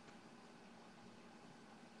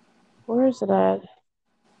 Where is it at?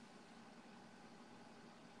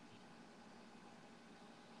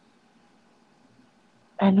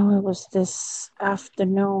 I know it was this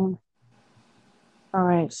afternoon. All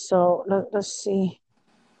right, so let's see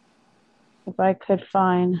if I could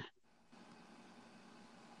find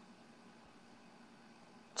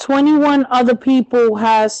 21 other people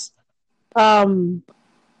has started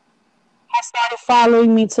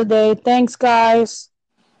following me today. Thanks, guys.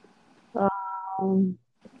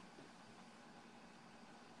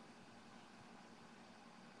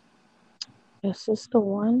 Is this the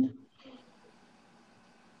one?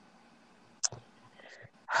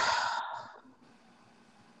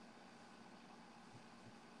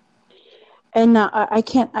 And I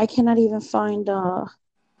cannot even find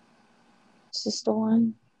is this the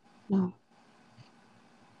one? No.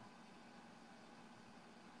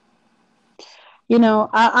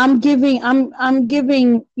 I'm giving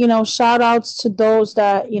shout outs to those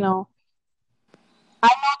that I know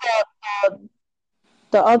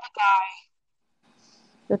the other guy,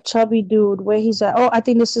 the chubby dude, where he's at. Oh, I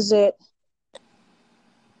think this is it.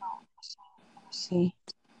 Let's see.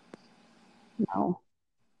 No.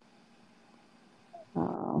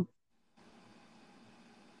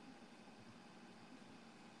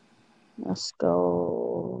 Let's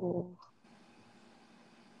go.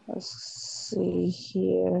 Let's see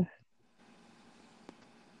here.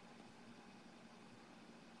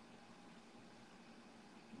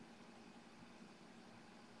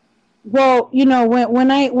 Well,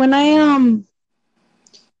 when I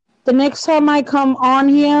the next time I come on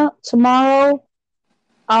here tomorrow,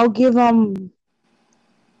 I'll give them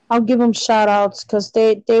shout outs because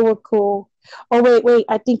they were cool. Oh wait,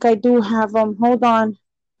 I think I do have them. Hold on.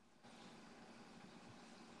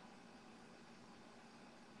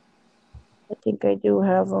 I think I do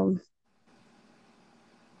have them.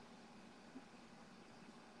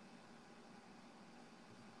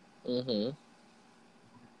 Mm-hmm.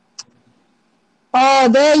 Oh,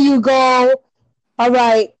 there you go. All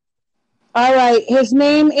right. His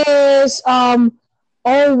name is Oh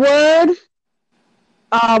Word.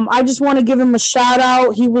 I just want to give him a shout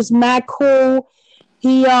out. He was mad cool.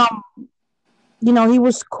 He he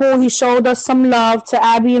was cool. He showed us some love to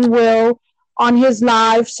Abby and Will on his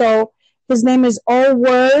live. So his name is Oh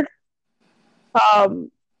Word.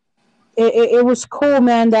 It was cool,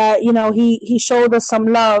 man, that he showed us some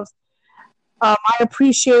love. I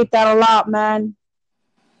appreciate that a lot, man.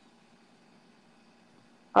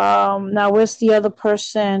 Now where's the other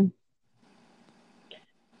person?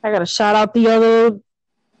 I gotta shout out the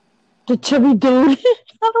chubby dude.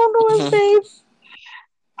 I don't know his name.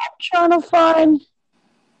 I'm trying to find.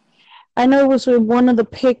 I know it was with one of the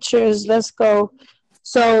pictures. Let's go.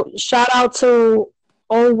 So shout out to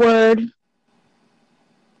Old Word.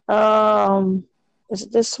 Is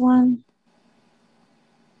it this one?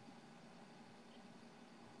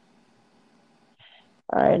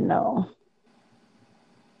 I know.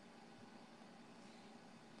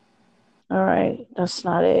 All right, that's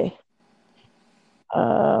not it.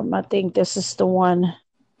 I think this is the one.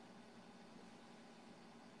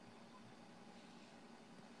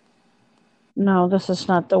 No, this is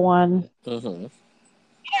not the one. Mm-hmm.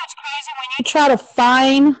 It's crazy when you try to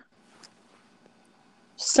find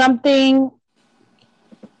something.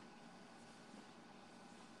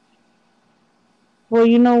 Well,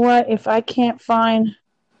 you know what? If I can't find,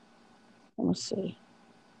 let me see.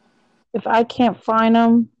 If I can't find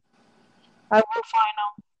them, I will find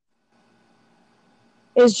them.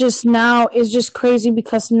 It's just now. It's just crazy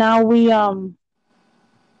because now we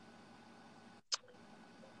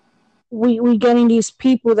getting these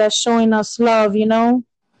people that's showing us love, you know,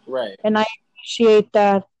 Right. and I appreciate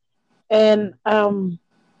that. And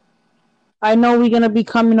I know we're gonna be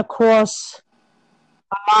coming across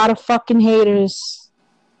a lot of fucking haters.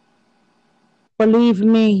 Believe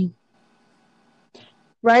me,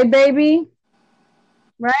 right, baby?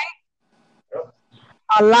 Right? Yep.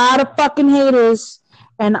 A lot of fucking haters,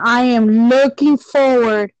 and I am looking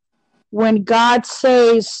forward when God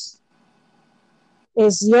says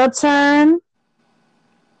it's your turn.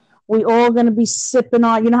 We all gonna be sipping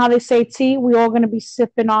on. You know how they say tea? We all gonna be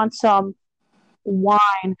sipping on some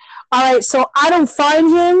wine. All right, so I don't find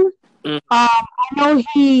him. I know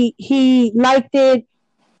he liked it.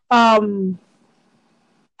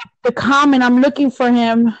 The comment. I'm looking for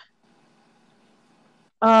him.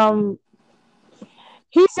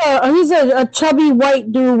 He's a chubby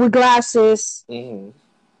white dude with glasses. Mm-hmm.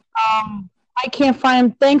 I can't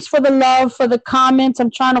find him. Thanks for the love, for the comments.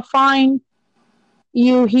 I'm trying to find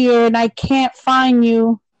you here, and I can't find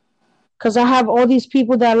you because I have all these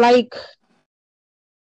people that like